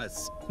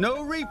promise. No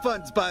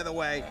refunds, by the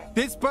way.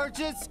 This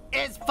purchase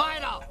is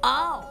final.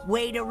 Oh,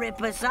 way to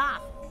rip us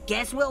off.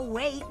 Guess we'll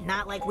wait,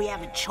 not like we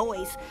have a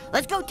choice.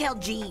 Let's go tell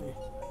Gene.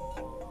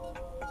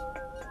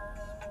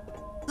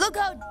 Look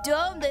how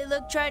dumb they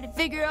look trying to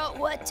figure out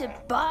what to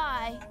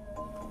buy.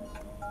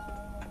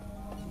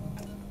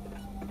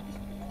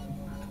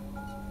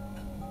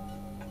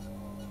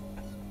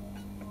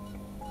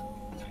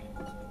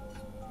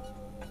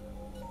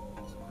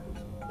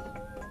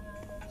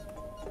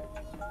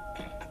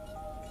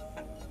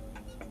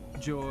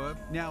 Jorb,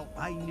 now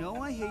I know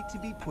I hate to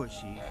be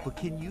pushy, but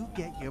can you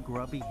get your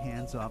grubby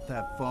hands off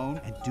that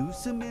phone and do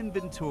some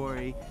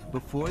inventory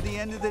before the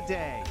end of the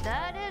day?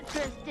 Not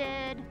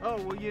interested.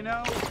 Oh, well, you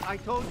know, I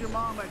told your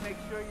mom I'd make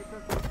sure you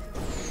took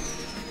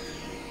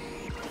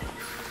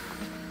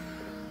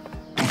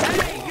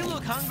Hey, you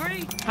look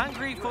hungry?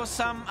 Hungry for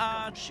some,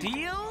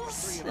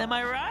 deals? Am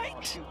I right?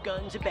 Shoot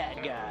guns at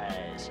bad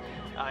guys.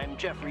 I'm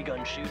Jeffrey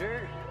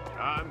Gunshooter.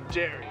 I'm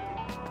Jerry.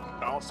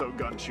 Also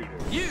gun shooter.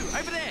 You,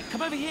 over there,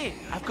 come over here.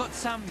 I've got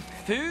some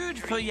food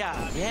for ya.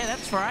 Yeah,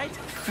 that's right.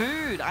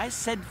 Food. I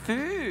said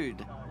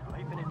food.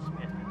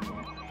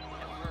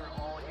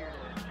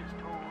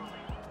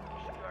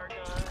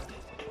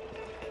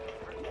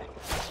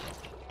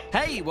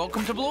 Hey,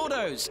 welcome to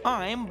Blordo's.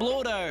 I'm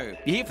Blordo.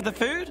 You here for the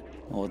food?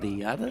 Or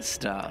the other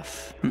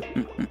stuff?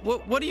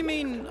 What do you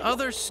mean,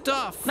 other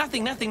stuff?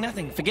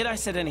 Nothing. Forget I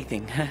said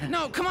anything.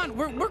 No, come on,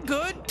 we're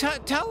good.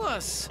 Tell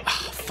us.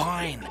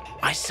 Fine.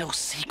 I sell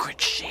secret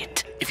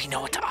shit, if you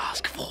know what to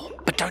ask for.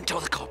 But don't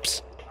tell the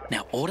cops.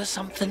 Now order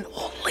something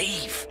or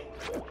leave.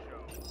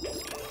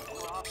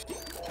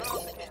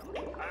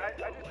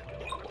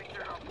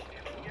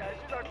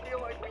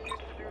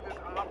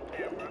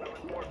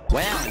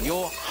 Wow,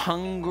 you're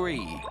hungry.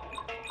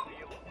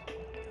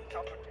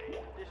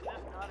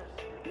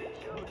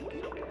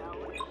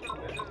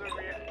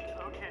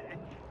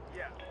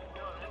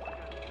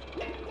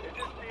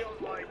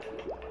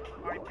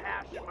 My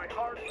passion, my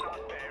heart's not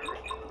there.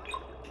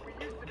 We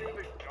used to do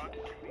this gun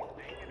shooting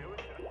thing, and it was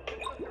just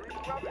 3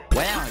 brothers.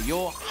 Wow,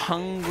 you're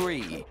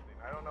hungry.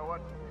 I don't know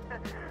what.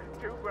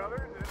 2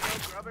 brothers and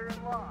no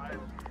brother-in-law.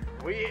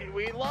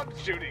 We loved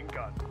shooting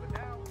guns, but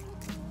now.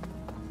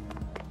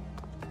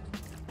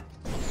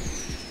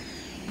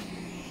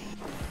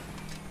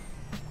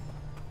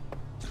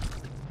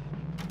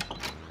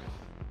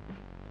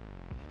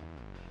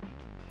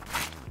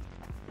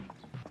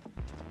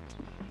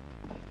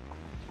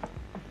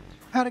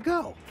 How'd it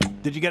go?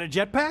 Did you get a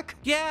jetpack?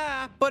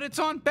 Yeah, but it's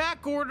on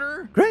back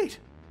order. Great.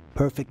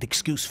 Perfect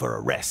excuse for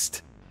a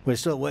rest. We're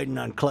still waiting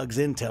on Clug's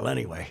intel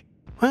anyway.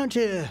 Why don't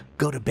you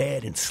go to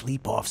bed and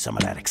sleep off some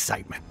of that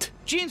excitement?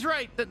 Gene's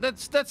right.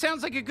 That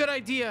sounds like a good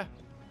idea.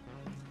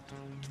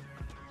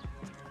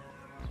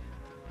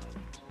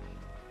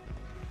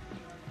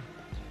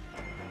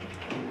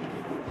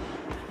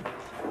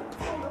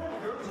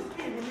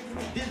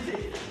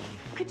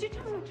 Could you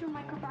tell me what your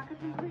microbracket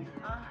is, please?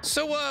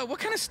 So, what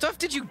kind of stuff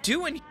did you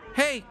do in...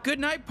 Hey, good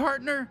night,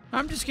 partner.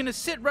 I'm just gonna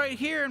sit right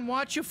here and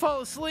watch you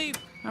fall asleep.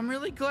 I'm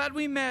really glad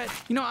we met.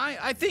 You know,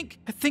 I think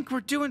we're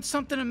doing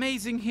something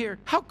amazing here.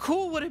 How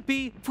cool would it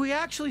be if we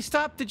actually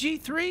stopped the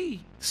G3?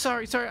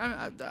 Sorry,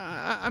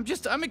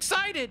 I'm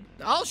excited.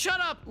 I'll shut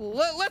up.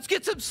 Let's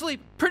get some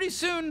sleep. Pretty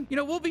soon, you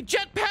know, we'll be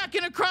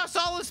jetpacking across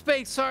all of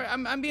space. Sorry,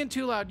 I'm being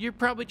too loud. You're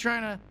probably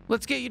trying to...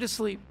 Let's get you to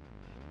sleep.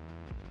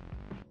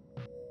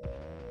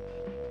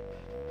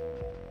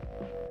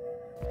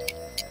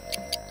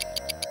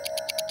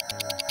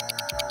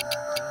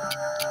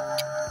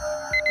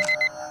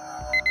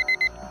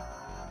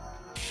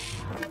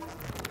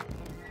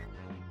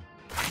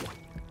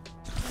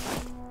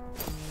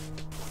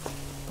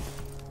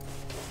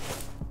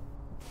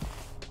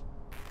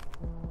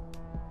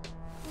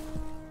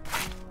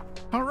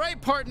 All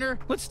right, partner,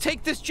 let's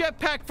take this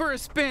jetpack for a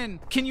spin.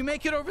 Can you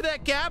make it over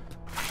that gap?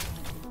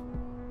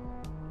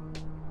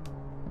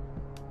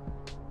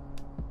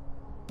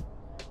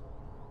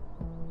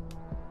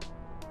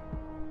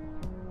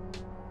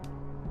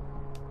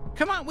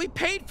 Come on, we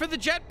paid for the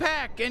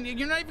jetpack, and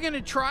you're not even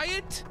gonna try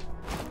it?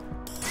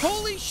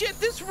 Holy shit,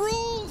 this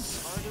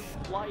rules! Part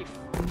of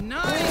life.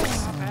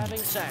 Nice! Stop having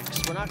sex.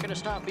 We're not gonna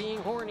stop being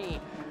horny.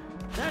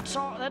 That's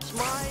all. That's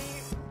my...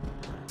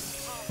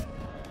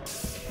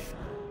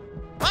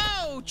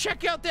 Oh,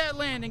 check out that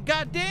landing,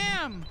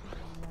 goddamn!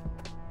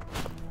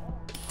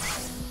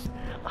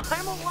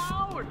 I'm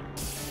allowed!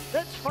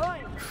 That's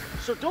fine.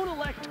 So don't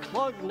elect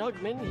Clug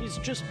Nugman. He's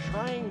just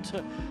trying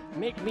to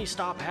make me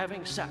stop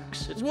having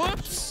sex. It's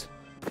whoops!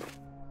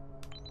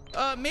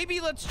 Maybe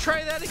let's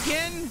try that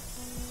again?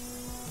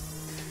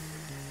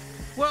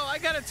 Well, I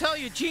gotta tell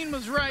you, Gene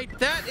was right.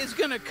 That is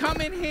gonna come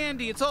in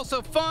handy. It's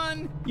also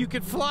fun. You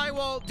can fly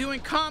while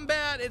doing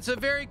combat. It's a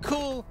very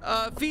cool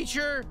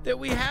feature that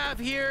we have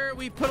here.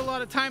 We put a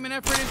lot of time and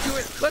effort into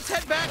it. Let's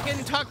head back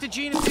and talk to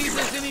Gene and see if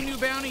there's any new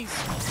bounties.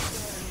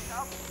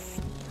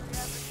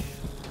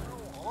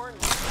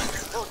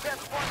 Well, guess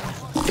what?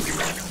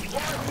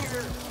 We're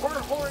here.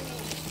 We're horny.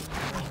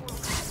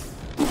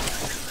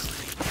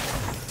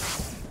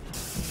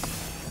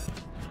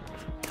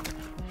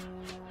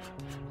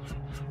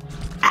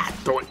 I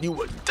thought you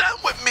were done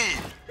with me.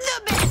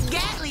 The best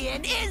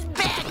Gatlian is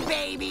back,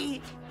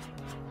 baby!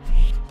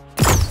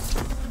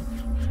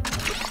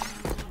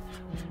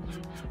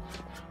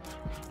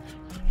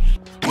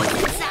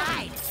 What's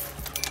inside?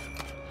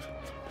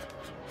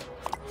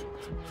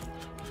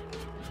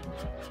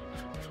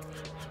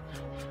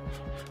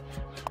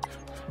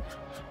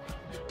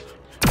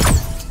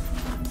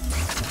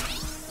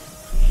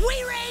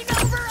 We reign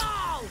over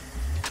all!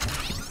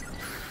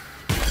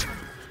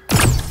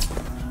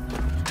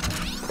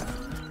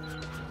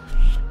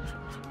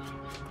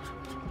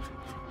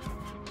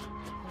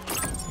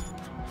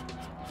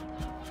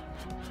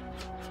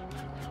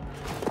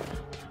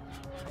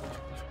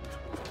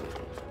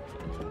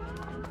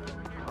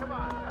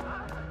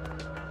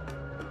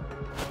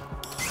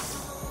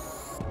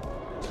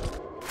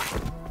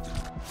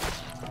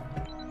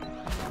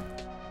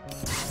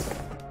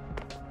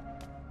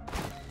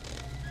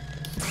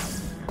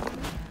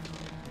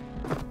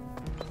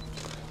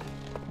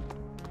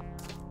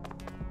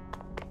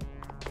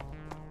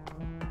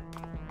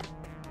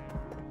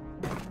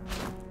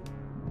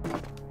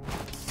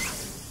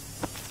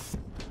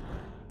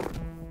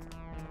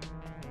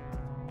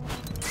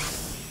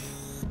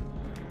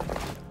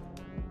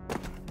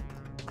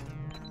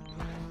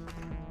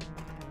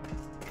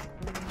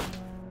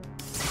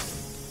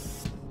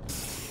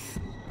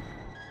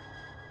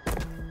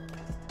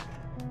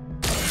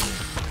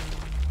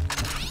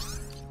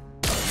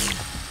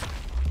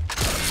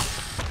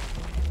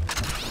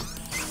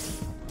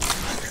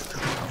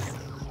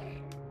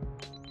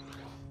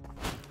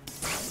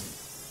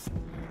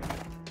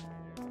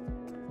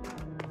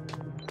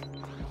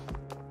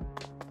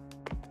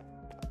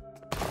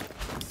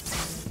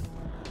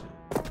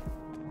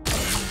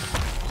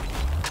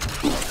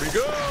 We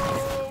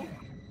go!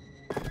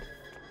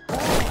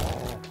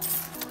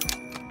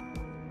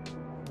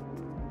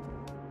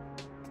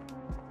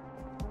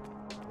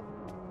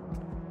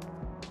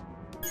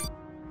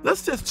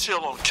 Let's just chill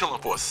on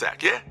killing for a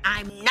sec, yeah?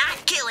 I'm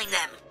not killing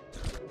them!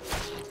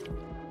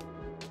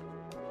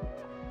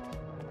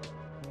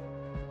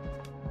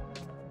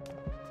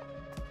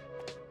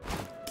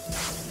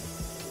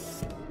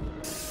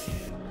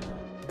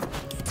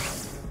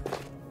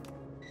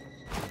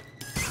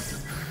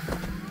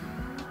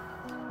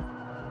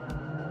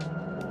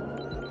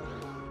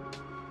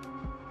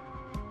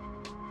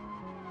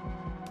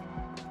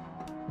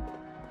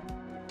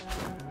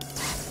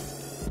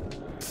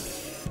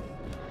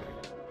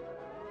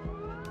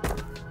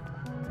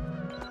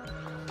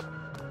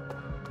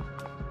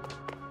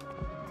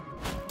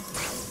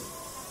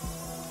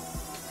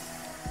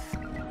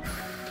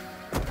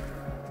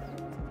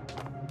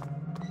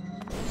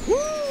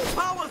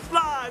 Power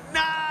slide,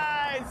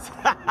 nice!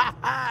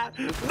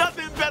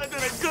 Nothing better than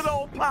a good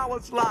old power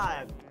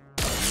slide.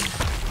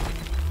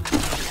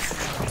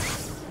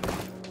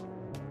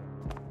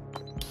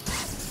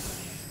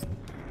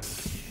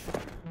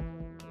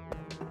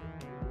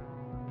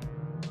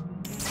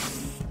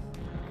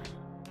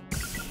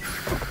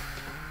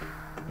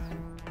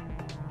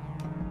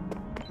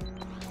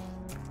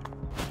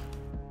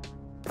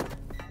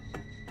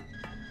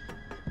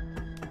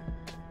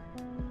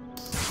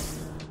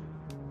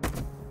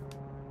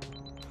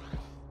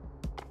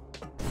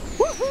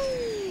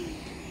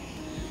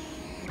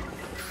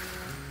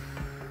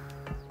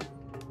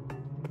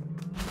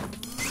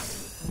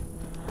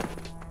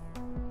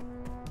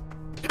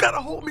 You gotta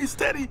hold me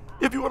steady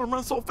if you want to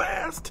run so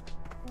fast.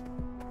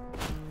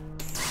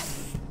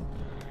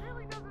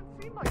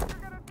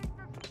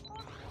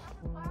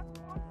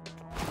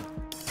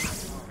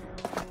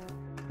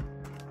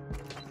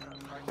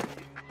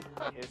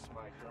 Kiss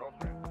my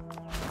girlfriend.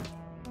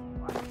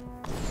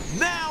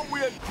 Now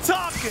we're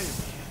talking.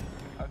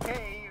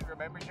 Okay, remember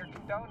Remember, you're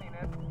condoning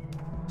it.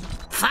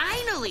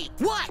 Finally!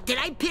 What? Did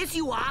I piss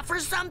you off or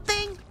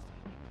something?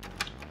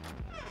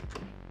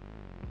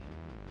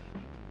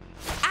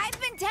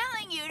 I've been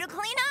telling you to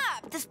clean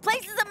up. This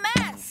place is a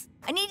mess.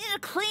 I need you to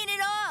clean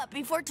it up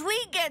before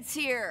Tweed gets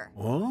here.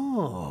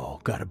 Oh,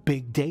 got a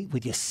big date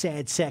with your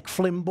sad sack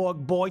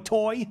Flimborg boy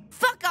toy?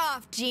 Fuck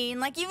off, Gene.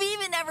 Like you've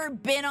even ever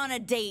been on a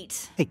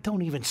date. Hey,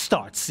 don't even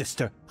start,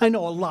 sister. I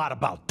know a lot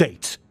about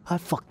dates. I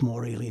fucked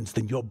more aliens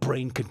than your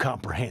brain can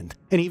comprehend.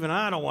 And even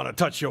I don't want to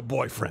touch your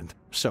boyfriend.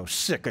 So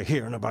sick of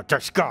hearing about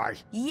this guy.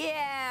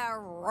 Yeah,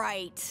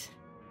 right.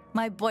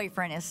 My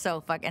boyfriend is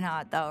so fucking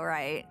hot though,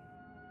 right?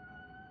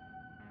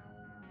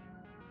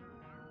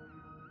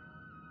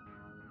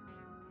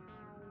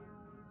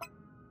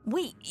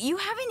 Wait, you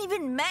haven't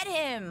even met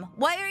him.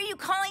 Why are you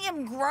calling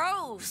him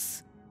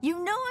gross?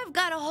 You know I've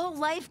got a whole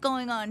life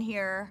going on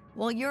here.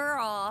 While you're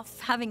off,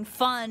 having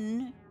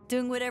fun,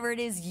 doing whatever it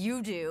is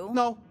you do.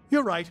 No,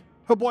 you're right.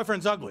 Her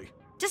boyfriend's ugly.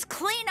 Just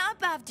clean up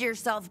after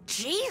yourself,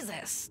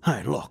 Jesus.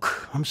 Hey,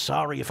 look, I'm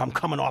sorry if I'm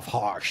coming off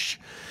harsh.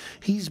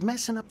 He's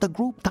messing up the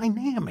group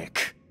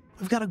dynamic.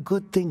 We've got a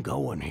good thing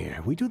going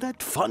here. We do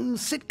that fun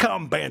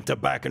sitcom banter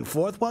back and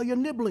forth while your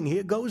nibbling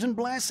here goes and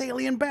blasts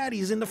alien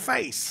baddies in the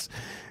face.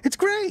 It's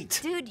great.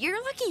 Dude,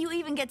 you're lucky you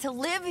even get to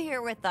live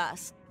here with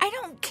us. I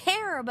don't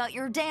care about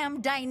your damn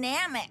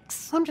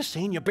dynamics. I'm just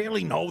saying you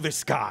barely know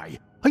this guy.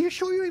 Are you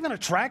sure you're even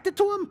attracted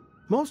to him?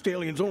 Most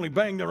aliens only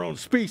bang their own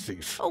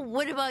species. Oh,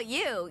 what about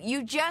you?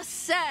 You just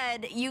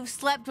said you've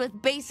slept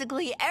with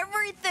basically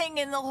everything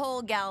in the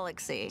whole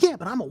galaxy. Yeah,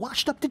 but I'm a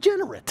washed-up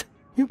degenerate.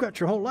 You've got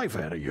your whole life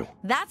ahead of you.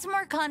 That's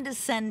more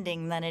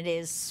condescending than it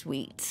is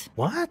sweet.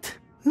 What?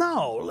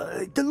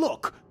 No,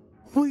 look,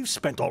 we've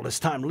spent all this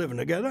time living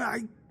together.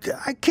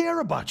 I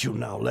care about you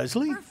now,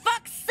 Leslie. For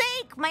fuck's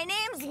sake, my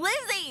name's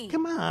Lizzie.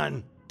 Come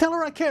on, tell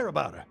her I care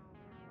about her.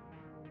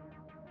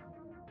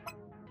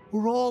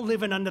 We're all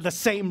living under the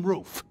same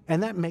roof,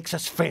 and that makes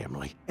us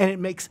family. And it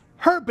makes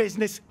her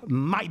business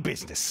my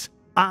business.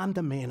 I'm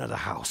the man of the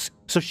house,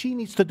 so she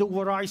needs to do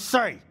what I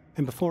say.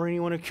 And before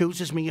anyone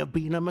accuses me of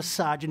being a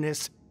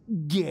misogynist,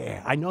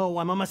 yeah, I know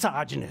I'm a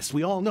misogynist.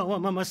 We all know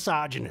I'm a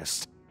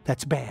misogynist.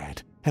 That's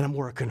bad, and I'm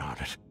working on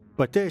it.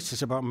 But this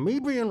is about me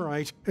being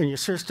right and your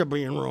sister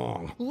being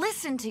wrong.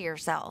 Listen to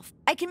yourself.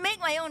 I can make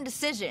my own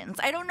decisions.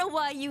 I don't know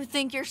why you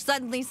think you're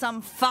suddenly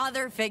some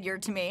father figure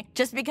to me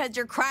just because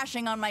you're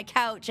crashing on my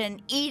couch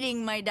and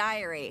eating my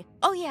diary.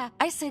 Oh yeah,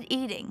 I said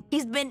eating.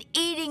 He's been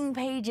eating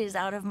pages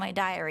out of my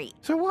diary.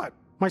 So what?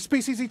 My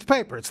species eats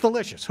paper. It's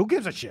delicious. Who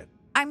gives a shit?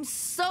 I'm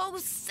so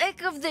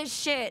sick of this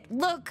shit.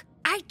 Look,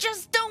 I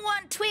just don't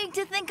want Twig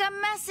to think I'm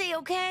messy,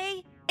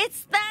 okay?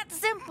 It's that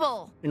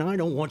simple. And I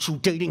don't want you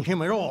dating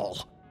him at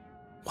all.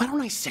 Why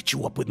don't I set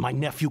you up with my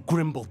nephew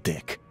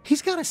Grimbledick?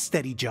 He's got a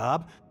steady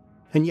job.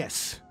 And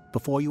yes,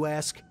 before you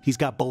ask, he's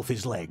got both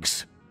his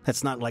legs.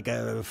 That's not like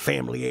a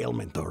family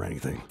ailment or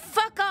anything.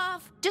 Fuck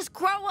off. Just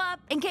grow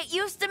up and get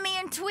used to me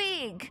and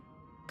Twig.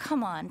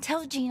 Come on,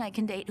 tell Gene I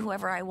can date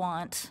whoever I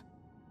want.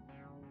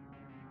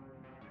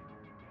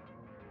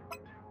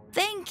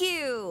 Thank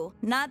you.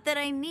 Not that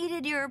I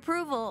needed your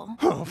approval.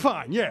 Oh,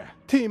 fine, yeah.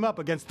 Team up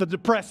against the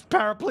depressed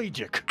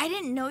paraplegic. I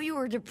didn't know you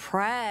were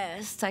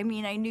depressed. I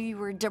mean, I knew you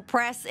were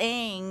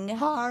depressing.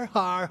 Har,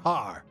 har,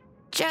 har.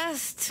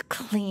 Just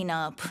clean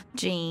up,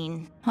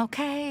 Gene,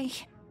 okay?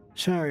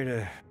 Sorry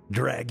to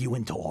drag you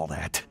into all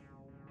that.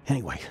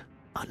 Anyway,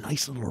 a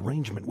nice little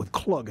arrangement with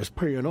Klug is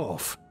paying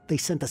off. They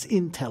sent us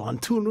intel on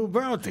 2 new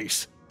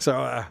bounties.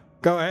 So,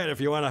 go ahead if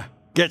you want to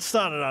get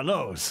started on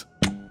those.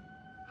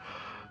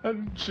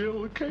 And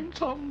Jill came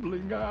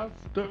tumbling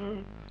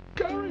after.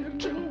 Gary and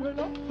Jill went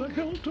up the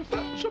hill to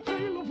fetch a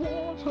pail of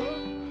water.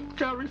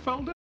 Gary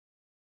fell down.